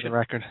well you should. For the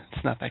record,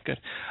 it's not that good.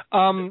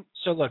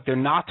 So look, they're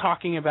not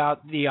talking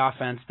about the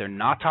offense. They're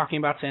not talking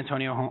about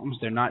Santonio Holmes.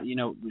 They're not,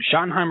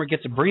 Schottenheimer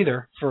gets a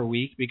breather for a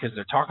week because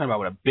they're talking about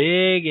what a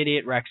big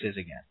idiot Rex is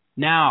again.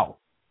 Now,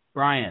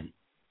 Brian,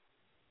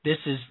 this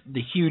is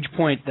the huge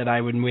point that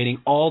I've been waiting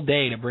all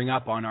day to bring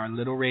up on our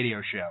little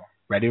radio show,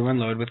 Ready to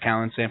Unload with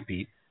Cal and St.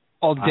 Pete.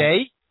 All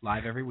day?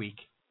 Live every week.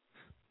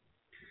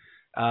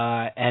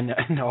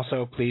 And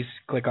also, please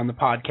click on the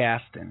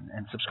podcast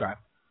and subscribe.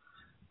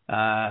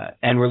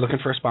 And we're looking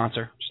for a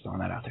sponsor. Just throwing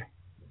that out there.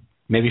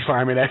 Maybe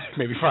Fireman Ed's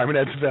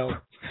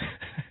available.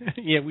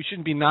 Yeah, we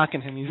shouldn't be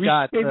knocking him. We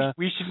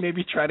should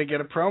maybe try to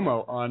get a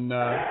promo on.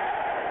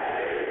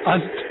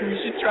 We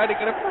should try to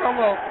get a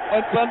promo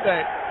on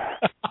Sunday.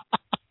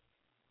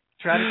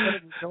 Try to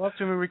go up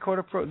to him and record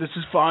a pro. This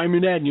is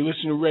Fireman Ed, and you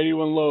listen to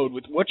Radio Unload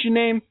with what's your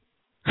name?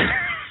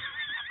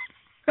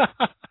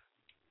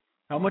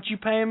 How much you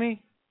paying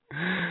me?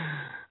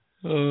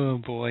 Oh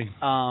boy.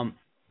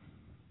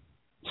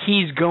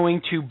 He's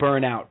going to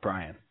burn out,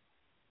 Brian.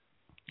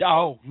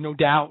 Oh, no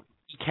doubt.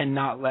 He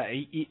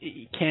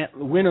can't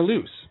win or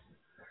lose.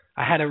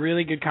 I had a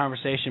really good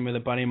conversation with a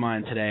buddy of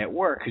mine today at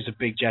work who's a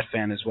big Jet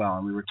fan as well,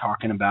 and we were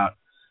talking about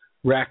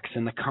Rex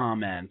and the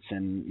comments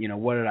and,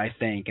 what did I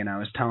think? And I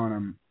was telling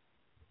him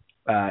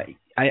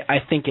I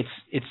think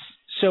it's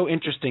so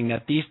interesting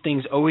that these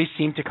things always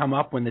seem to come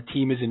up when the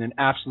team is in an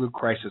absolute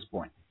crisis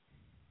point.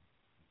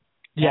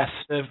 Yes.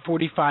 The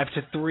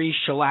 45-3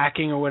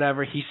 shellacking or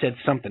whatever, he said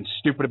something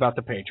stupid about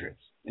the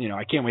Patriots.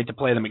 I can't wait to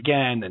play them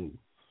again, and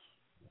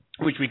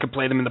wish we could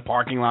play them in the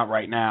parking lot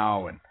right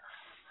now, and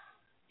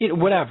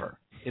whatever.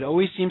 It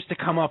always seems to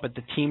come up at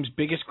the team's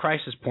biggest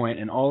crisis point,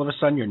 and all of a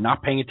sudden you're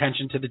not paying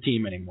attention to the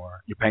team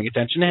anymore. You're paying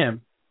attention to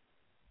him.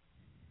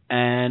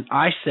 And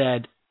I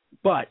said,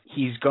 but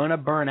he's going to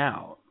burn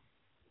out.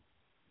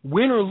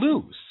 Win or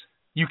lose,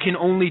 you can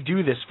only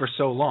do this for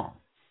so long.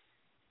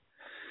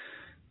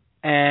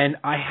 And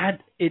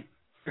it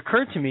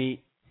occurred to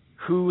me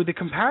who the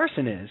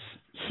comparison is.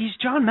 He's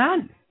John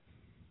Madden.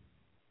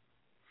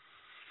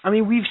 I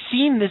mean, we've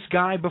seen this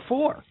guy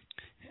before.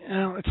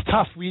 It's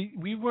tough.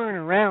 We weren't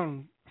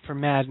around for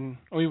Madden.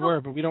 Oh, we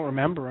were, but we don't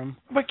remember him.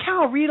 But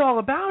Cal, read all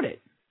about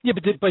it. Yeah,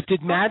 but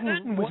did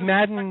Madden was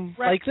Madden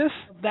like this?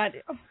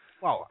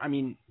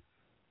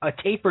 A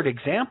tapered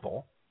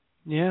example.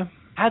 Yeah.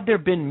 Had there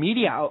been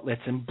media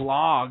outlets and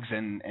blogs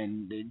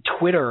and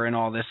Twitter and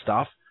all this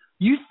stuff,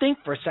 you think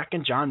for a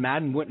second John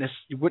Madden wouldn't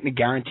have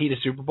guaranteed a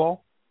Super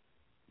Bowl?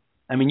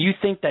 I mean, you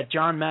think that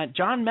John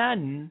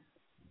Madden,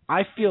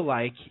 I feel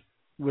like,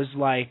 was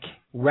like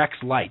Rex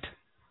Light.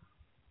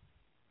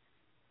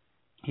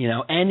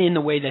 And in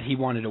the way that he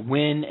wanted to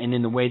win, and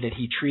in the way that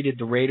he treated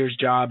the Raiders'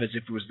 job as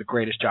if it was the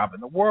greatest job in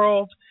the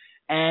world,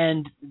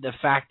 and the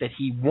fact that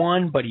he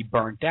won but he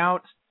burnt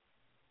out,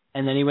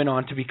 and then he went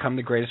on to become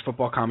the greatest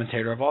football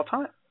commentator of all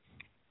time.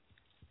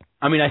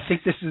 I mean, I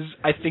think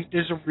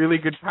there's a really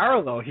good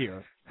parallel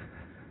here,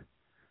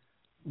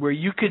 where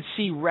you could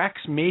see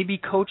Rex maybe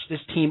coach this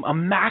team a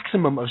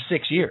maximum of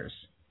 6 years,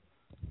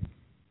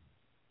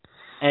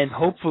 and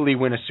hopefully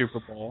win a Super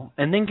Bowl,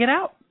 and then get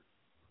out.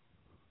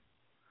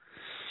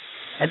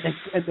 And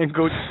then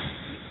go,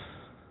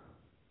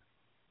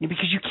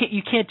 because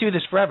you can't do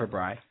this forever,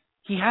 Bri.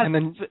 He has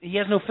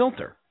no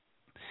filter.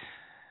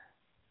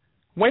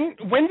 When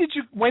did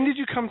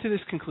you come to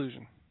this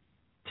conclusion?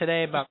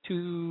 Today, about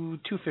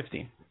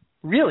 2:15.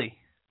 Really?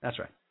 That's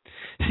right.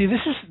 See,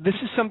 this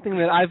is something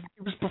that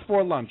It was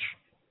before lunch.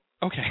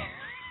 Okay.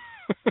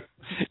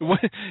 Before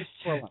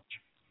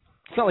lunch.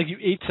 It's not like you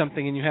ate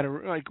something and you had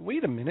to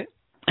wait a minute.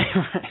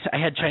 I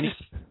had Chinese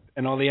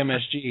and all the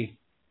MSG.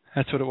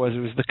 That's what it was. It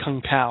was the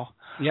Kung Pao.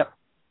 Yep.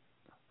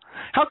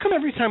 How come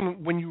every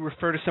time when you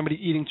refer to somebody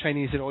eating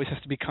Chinese, it always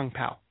has to be Kung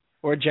Pao?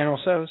 Or General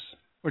Tso's.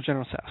 Or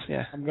General Tso's,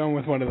 yeah. I'm going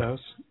with one of those.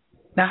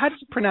 Now, how do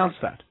you pronounce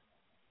that?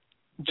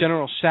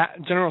 General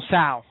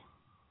Tsao.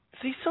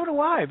 See, so do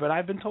I, but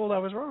I've been told I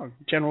was wrong.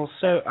 General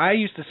Tso. I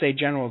used to say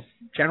General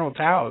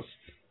Tao's.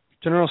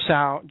 General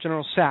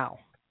Tsao.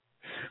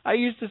 I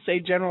used to say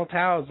General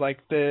Tao's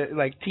like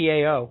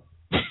TAO.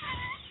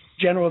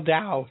 General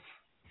Tao.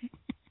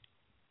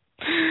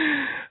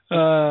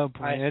 Oh,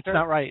 boy, that's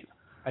not right.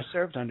 I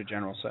served under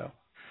General Tso.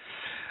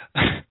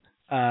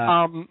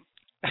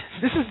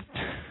 This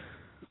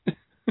is.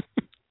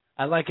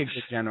 I like a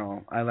good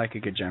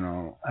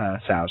General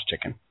Tso's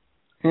chicken.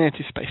 Yeah,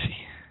 too spicy.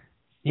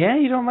 Yeah,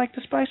 you don't like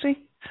the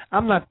spicy?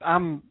 I'm not.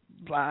 I'm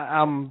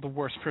the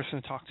worst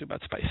person to talk to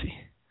about spicy.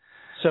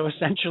 So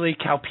essentially,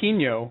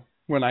 Calpino.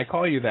 When I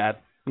call you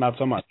that, not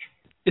so much.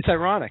 It's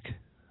ironic,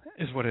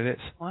 is what it is.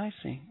 Oh, I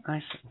see.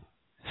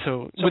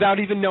 So without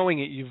even knowing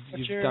it, you've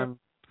done.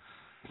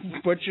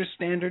 What's your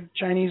standard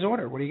Chinese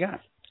order? What do you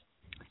got?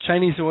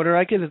 Chinese order,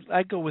 I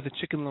go with a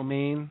chicken lo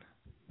mein.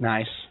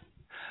 Nice.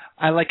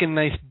 I like a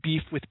nice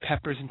beef with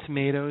peppers and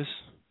tomatoes.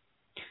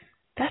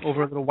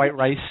 Over a little white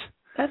rice.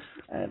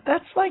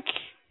 That's like...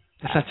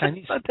 That's not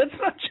Chinese. That's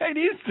not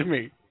Chinese to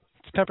me.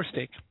 It's pepper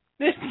steak.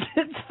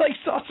 It's like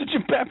sausage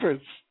and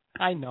peppers.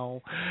 I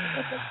know.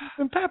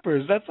 And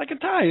peppers. That's like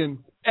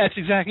Italian. That's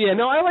exactly. Yeah.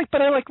 No, I like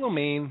lo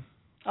mein.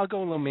 I'll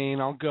go lo mein.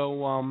 I'll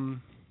go.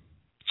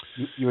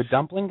 You a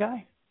dumpling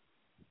guy?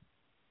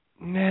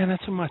 Nah, not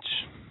so much.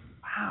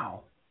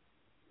 Wow.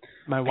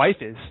 My wife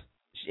is.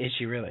 Is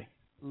she really?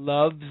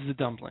 Loves the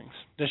dumplings.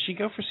 Does she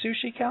go for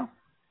sushi, Cal?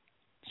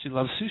 She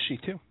loves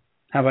sushi too.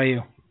 How about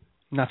you?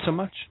 Not so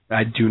much.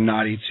 I do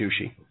not eat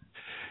sushi.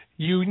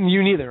 You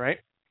neither, right?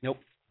 Nope.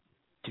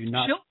 Do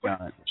not.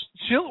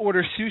 She'll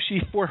order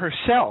sushi for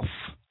herself.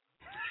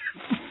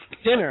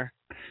 Dinner.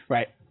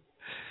 Right.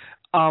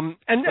 And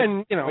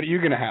you know. What are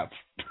you gonna have?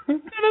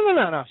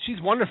 No. She's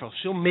wonderful.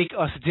 She'll make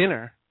us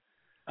dinner.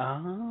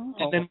 Oh.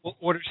 And then we'll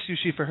order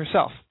sushi for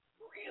herself.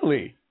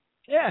 Really?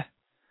 Yeah.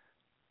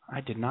 I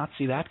did not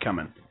see that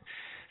coming.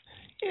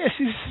 Yeah,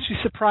 she's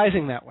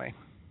surprising that way.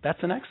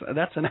 That's an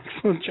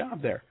excellent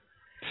job there.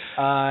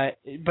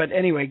 But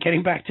anyway,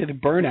 getting back to the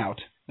burnout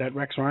that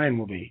Rex Ryan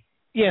will be.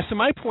 Yeah, so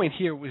my point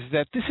here was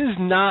that this is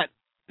not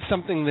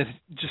something that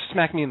just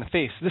smacked me in the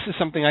face. This is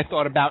something I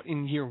thought about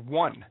in year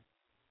one.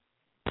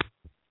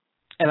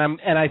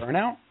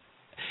 Burnout?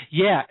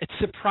 Yeah, it's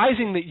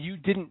surprising that you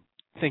didn't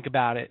think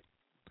about it.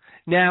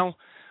 Now,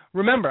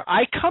 remember,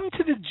 I come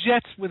to the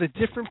Jets with a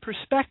different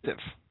perspective.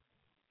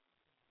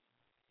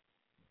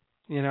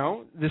 You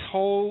know, this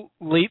whole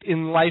late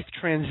in life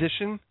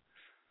transition.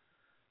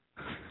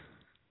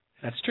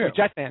 That's true. To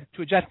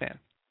a Jet fan.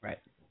 Right.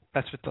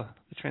 That's what the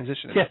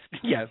transition is.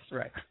 Yes,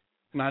 right.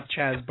 Not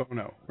Chaz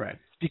Bono, right.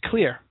 Be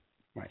clear.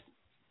 Right.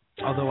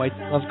 Although I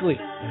love Glee.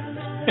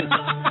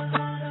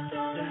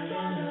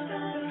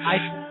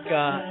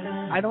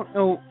 I don't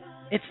know.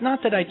 It's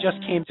not that I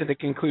just came to the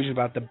conclusion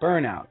about the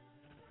burnout,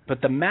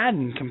 but the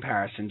Madden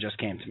comparison just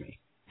came to me.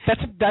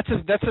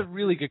 That's a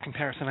really good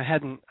comparison. I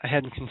hadn't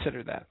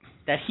considered that.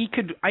 That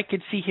I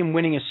could see him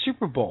winning a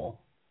Super Bowl,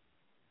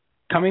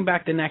 coming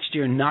back the next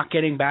year, not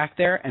getting back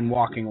there, and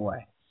walking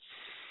away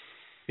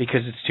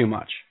because it's too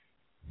much.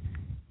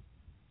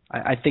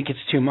 I think it's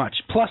too much.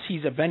 Plus,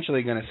 he's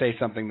eventually going to say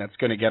something that's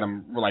going to get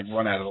him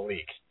run out of the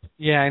league.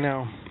 Yeah, I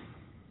know.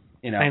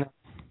 You know. I know.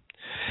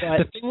 But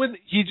the thing with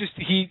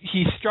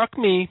he struck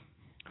me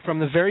from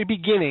the very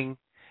beginning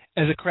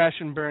as a crash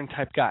and burn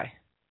type guy.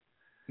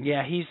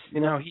 Yeah, he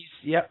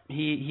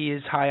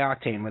is high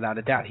octane without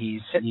a doubt.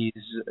 He's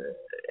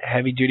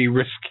heavy duty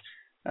risk.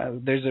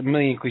 There's a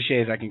million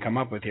cliches I can come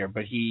up with here,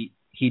 but he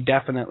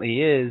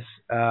definitely is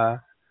a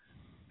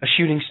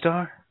shooting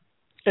star.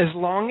 As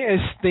long as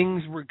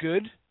things were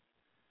good,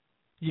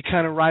 you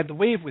kind of ride the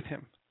wave with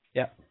him.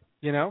 Yeah.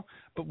 You know?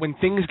 But when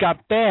things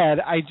got bad,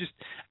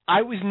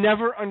 I was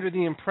never under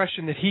the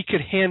impression that he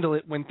could handle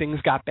it when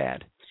things got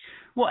bad.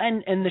 Well,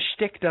 and the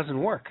shtick doesn't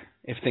work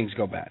if things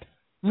go bad.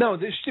 No,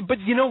 but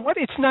you know what?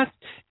 It's not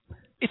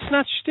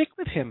shtick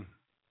with him.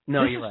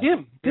 No, this you're is right.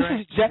 him. This You're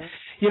is right.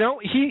 You know,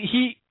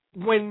 he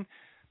when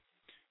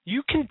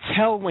you can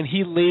tell when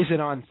he lays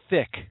it on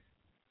thick,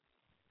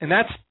 and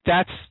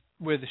that's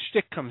where the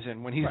shtick comes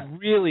in, when he's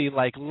really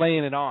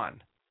laying it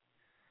on.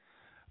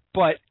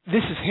 But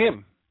this is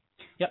him.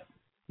 Yep.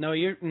 No,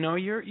 you're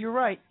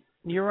right.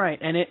 You're right.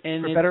 And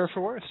for better or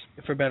for worse.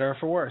 For better or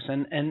for worse.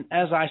 And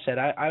as I said,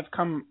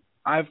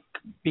 I've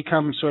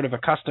become sort of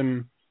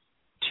accustomed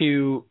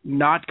to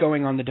not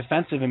going on the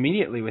defensive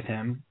immediately with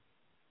him,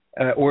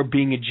 or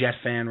being a Jet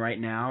fan right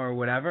now or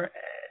whatever.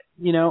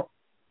 You know,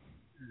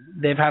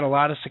 they've had a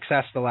lot of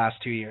success the last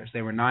 2 years.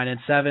 They were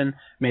 9-7,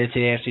 made it to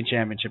the AFC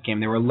Championship game.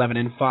 They were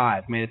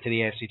 11-5, made it to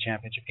the AFC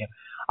Championship game.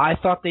 I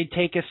thought they'd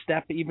take a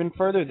step even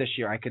further this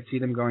year. I could see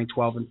them going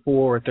 12-4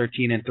 or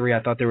 13-3.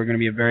 I thought they were going to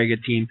be a very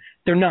good team.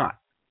 They're not.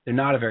 They're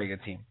not a very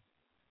good team.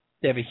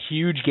 They have a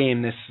huge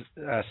game this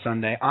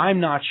Sunday. I'm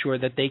not sure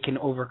that they can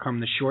overcome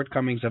the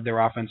shortcomings of their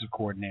offensive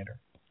coordinator.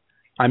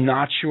 I'm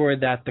not sure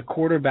that the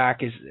quarterback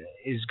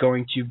is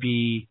going to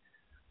be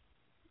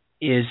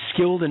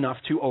skilled enough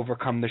to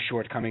overcome the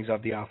shortcomings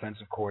of the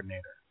offensive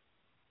coordinator.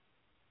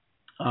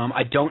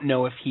 I don't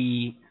know if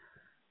he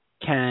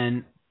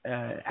can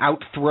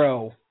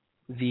outthrow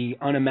the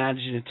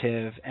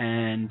unimaginative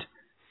and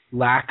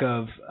lack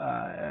of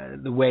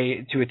the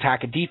way to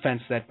attack a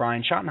defense that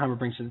Brian Schottenheimer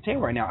brings to the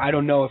table right now. I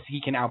don't know if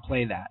he can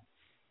outplay that.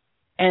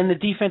 And the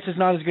defense is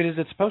not as good as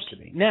it's supposed to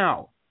be.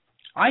 Now,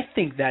 I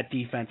think that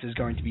defense is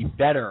going to be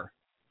better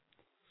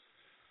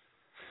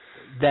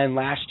than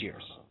last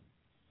year's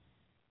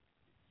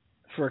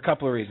for a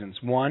couple of reasons.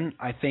 One,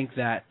 I think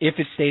that if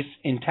it stays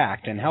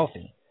intact and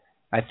healthy,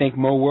 I think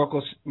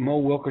Muhammad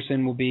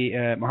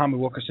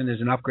Wilkerson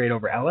is an upgrade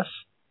over Ellis.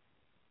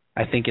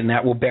 I think, and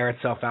that will bear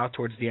itself out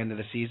towards the end of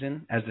the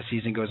season as the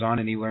season goes on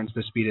and he learns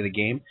the speed of the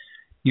game.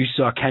 You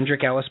saw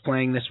Kendrick Ellis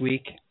playing this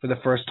week for the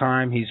first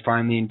time. He's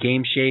finally in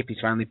game shape. He's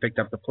finally picked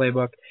up the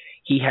playbook.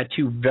 He had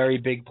two very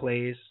big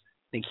plays.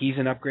 I think he's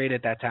an upgrade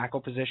at that tackle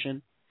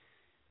position.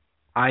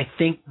 I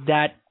think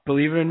that,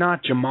 believe it or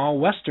not, Jamal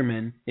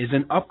Westerman is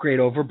an upgrade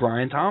over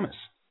Brian Thomas.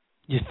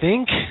 You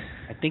think?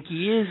 I think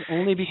he is,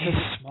 only because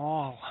he's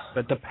small.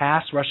 But the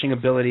pass rushing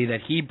ability that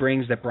he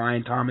brings that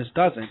Brian Thomas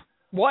doesn't.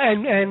 Well,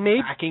 and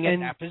maybe backing at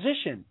that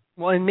position.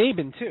 Well, and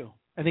Maben too.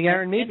 I think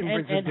Aaron Maben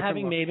brings and a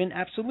having look. Maben,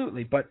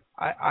 absolutely. But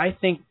I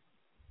think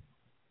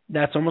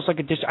that's almost like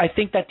I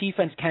think that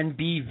defense can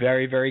be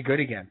very, very good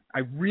again. I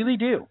really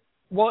do.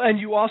 Well, and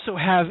you also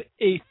have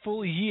a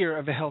full year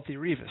of a healthy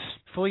Revis.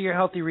 Full year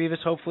healthy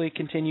Revis hopefully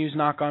continues,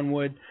 knock on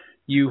wood.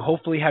 You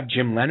hopefully have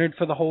Jim Leonard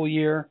for the whole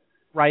year.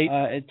 Right.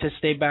 To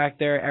stay back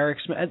there. Eric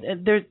Smith.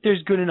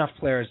 There's good enough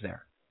players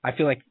there. I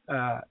feel like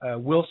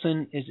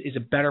Wilson is a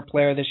better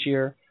player this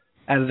year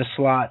out of the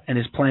slot and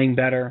is playing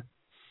better.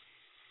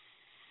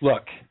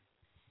 Look,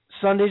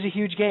 Sunday's a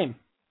huge game.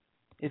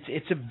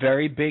 It's a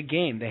very big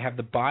game. They have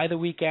the bye the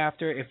week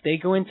after. If they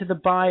go into the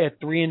bye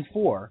at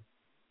 3-4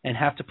 and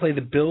have to play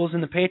the Bills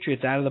and the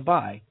Patriots out of the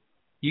bye,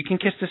 you can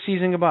kiss the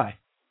season goodbye.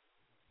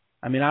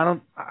 I mean,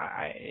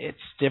 it's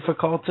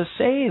difficult to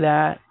say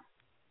that,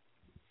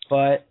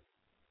 but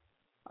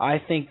I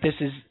think this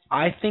is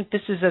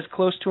as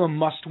close to a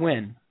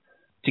must-win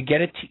to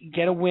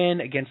get a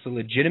win against a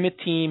legitimate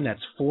team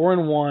that's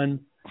 4-1.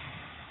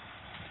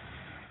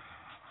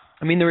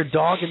 I mean, they're a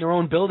dog in their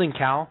own building,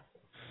 Cal.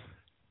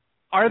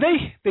 Are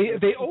they?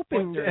 They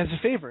opened as a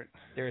favorite.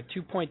 They're a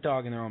 2-point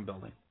dog in their own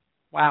building.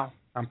 Wow.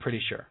 I'm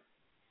pretty sure.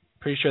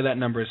 Pretty sure that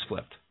number is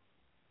flipped.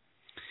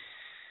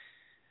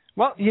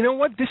 Well, you know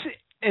what? This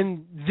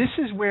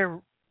is where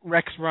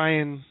Rex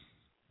Ryan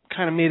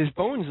kind of made his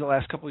bones the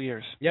last couple of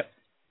years. Yep.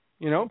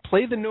 You know,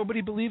 play the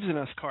nobody believes in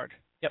us card.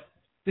 Yep.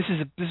 This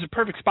is a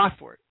perfect spot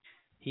for it.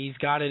 He's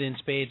got it in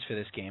spades for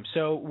this game.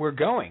 So we're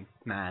going,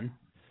 man.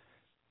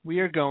 We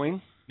are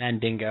going.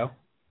 Mandingo.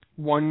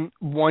 One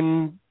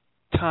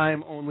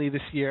time only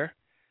this year.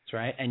 That's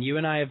right. And you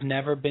and I have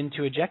never been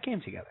to a Jet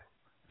game together.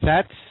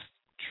 That's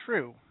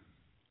true.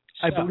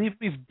 So, I believe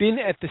we've been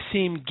at the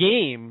same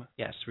game.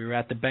 Yes, we were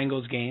at the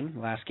Bengals game,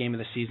 the last game of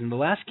the season, the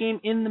last game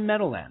in the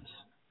Meadowlands.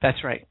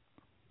 That's right.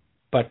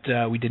 But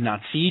we did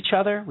not see each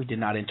other. We did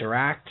not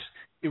interact.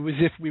 It was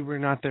as if we were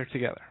not there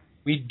together.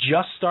 We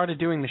just started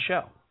doing the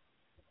show.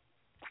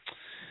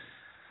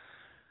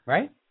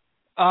 Right?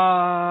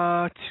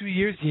 2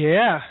 years.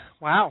 Yeah.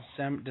 Wow.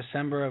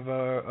 December of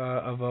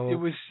It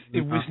was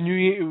New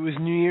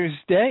Year's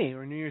Day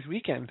or New Year's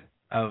weekend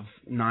of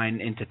 9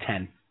 into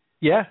 10.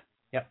 Yeah.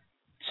 Yep.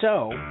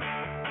 So,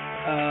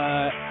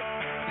 that's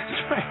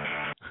right.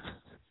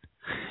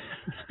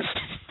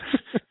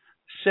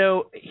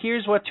 So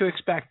here's what to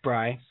expect,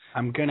 Bri.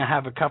 I'm gonna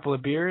have a couple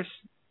of beers,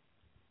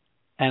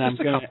 and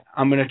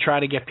I'm gonna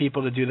try to get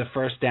people to do the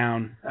first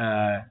down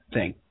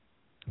thing.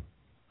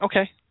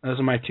 Okay. Those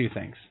are my two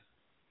things.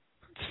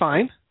 It's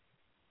fine.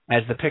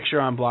 As the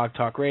picture on Blog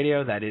Talk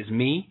Radio, that is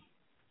me.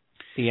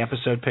 The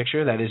episode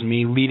picture, that is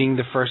me leading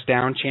the first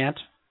down chant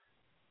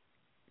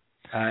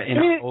in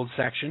our old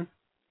section.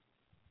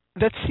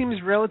 That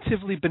seems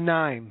relatively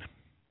benign.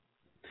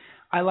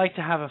 I like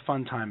to have a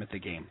fun time at the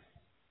game.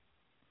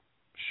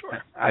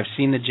 Sure. I've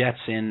seen the Jets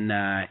in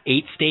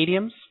 8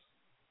 stadiums,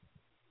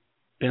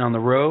 been on the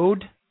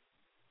road,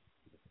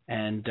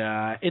 and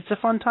it's a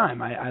fun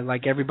time. I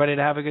like everybody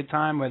to have a good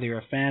time, whether you're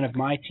a fan of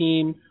my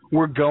team.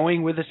 We're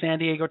going with a San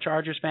Diego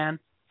Chargers fan.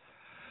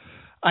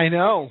 I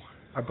know.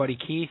 Our buddy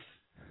Keith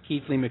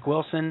Lee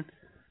McWilson,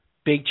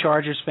 big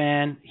Chargers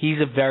fan. He's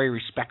a very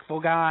respectful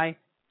guy.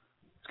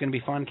 It's going to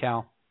be fun,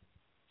 Cal.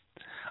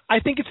 I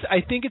think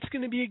it's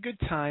going to be a good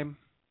time.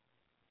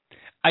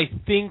 I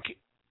think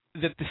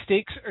that the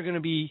stakes are going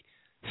to be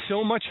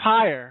so much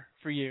higher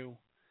for you,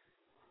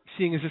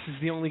 seeing as this is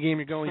the only game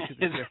you're going to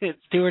this year. It's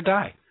do or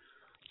die.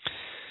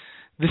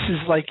 This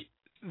is like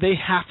they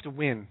have to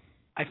win.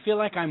 I feel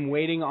like I'm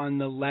waiting on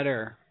the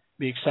letter,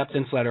 the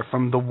acceptance letter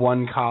from the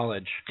one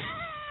college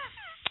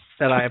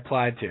that I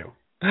applied to.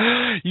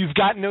 You've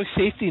got no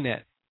safety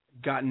net.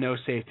 Got no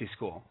safety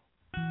school.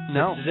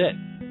 No. This is it.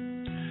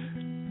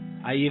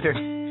 I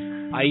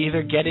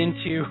either get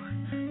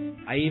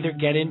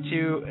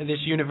into this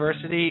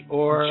university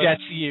or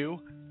Jets U,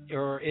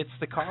 or it's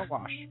the car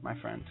wash, my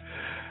friend.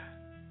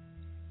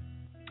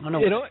 I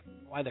don't know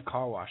why the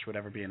car wash would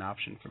ever be an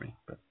option for me,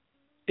 but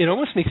it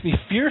almost makes me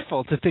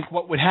fearful to think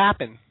what would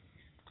happen.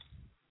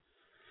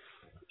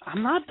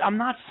 I'm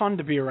not fun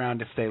to be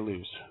around if they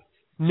lose.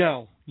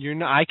 No, you're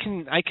not. I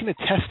can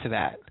attest to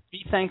that.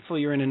 Be thankful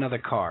you're in another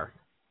car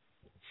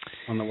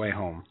on the way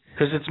home,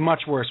 because it's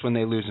much worse when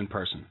they lose in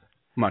person.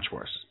 Much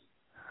worse.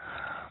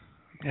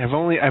 I've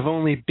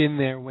only been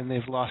there when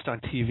they've lost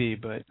on TV,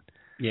 but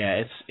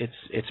yeah,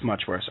 it's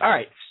much worse. All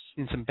right,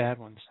 seen some bad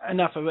ones.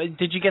 Enough of it.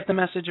 Did you get the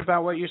message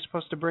about what you're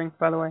supposed to bring,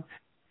 by the way?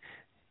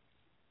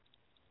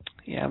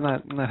 Yeah, I'm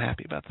not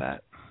happy about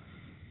that.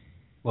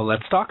 Well,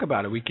 let's talk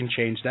about it. We can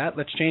change that.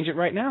 Let's change it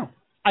right now.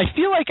 I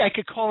feel like I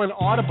could call an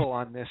audible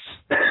on this.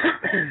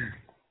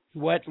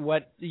 What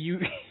you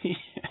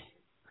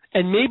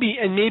and maybe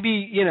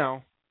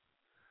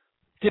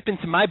dip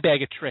into my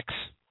bag of tricks.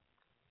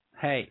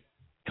 Hey,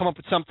 come up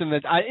with something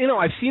that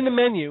I've seen the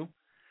menu.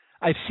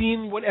 I've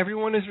seen what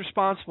everyone is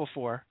responsible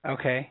for.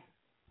 Okay.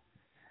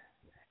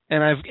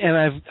 and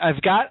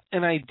I've got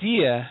an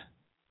idea.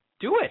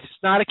 Do it.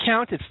 It's not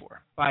accounted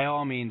for. By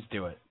all means,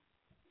 do it.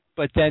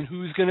 But then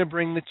who's going to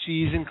bring the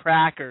cheese and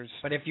crackers?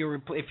 But if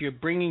you're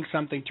bringing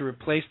something to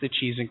replace the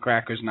cheese and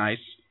crackers,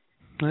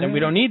 then we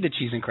don't need the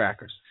cheese and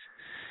crackers.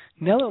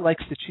 Nella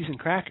likes the cheese and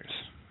crackers.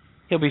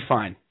 He'll be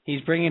fine.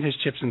 He's bringing his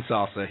chips and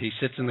salsa. He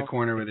sits in the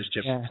corner with his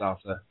chips and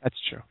salsa. That's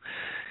true.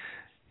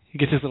 He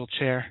gets his little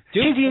chair.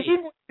 Do you need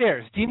more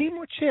chairs? Do you need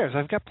more chairs?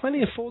 I've got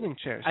plenty of folding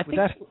chairs.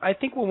 I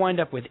think we'll wind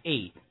up with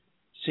 8.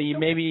 So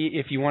maybe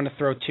if you want to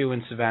throw 2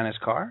 in Savannah's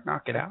car,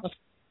 knock it out.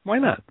 Why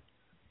not?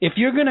 If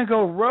you're going to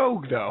go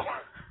rogue, though,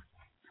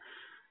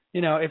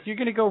 if you're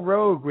going to go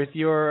rogue with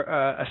your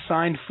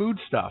assigned food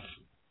stuff,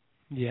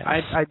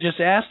 I just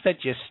ask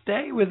that you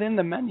stay within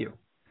the menu.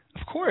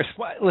 Of course.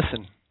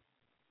 Listen.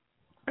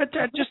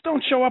 Just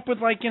don't show up with,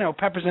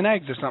 peppers and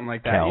eggs or something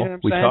like that. Cal, you know what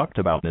I'm we saying? talked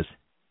about this.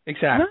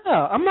 Exactly. No,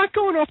 I'm not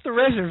going off the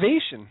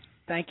reservation.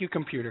 Thank you,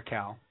 Computer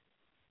Cal.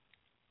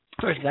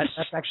 That's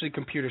actually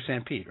Computer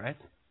San Pete, right?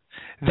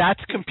 That's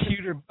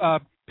Computer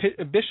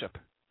Bishop.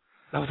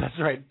 Oh, that's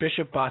right.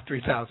 Bishop Bot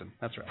 3000.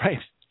 That's right.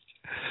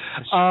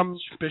 Right.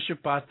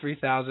 Bishop Bot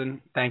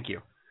 3000. Thank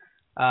you.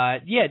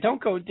 Don't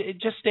go.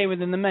 Just stay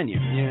within the menu.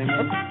 You know what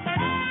I mean?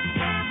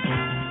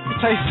 I'll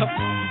tell you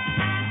something.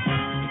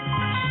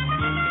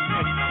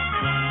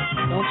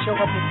 Don't show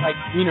up with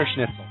Wiener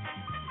Schnitzel.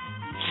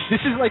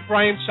 This is like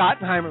Brian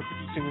Schottenheimer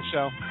producing the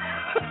show.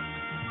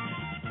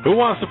 Who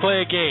wants to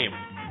play a game?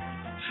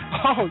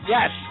 Oh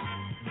yes.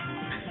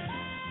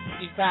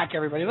 He's back,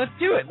 everybody. Let's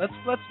do it.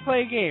 Let's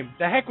play a game.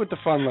 The heck with the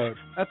fun load.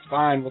 That's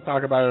fine. We'll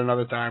talk about it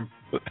another time.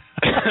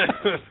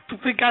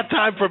 We got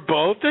time for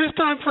both. There's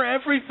time for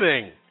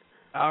everything.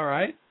 All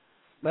right.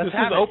 This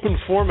is open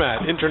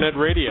format internet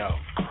radio.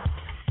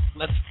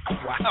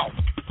 Wow.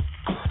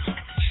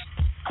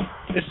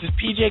 This is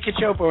PJ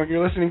Cachopo, and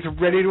you're listening to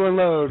Ready to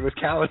Unload with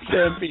Cal and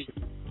Sam Pete.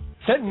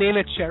 Is that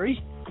Nana Cherry?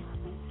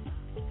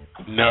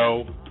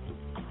 No.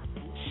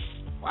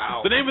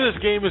 Wow. The name of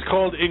this game is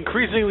called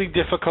Increasingly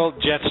Difficult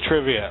Jets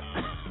Trivia.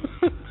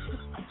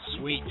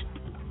 Sweet.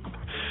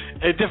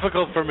 It's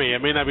difficult for me. It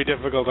may not be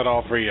difficult at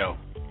all for you.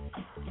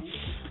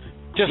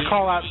 Just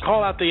call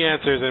out the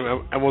answers,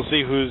 and we'll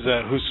see who's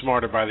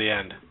smarter by the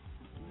end.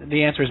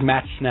 The answer is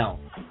Matt Snell.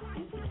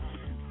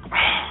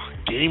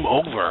 Game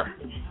over.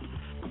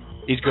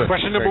 He's good.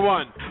 Question number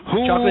 1.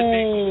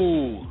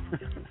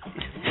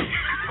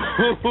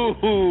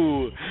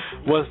 Who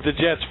was the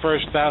Jets'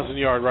 first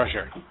 1,000-yard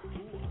rusher?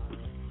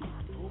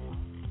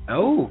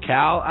 Oh,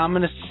 Cal, I'm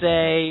going to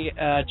say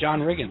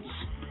John Riggins.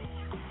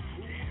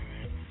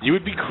 You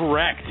would be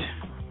correct.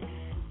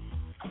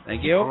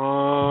 Thank you.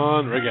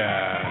 John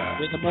Riggins.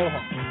 With the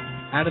Mohawk.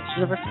 Out of the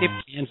University of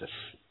Kansas.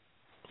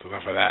 So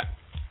enough of that.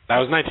 That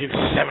was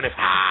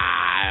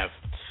 1975.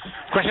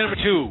 Question number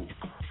 2.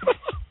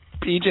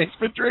 PJ's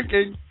been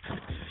drinking.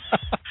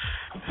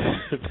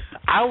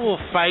 I will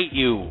fight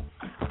you.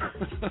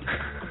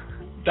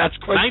 That's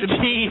question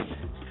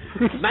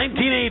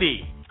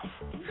 1980.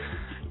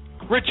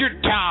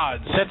 Richard Todd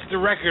sets the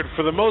record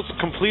for the most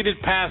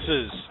completed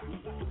passes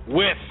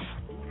with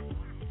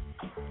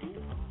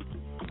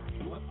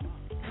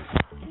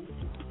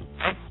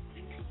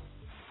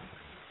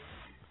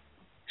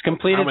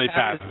completed how many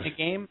passes in a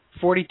game?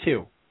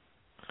 42.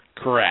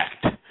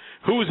 Correct.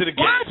 Who was it against?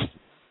 What?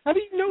 How do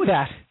you know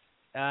that?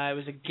 It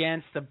was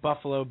against the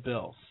Buffalo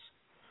Bills.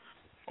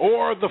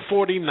 Or the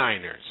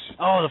 49ers.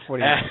 Oh, the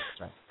 49ers.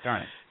 That's right.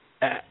 Darn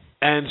it.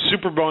 And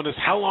super bonus,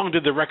 how long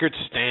did the record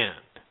stand?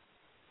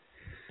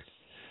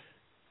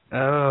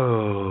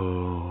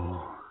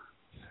 Oh.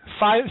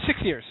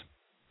 6 years.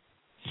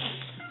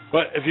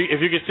 But if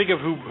you can think of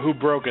who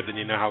broke it, then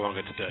you know how long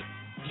it stood.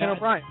 Ken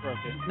O'Brien broke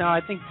it. No,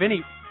 I think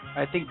Vinny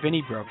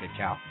broke it,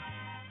 Cal.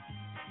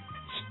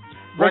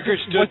 Record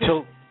stood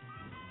till...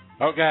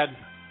 Oh, God.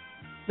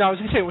 No, I was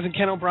going to say, wasn't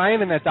Ken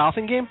O'Brien in that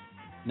Dolphin game?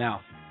 No.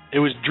 It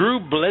was Drew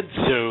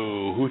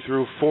Bledsoe who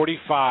threw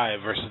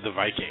 45 versus the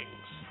Vikings.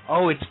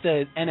 Oh, it's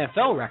the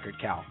NFL record,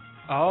 Cal.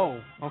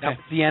 Oh, okay. That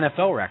was the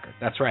NFL record.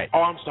 That's right.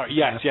 Oh, I'm sorry.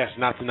 Yes,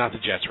 not the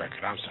Jets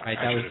record. I'm sorry.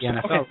 Right, that was the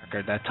NFL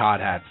record that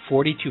Todd had.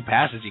 42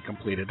 passes he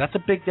completed. That's a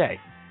big day.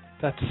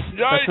 That's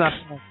not...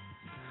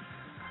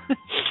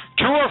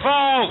 True or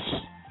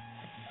false?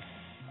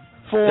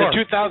 4.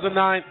 The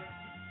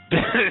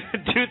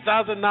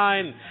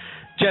 2009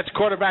 Jets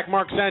quarterback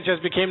Mark Sanchez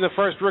became the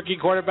first rookie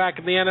quarterback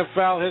in the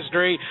NFL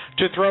history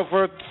to throw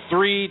for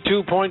 3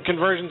 two-point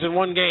conversions in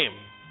one game.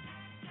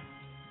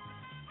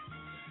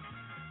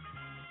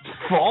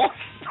 False?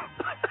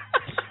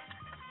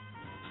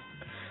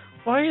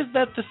 Why is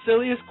that the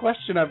silliest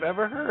question I've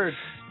ever heard?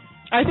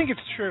 I think it's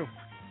true.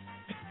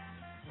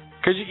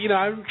 Because,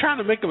 I'm trying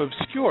to make them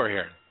obscure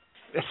here.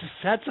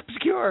 That's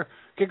obscure.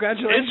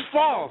 Congratulations. It's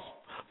false.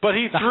 But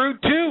he threw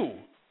 2.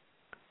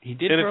 He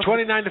did. In a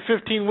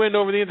 29-15 win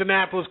over the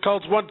Indianapolis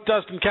Colts, 1 to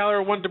Dustin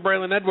Keller, 1 to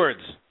Braylon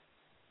Edwards.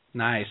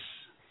 Nice.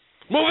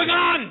 Moving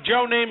on,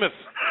 Joe Namath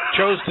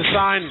chose to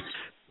sign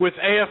with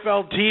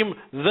AFL team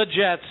the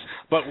Jets,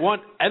 but one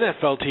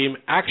NFL team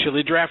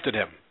actually drafted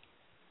him.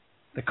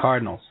 The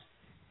Cardinals.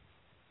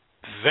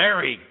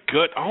 Very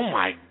good. Oh,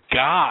 my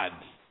God.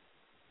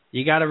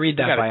 You got to read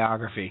that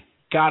biography.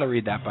 Got to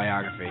read that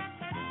biography.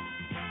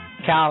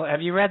 Cal,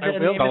 have you read the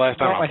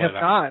Namath? I have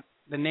not.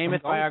 The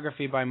Namath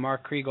biography by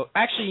Mark Kriegel.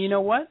 Actually, you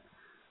know what?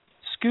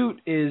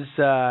 Scoot is,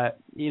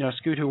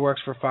 Scoot, who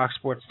works for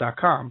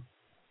FoxSports.com,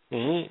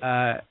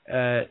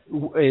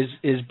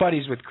 is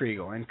buddies with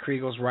Kriegel, and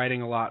Kriegel's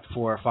writing a lot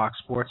for Fox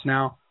Sports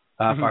now,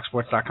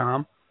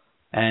 FoxSports.com,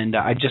 and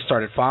I just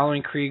started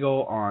following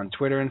Kriegel on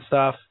Twitter and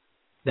stuff.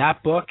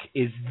 That book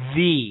is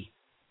the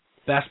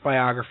best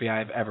biography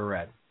I've ever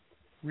read.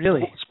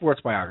 Really?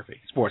 Sports biography.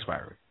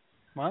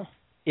 Wow.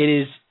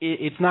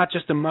 It's not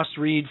just a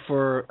must-read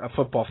for a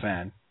football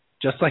fan,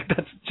 just like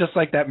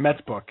that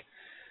Mets book.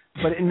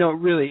 But no,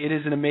 really, it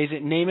is an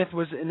amazing. Namath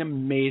was an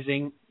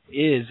amazing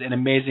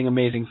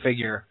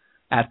figure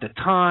at the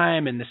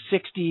time in the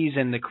 '60s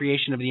and the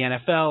creation of the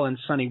NFL and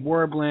Sonny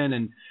Werblin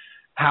and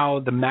how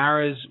the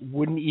Maras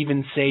wouldn't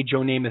even say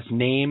Joe Namath's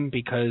name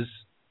because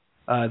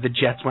the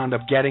Jets wound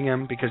up getting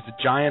him because the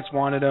Giants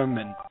wanted him,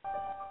 and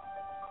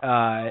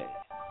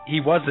he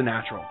was the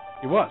natural.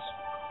 He was.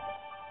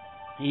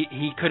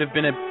 He could have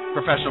been a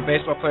professional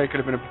baseball player. He could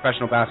have been a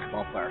professional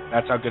basketball player.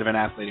 That's how good of an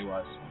athlete he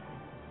was.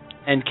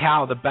 And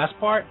Cal, the best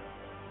part,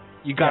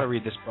 you got to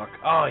read this book.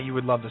 Oh, you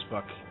would love this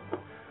book,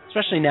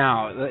 especially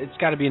now. It's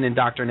got to be an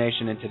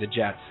indoctrination into the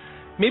Jets.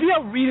 Maybe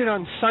I'll read it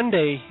on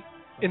Sunday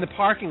in the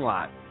parking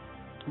lot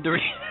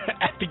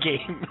at the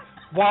game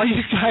while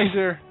you guys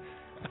are.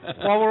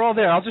 While we're all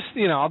there, I'll just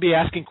I'll be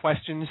asking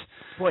questions.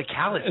 Boy,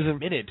 Cal is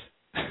admitted.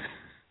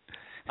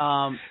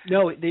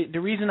 No, the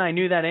reason I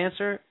knew that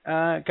answer,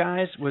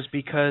 guys, was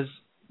because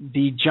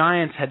the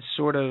Giants had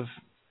sort of,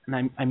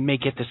 and I may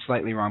get this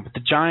slightly wrong, but the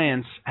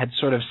Giants had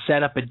sort of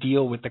set up a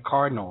deal with the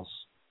Cardinals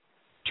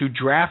to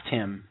draft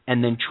him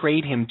and then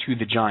trade him to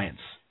the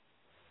Giants.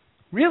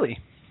 Really?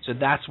 So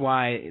that's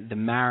why the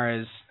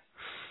Maras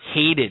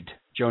hated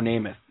Joe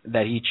Namath,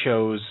 that he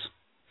chose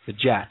the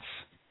Jets.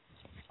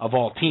 Of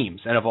all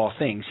teams and of all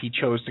things, he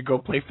chose to go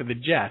play for the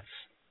Jets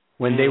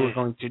when they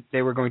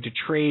were going to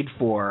trade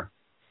for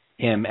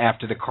him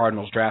after the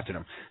Cardinals drafted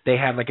him. They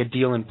had like a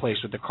deal in place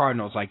with the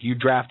Cardinals, like you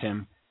draft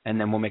him and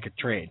then we'll make a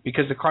trade,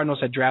 because the Cardinals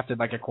had drafted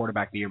like a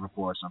quarterback the year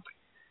before or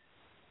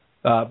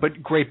something.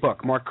 But great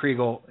book, Mark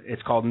Kriegel.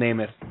 It's called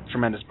Namath.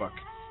 Tremendous book.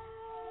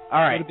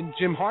 All right. Would have been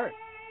Jim Hart.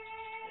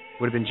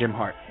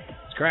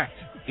 That's correct.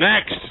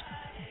 Next.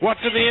 What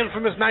do the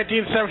infamous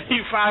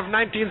 1975,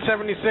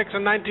 1976,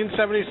 and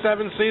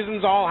 1977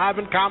 seasons all have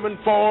in common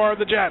for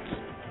the Jets?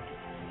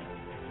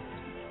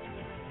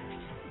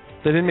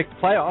 They didn't make the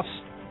playoffs.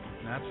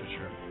 That's for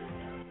sure.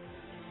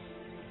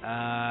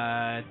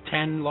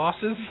 10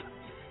 losses?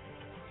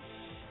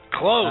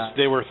 Close.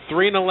 They were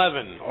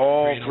 3-11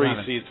 all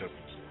 3 seasons.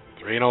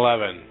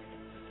 3-11.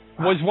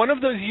 Was one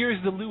of those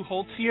years the Lou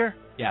Holtz year?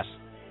 Yes.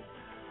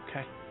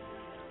 Okay.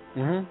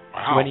 Mm-hmm.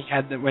 Wow.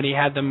 When he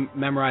had them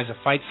memorize a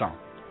fight song.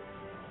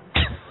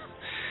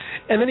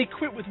 And then he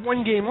quit with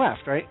 1 game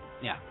left, right?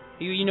 Yeah.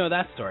 You know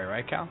that story,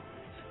 right, Cal?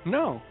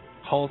 No.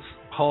 Holtz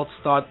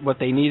thought what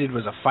they needed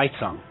was a fight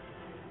song.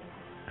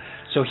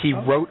 So he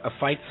wrote a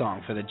fight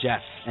song for the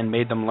Jets and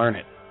made them learn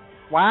it.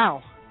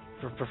 Wow.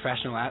 For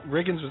professional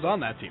Riggins was on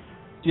that team.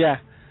 Yeah.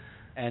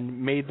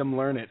 And made them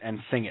learn it and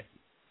sing it.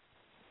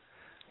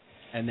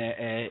 And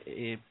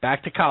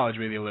back to college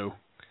with you, Lou.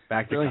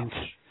 Back to college.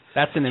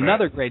 That's in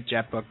another great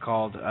Jet book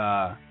called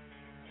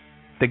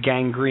The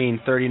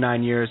Gangrene,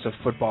 39 Years of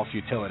Football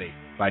Futility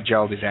by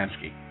Gerald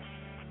Uzansky.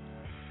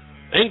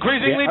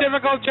 Increasingly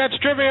difficult Jets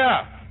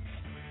trivia.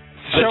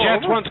 The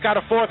Jets once got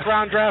a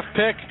 4th-round draft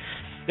pick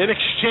in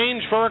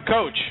exchange for a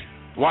coach.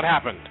 What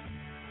happened?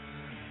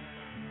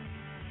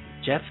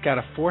 Jets got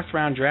a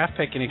 4th-round draft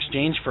pick in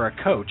exchange for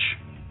a coach.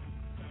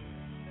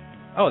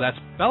 Oh, that's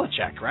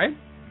Belichick, right?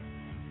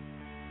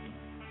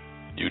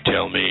 You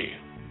tell me.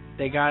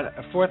 They got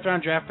a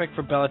 4th-round draft pick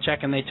for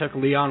Belichick, and they took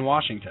Leon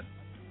Washington.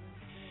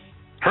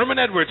 Herman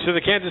Edwards to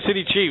the Kansas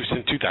City Chiefs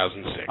in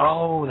 2006.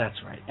 Oh,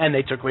 that's right. And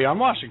they took Leon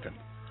Washington.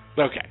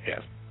 Okay,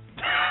 yes.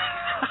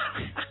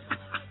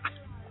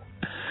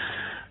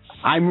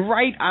 I'm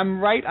right.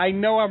 I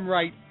know I'm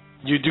right.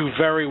 You do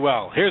very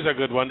well. Here's a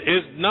good one.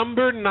 Is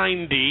number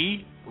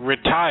 90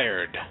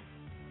 retired?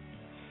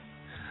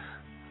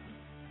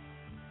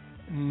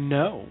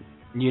 No.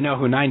 You know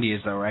who 90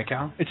 is, though, right,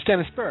 Cal? It's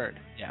Dennis Byrd.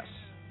 Yes.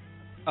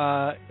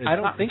 I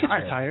don't think it's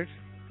retired.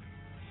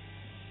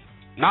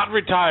 Not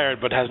retired,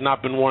 but has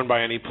not been worn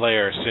by any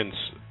player since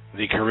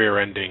the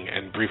career-ending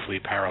and briefly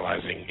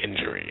paralyzing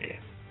injury.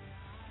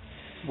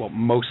 Well,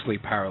 mostly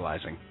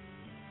paralyzing.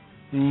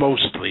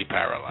 Mostly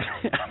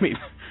paralyzing. I mean,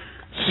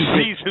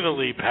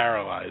 seasonally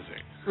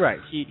paralyzing. Right.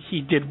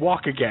 He did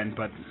walk again,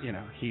 but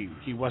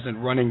he wasn't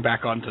running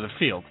back onto the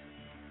field.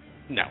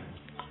 No.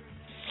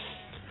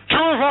 True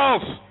or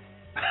false?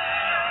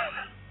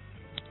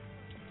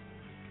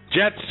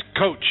 Jets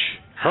coach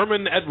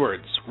Herman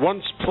Edwards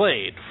once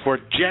played for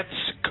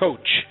Jets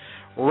coach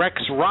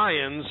Rex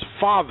Ryan's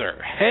father,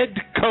 head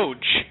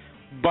coach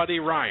Buddy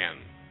Ryan.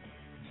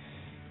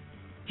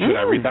 Should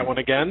I read that one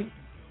again?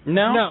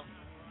 No.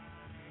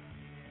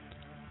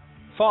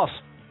 False.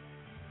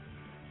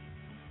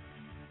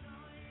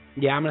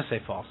 Yeah, I'm going to say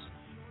false.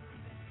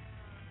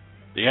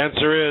 The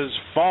answer is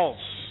false.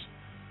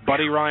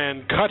 Buddy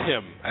Ryan cut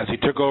him as he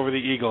took over the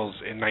Eagles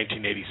in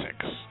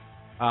 1986.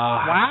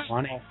 Wow.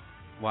 Funny.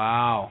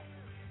 Wow.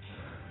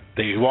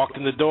 They walked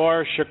in the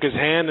door, shook his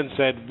hand, and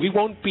said, "We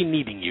won't be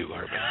needing you,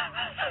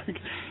 Urban."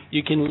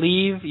 You can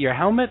leave your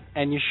helmet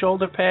and your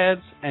shoulder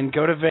pads and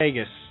go to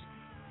Vegas.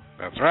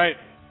 That's right.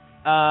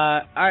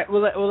 All right,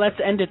 well, let's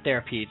end it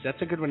there, Pete.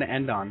 That's a good one to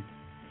end on.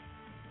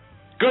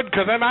 Good,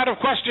 because I'm out of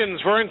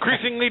questions for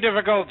increasingly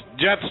difficult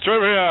Jets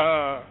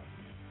trivia.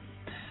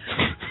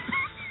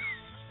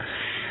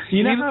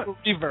 You need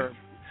reverb.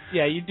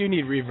 Yeah, you do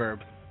need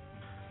reverb.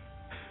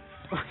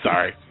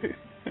 Sorry.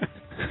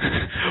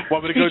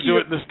 Want me to go do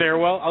it in the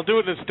stairwell? I'll do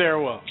it in the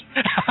stairwell.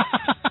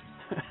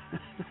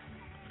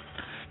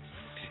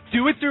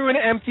 Do it through an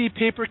empty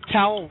paper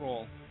towel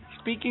roll.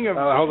 Speaking of...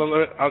 hold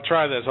on, I'll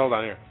try this. Hold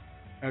on here.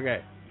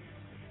 Okay.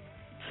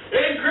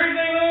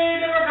 Increasingly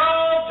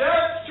difficult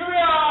Jets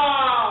trivia!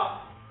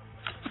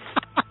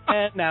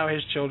 And now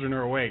his children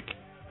are awake.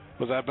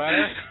 Was that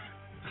better?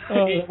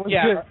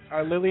 Yeah.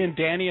 Are Lily and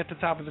Danny at the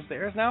top of the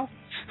stairs now?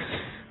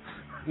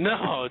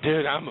 No,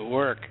 dude, I'm at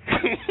work.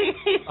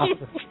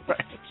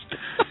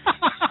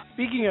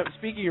 Speaking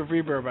of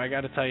reverb, I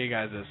got to tell you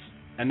guys this,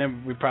 and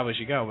then we probably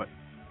should go. But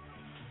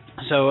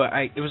so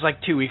it was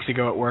like 2 weeks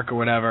ago at work or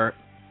whatever,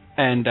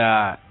 and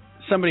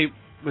somebody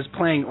was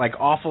playing like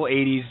awful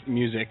 '80s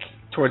music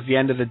towards the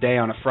end of the day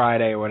on a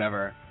Friday or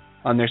whatever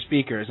on their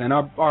speakers, and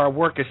our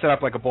work is set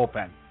up like a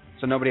bullpen,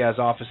 so nobody has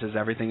offices.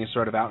 Everything is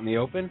sort of out in the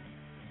open,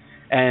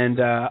 and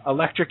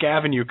Electric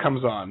Avenue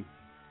comes on.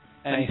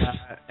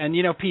 And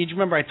you know, Pete,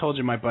 remember I told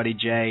you my buddy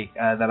Jay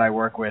that I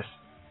work with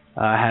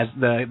has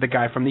the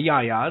guy from the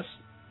Yayas.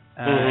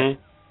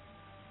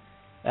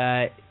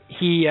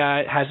 He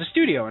has a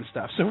studio and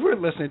stuff. So we're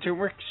listening to it.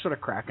 We're sort of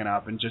cracking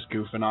up and just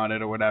goofing on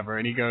it or whatever.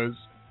 And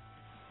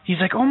he's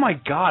like, "Oh my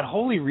God,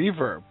 holy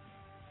reverb!"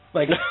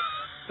 Like,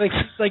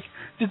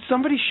 did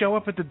somebody show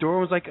up at the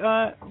door and was like,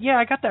 "Yeah,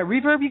 I got that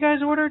reverb you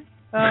guys ordered."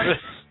 Somebody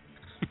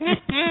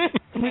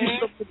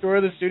show up at the door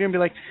of the studio and be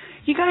like,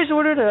 "You guys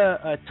ordered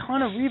a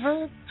ton of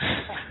reverb?"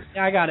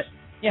 Yeah, I got it.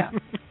 Yeah.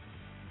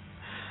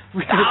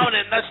 Down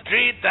in the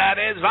street that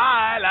is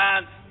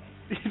violent.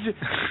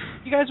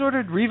 You guys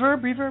ordered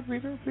reverb?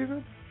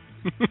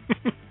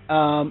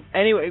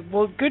 Anyway,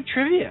 well, good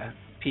trivia,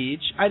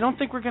 Peach. I don't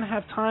think we're going to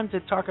have time to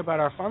talk about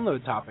our fun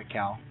load topic,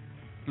 Cal.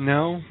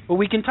 No. But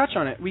we can touch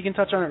on it. We can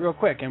touch on it real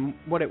quick. And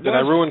what it was. Did I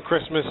ruin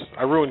Christmas?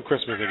 I ruined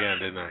Christmas again,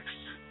 didn't I?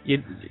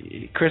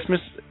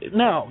 Christmas?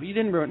 No, you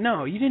didn't ruin.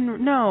 No, you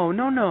didn't. No.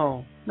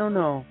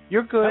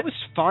 You're good. That was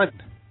fun.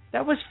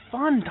 That was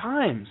fun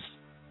times.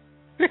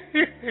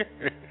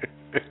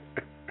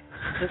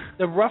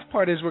 The rough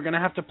part is we're going to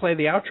have to play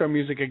the outro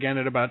music again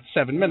at about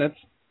 7 minutes.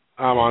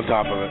 I'm on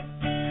top of it.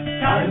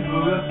 Time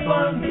for a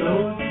fun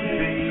load,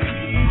 baby.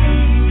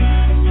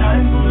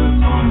 Time for a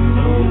fun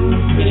load,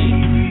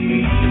 baby.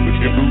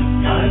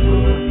 Time for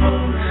a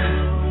fun load.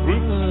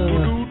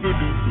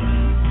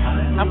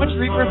 How much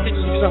reverb did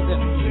you use on this?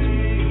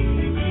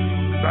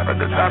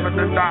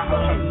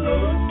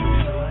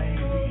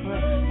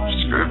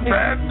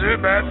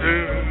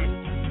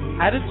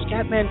 How did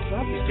Scatman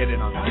Clubs get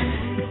in on that?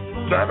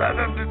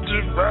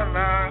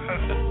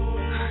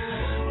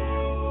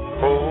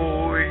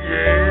 Oh,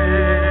 yeah.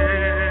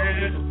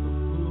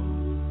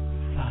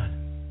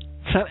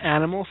 Is that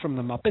Animal from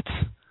the Muppets?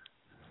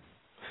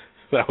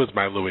 That was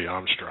my Louis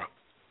Armstrong.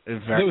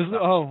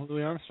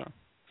 Louis Armstrong.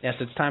 Yes,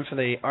 it's time for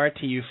the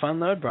RTU Fun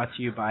Load, brought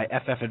to you by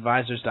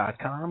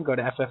FFadvisors.com. Go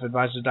to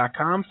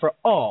FFadvisors.com for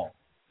all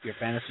your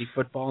fantasy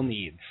football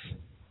needs.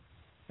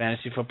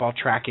 Fantasy football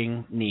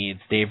tracking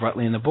needs. Dave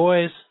Rutley and the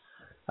boys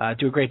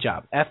do a great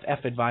job.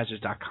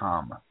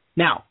 FFadvisors.com.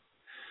 Now,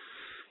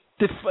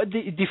 the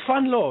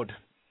Fun Load.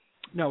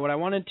 No, what I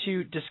wanted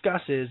to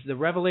discuss is the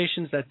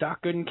revelations that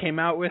Doc Gooden came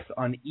out with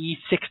on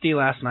E60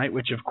 last night,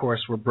 which, of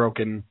course, were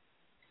broken,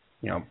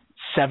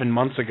 7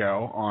 months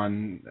ago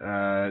on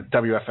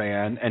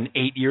WFAN and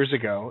 8 years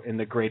ago in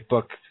the great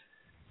book,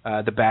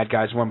 The Bad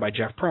Guys Won by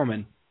Jeff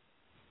Pearlman.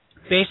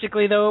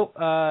 Basically, though,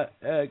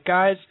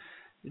 guys,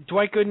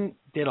 Dwight Gooden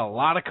did a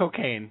lot of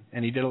cocaine,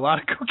 and he did a lot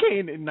of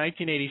cocaine in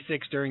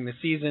 1986 during the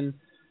season,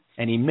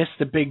 and he missed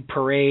the big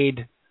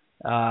parade,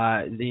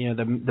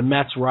 the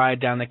Mets ride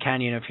down the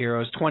Canyon of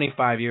Heroes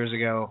 25 years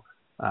ago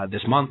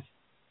this month.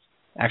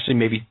 Actually,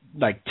 maybe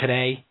like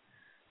today.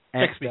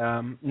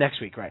 And, next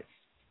week, right.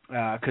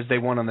 Because they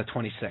won on the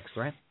 26th,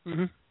 right?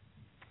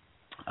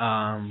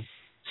 Mm-hmm.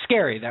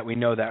 Scary that we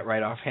know that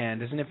right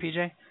offhand, isn't it,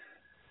 PJ?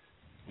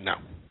 No.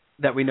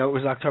 That we know it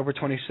was October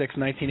 26,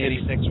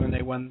 1986 when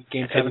they won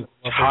Game 7.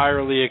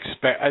 Entirely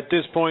at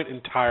this point,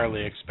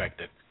 entirely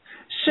expected.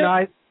 So,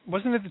 no,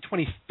 wasn't it the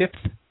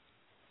 25th?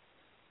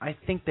 I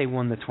think they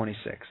won the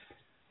 26th.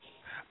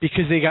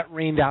 Because they got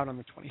rained out on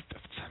the 25th.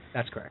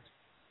 That's correct.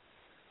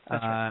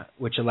 That's right.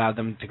 Which allowed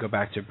them to go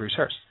back to Bruce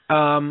Hurst.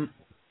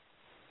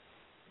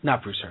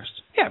 Not Bruce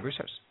Hurst. Yeah, Bruce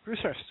Hurst. Bruce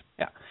Hurst.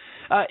 Yeah.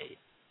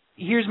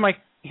 Here's my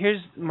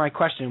here's my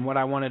question, what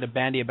I wanted to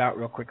bandy about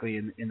real quickly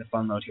in the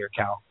fun mode here,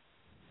 Cal.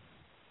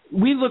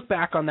 We look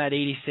back on that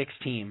 86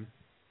 team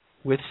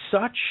with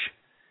such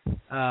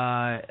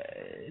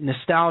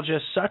nostalgia,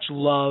 such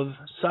love,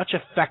 such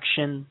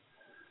affection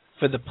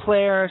for the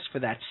players, for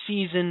that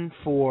season,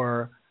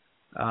 for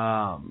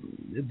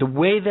the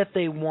way that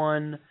they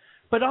won.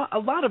 But a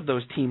lot of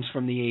those teams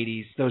from the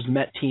 80s, those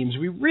Met teams,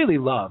 we really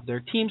love.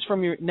 They're teams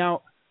from your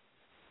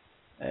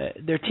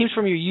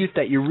youth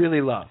that you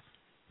really love.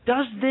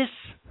 Does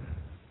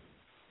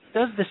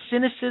the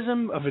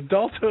cynicism of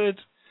adulthood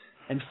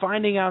and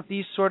finding out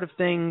these sort of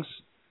things,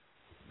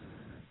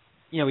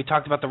 we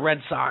talked about the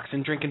Red Sox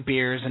and drinking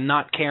beers and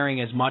not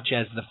caring as much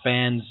as the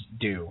fans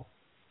do.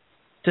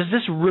 Does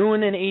this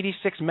ruin an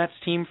 86 Mets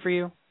team for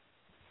you?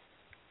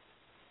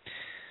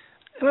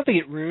 I don't think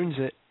it ruins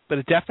it, but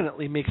it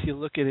definitely makes you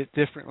look at it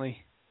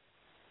differently.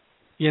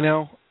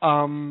 Because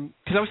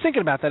I was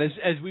thinking about that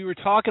as we were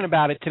talking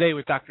about it today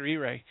with Dr.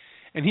 E-Ray,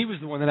 and he was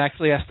the one that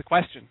actually asked the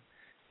question.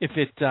 If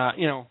it,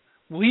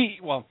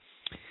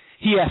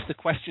 he asked the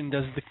question: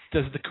 Does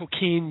the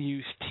cocaine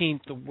use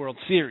taint the World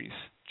Series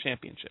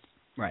championship?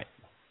 Right.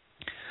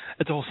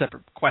 It's a whole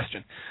separate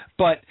question.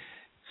 But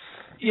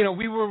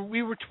we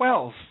were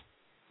 12.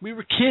 We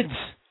were kids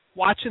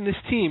watching this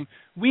team.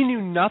 We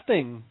knew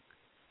nothing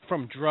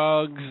from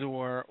drugs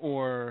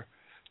or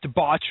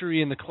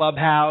debauchery in the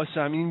clubhouse.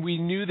 I mean, we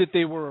knew that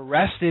they were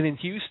arrested in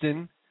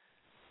Houston.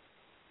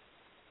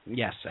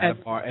 Yes,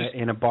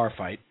 in a bar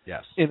fight.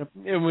 Yes, and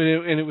it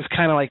was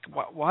kind of like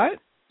what?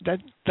 That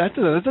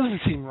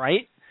doesn't seem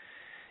right.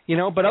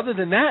 But other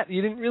than that,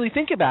 you didn't really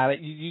think about it.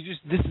 You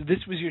just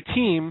this was your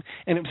team,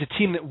 and it was a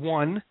team that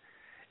won,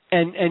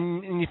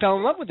 and you fell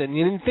in love with it, and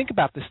you didn't think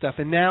about this stuff.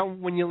 And now,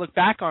 when you look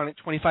back on it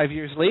 25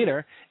 years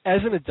later,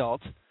 as an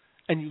adult,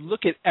 and you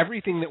look at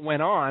everything that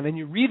went on, and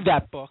you read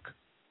that book,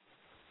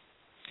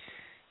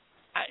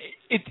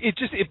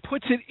 it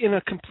puts it in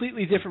a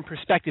completely different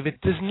perspective.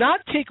 It does not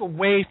take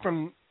away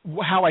from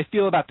how I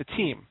feel about the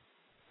team.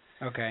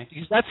 Okay.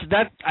 Because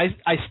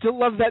I still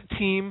love that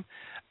team.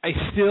 I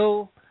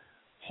still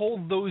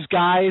hold those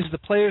guys, the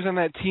players on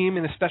that team,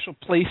 in a special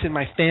place in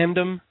my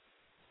fandom.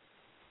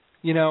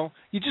 You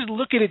just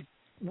look at it.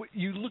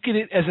 You look at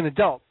it as an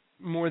adult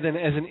more than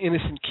as an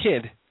innocent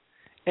kid,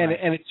 and right.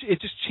 and it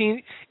just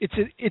change.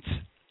 It's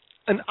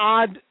an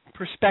odd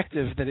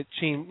perspective that it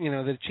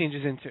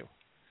changes into.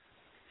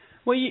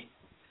 Well,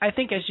 I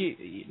think as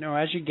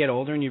you get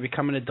older and you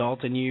become an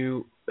adult, and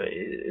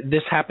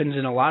this happens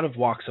in a lot of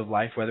walks of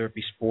life, whether it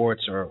be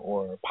sports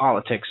or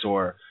politics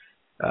or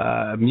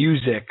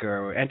music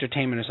or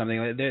entertainment or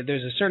something.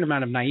 There's a certain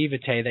amount of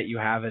naivete that you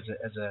have as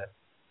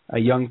a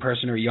young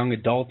person or a young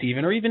adult,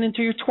 or even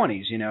into your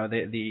 20s.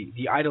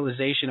 The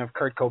idolization of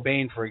Kurt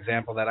Cobain, for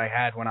example, that I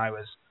had when I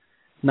was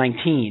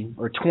 19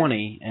 or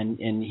 20, and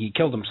he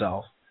killed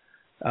himself.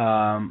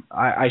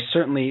 I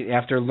certainly,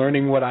 after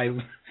learning what I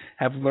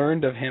have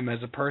learned of him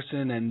as a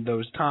person and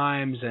those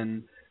times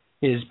and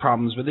his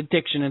problems with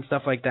addiction and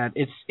stuff like that,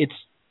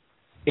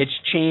 it's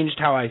changed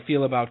how I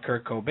feel about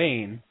Kurt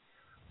Cobain.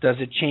 Does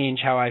it change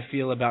how I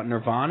feel about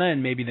Nirvana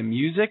and maybe the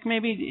music?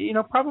 Maybe,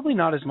 probably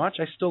not as much.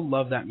 I still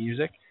love that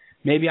music.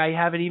 Maybe I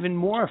have an even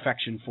more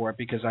affection for it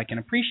because I can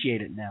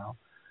appreciate it now.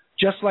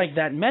 Just like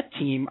that Met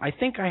team, I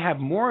think I have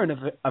more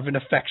of an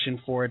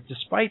affection for it,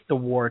 despite the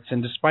warts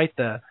and despite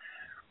the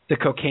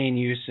cocaine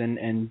use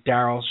and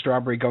Darryl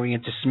Strawberry going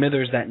into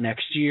Smithers that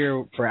next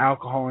year for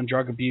alcohol and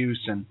drug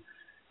abuse. And,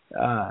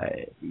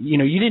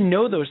 you didn't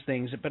know those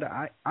things, but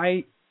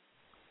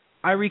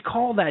I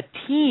recall that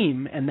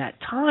team and that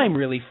time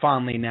really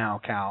fondly now,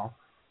 Cal,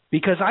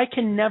 because I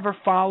can never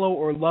follow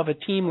or love a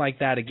team like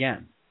that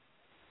again.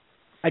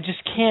 I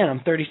just can't. I'm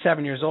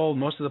 37 years old.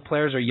 Most of the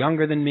players are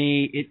younger than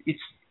me.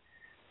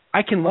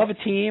 I can love a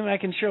team. I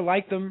can sure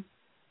like them.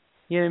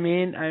 You know what I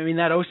mean? I mean,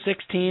 that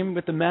 06 team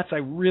with the Mets, I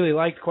really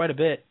liked quite a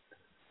bit.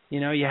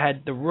 You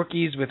had the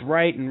rookies with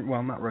Wright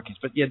not rookies,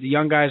 but you had the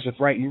young guys with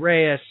Wright and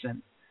Reyes,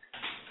 and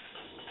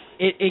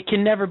it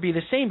can never be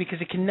the same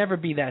because it can never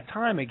be that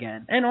time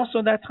again. And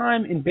also that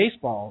time in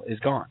baseball is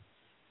gone.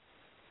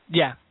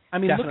 Yeah, I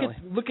mean, definitely.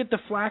 look at the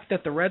flack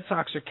that the Red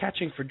Sox are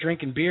catching for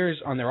drinking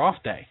beers on their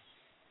off day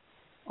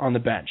on the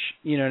bench.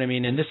 You know what I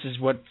mean? And this is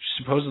what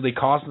supposedly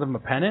cost them a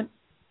pennant.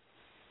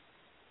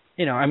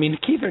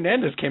 Keith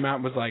Hernandez came out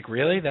and was like,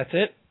 "Really? That's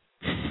it?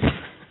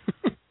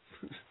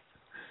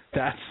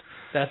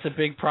 That's a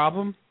big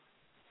problem."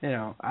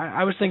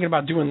 I was thinking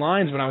about doing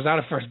lines when I was out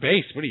of first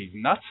base. What are you,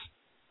 nuts?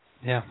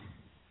 Yeah.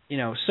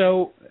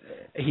 So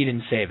he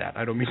didn't say that.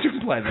 I don't mean to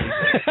imply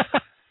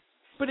that.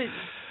 But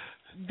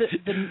the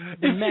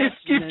Mets.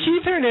 If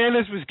Keith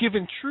Hernandez was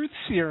given truth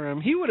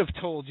serum, he would have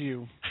told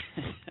you.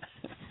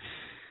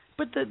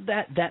 But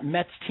that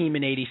Mets team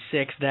in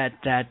 '86,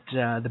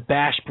 the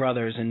Bash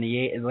brothers in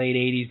the late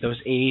 '80s,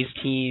 those A's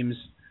teams,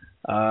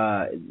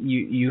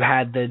 you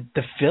had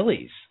the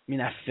Phillies. I mean,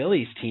 that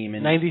Phillies team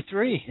in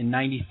 '93. In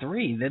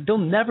 '93, there'll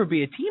never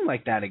be a team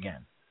like that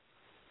again.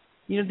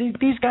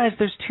 These guys.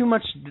 There's too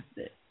much.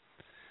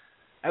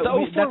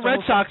 The 04 Red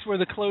Sox were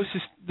the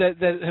closest that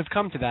have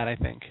come to that, I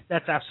think.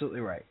 That's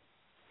absolutely right.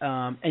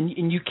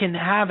 And you can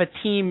have a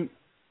team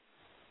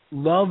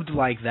loved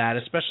like that,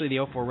 especially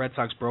the 04 Red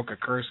Sox broke a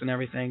curse and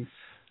everything.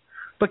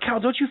 But, Cal,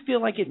 don't you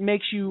feel like it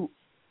makes you,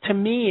 to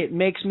me, it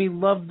makes me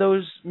love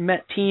those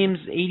Met teams,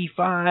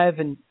 85,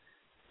 and,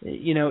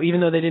 even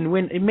though they didn't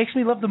win, it makes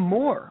me love them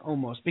more,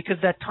 almost, because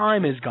that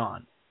time is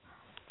gone.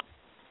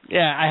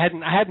 Yeah, I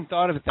hadn't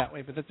thought of it that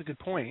way, but that's a good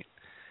point.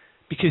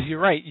 Because you're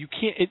right, you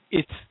can't.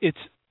 It's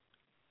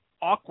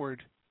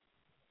awkward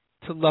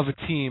to love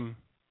a team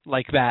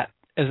like that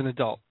as an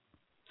adult.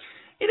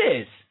 It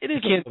is. It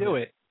is. You can't do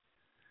it.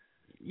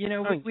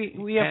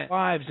 We have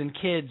wives and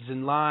kids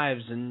and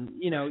lives, and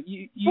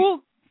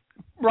Well,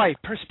 right.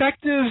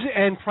 Perspectives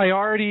and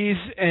priorities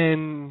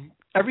and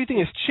everything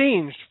has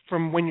changed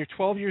from when you're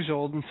 12 years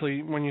old until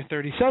when you're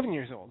 37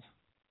 years old.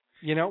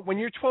 When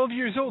you're 12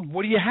 years old,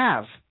 what do you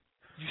have?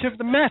 You have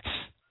the Mets.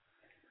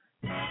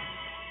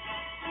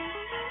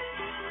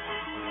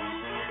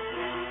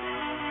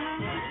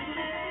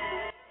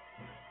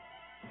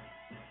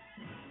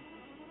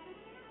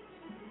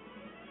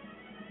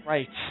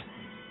 Right.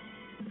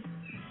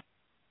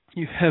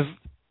 You have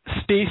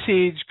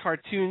space-age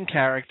cartoon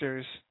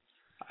characters.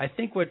 I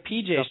think what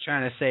PJ's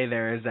trying to say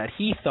there is that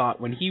he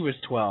thought when he was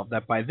 12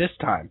 that by this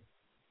time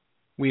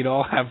we'd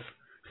all have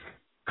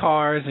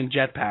cars and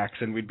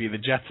jetpacks and we'd be the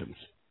Jetsons.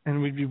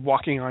 And we'd be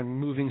walking on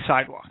moving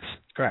sidewalks.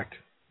 Correct.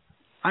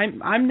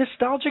 I'm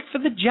nostalgic for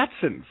the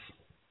Jetsons.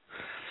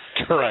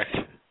 Correct.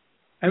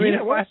 I mean,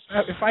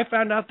 if I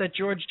found out that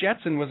George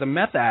Jetson was a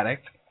meth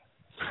addict,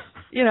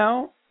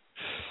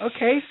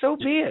 okay, so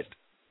be it.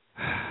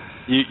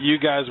 You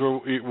guys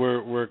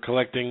were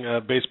collecting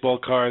baseball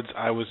cards.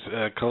 I was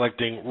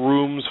collecting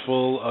rooms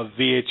full of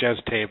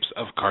VHS tapes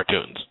of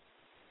cartoons.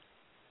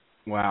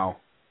 Wow.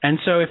 And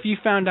so if you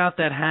found out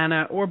that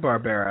Hanna or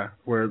Barbera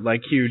were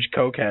like huge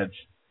cokeheads,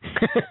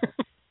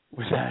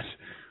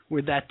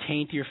 would that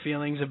taint your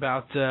feelings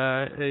about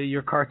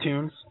your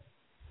cartoons?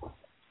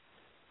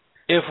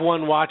 If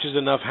one watches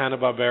enough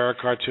Hanna-Barbera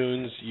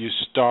cartoons, you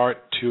start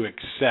to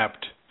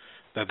accept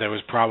that there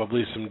was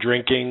probably some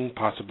drinking,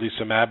 possibly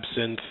some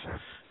absinthe,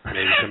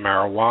 maybe some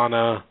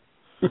marijuana.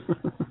 You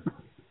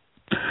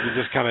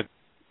just kind of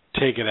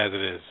take it as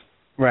it is.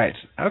 Right.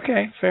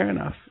 Okay, fair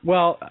enough.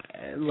 Well,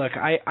 look,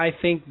 I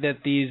think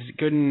that these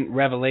Gooden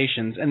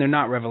revelations, and they're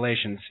not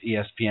revelations,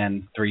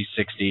 ESPN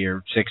 360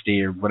 or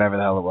 60 or whatever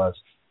the hell it was.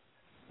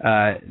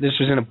 This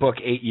was in a book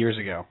 8 years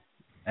ago,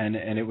 and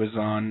it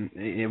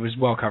was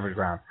well-covered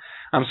ground.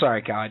 I'm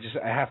sorry, Cal.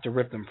 I have to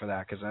rip them for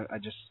that because I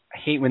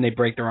hate when they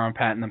break their own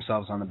patent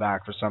themselves on the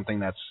back for something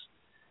that's,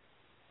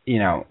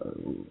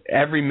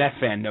 every Met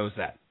fan knows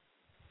that.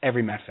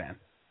 Every Met fan.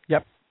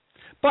 Yep.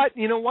 But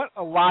you know what?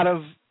 A lot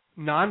of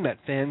non-Met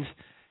fans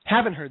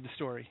haven't heard the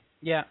story.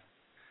 Yeah.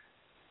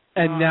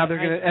 And now they're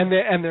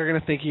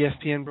gonna think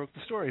ESPN broke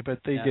the story, but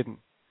they didn't.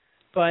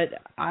 But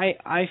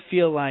I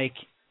feel like,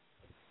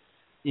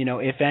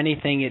 if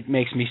anything, it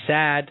makes me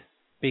sad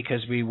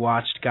because we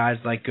watched guys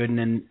like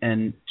Gooden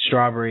and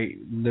Strawberry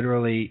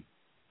literally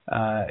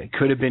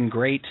could have been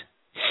great,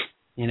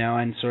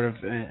 and sort of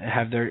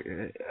have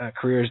their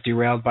careers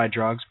derailed by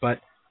drugs. But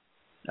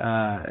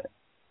I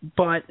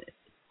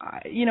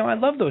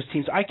love those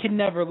teams. I can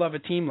never love a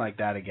team like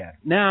that again.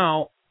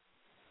 Now,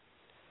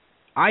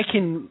 I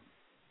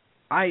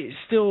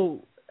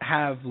still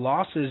have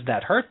losses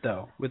that hurt,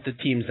 though, with the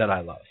teams that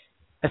I love.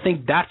 I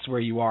think that's where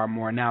you are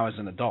more now as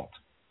an adult.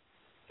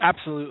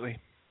 Absolutely.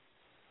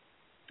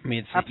 I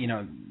mean, it's,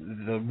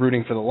 the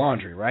rooting for the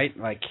laundry, right?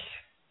 Like,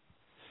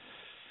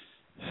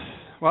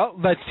 well,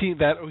 that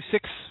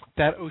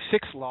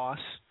 06 loss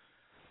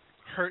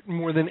hurt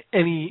more than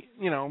any,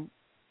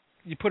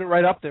 you put it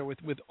right up there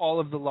with all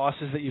of the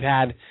losses that you've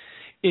had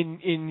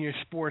in your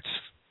sports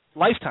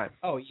lifetime.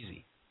 Oh,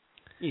 easy.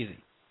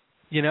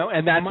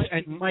 And that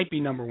might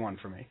be number one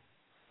for me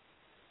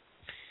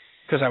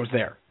because I was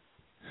there.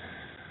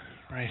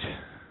 Right.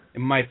 It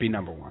might be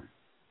number one.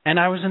 And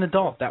I was an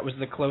adult. That was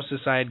the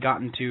closest I had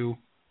gotten to.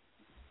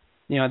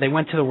 They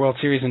went to the World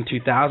Series in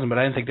 2000, but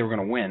I didn't think they were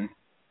going to win.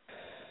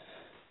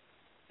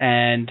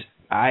 And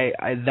I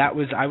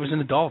was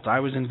an adult. I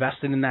was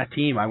invested in that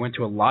team. I went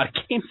to a lot of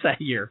games that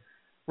year.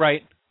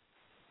 Right.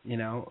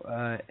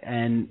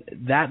 And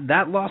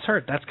that loss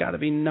hurt. That's got to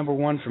be number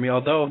one for me.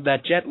 Although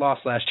that Jet loss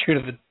last year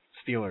to the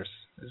Steelers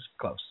is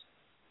close.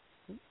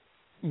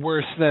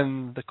 Worse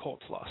than the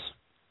Colts loss.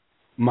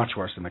 Much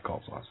worse than the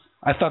Colts loss.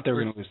 I thought they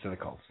were going to lose to the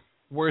Colts.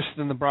 Worse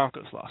than the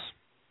Broncos loss.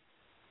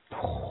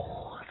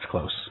 Oh, that's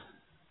close.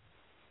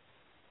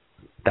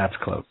 That's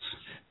close.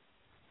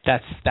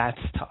 That's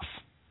tough.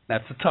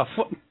 That's a tough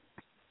one.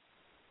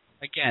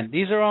 Again,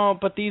 these are all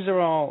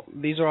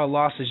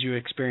losses you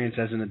experience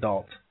as an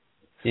adult.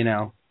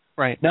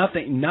 Right.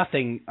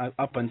 Nothing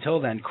up until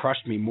then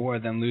crushed me more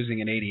than losing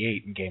in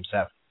 '88 in Game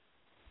 7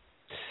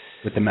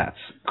 with the Mets.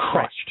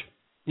 Crushed.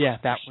 Yeah,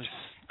 that was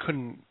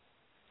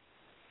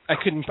I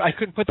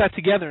couldn't put that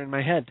together in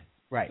my head.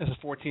 Right. As a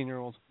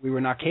 14-year-old. We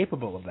were not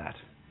capable of that.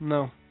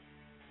 No.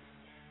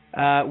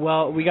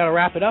 Well, we got to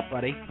wrap it up,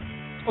 buddy.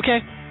 Okay.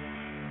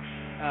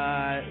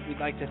 We'd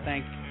like to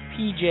thank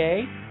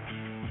PJ,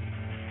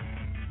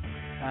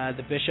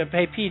 the Bishop.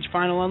 Hey, Peach,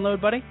 final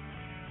unload, buddy?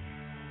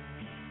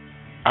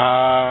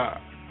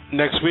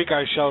 Next week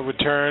I shall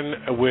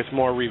return with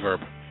more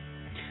reverb.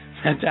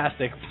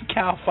 Fantastic.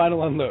 Cal,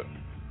 final unload.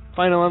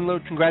 Final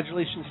unload.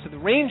 Congratulations to the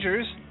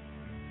Rangers.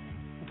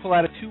 We'll pull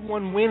out a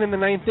 2-1 win in the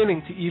 9th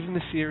inning to even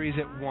the series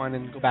at 1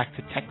 and go back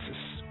to Texas.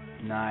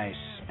 Nice.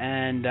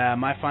 And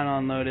my final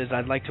unload is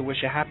I'd like to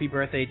wish a happy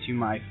birthday to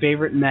my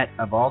favorite Met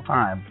of all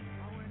time,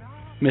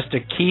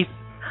 Mr. Keith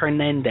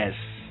Hernandez.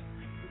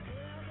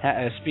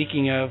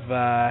 Speaking of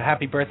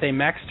happy birthday,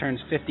 Mex turns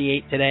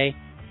 58 today.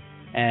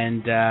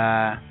 And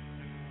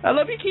I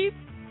love you, Keith.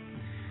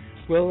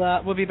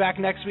 We'll be back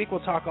next week.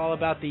 We'll talk all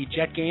about the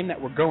Jet game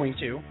that we're going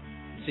to,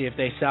 see if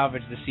they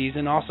salvage the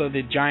season. Also,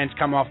 the Giants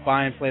come off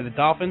bye and play the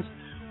Dolphins.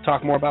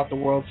 Talk more about the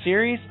World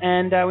Series,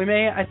 and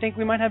I think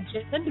we might have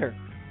Jay Linder.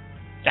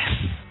 Yes,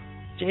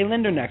 Jay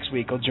Linder next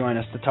week will join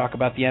us to talk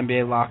about the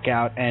NBA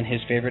lockout and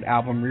his favorite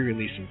album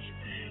re-releases.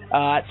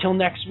 Till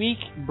next week,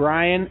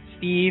 Brian,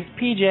 Steve,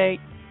 PJ.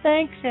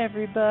 Thanks,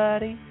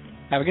 everybody.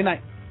 Have a good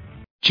night.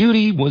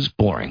 Judy was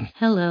boring.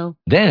 Hello.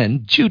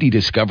 Then Judy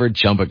discovered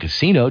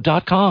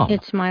ChumbaCasino.com.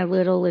 It's my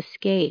little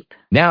escape.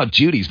 Now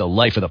Judy's the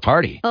life of the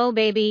party. Oh,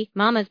 baby,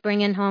 mama's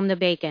bringing home the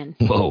bacon.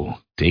 Whoa,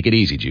 take it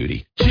easy,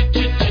 Judy.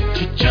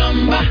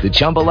 The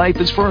Chumba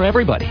life is for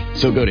everybody.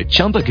 So go to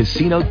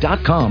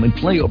ChumbaCasino.com and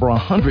play over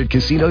 100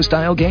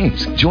 casino-style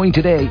games. Join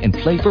today and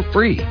play for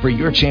free for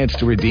your chance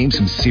to redeem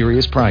some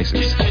serious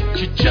prizes.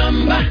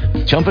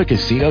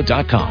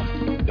 ChumbaCasino.com.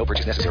 No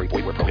purchase necessary.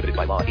 Void where prohibited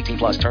by law.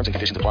 18+ terms and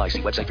conditions apply.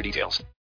 See website for details.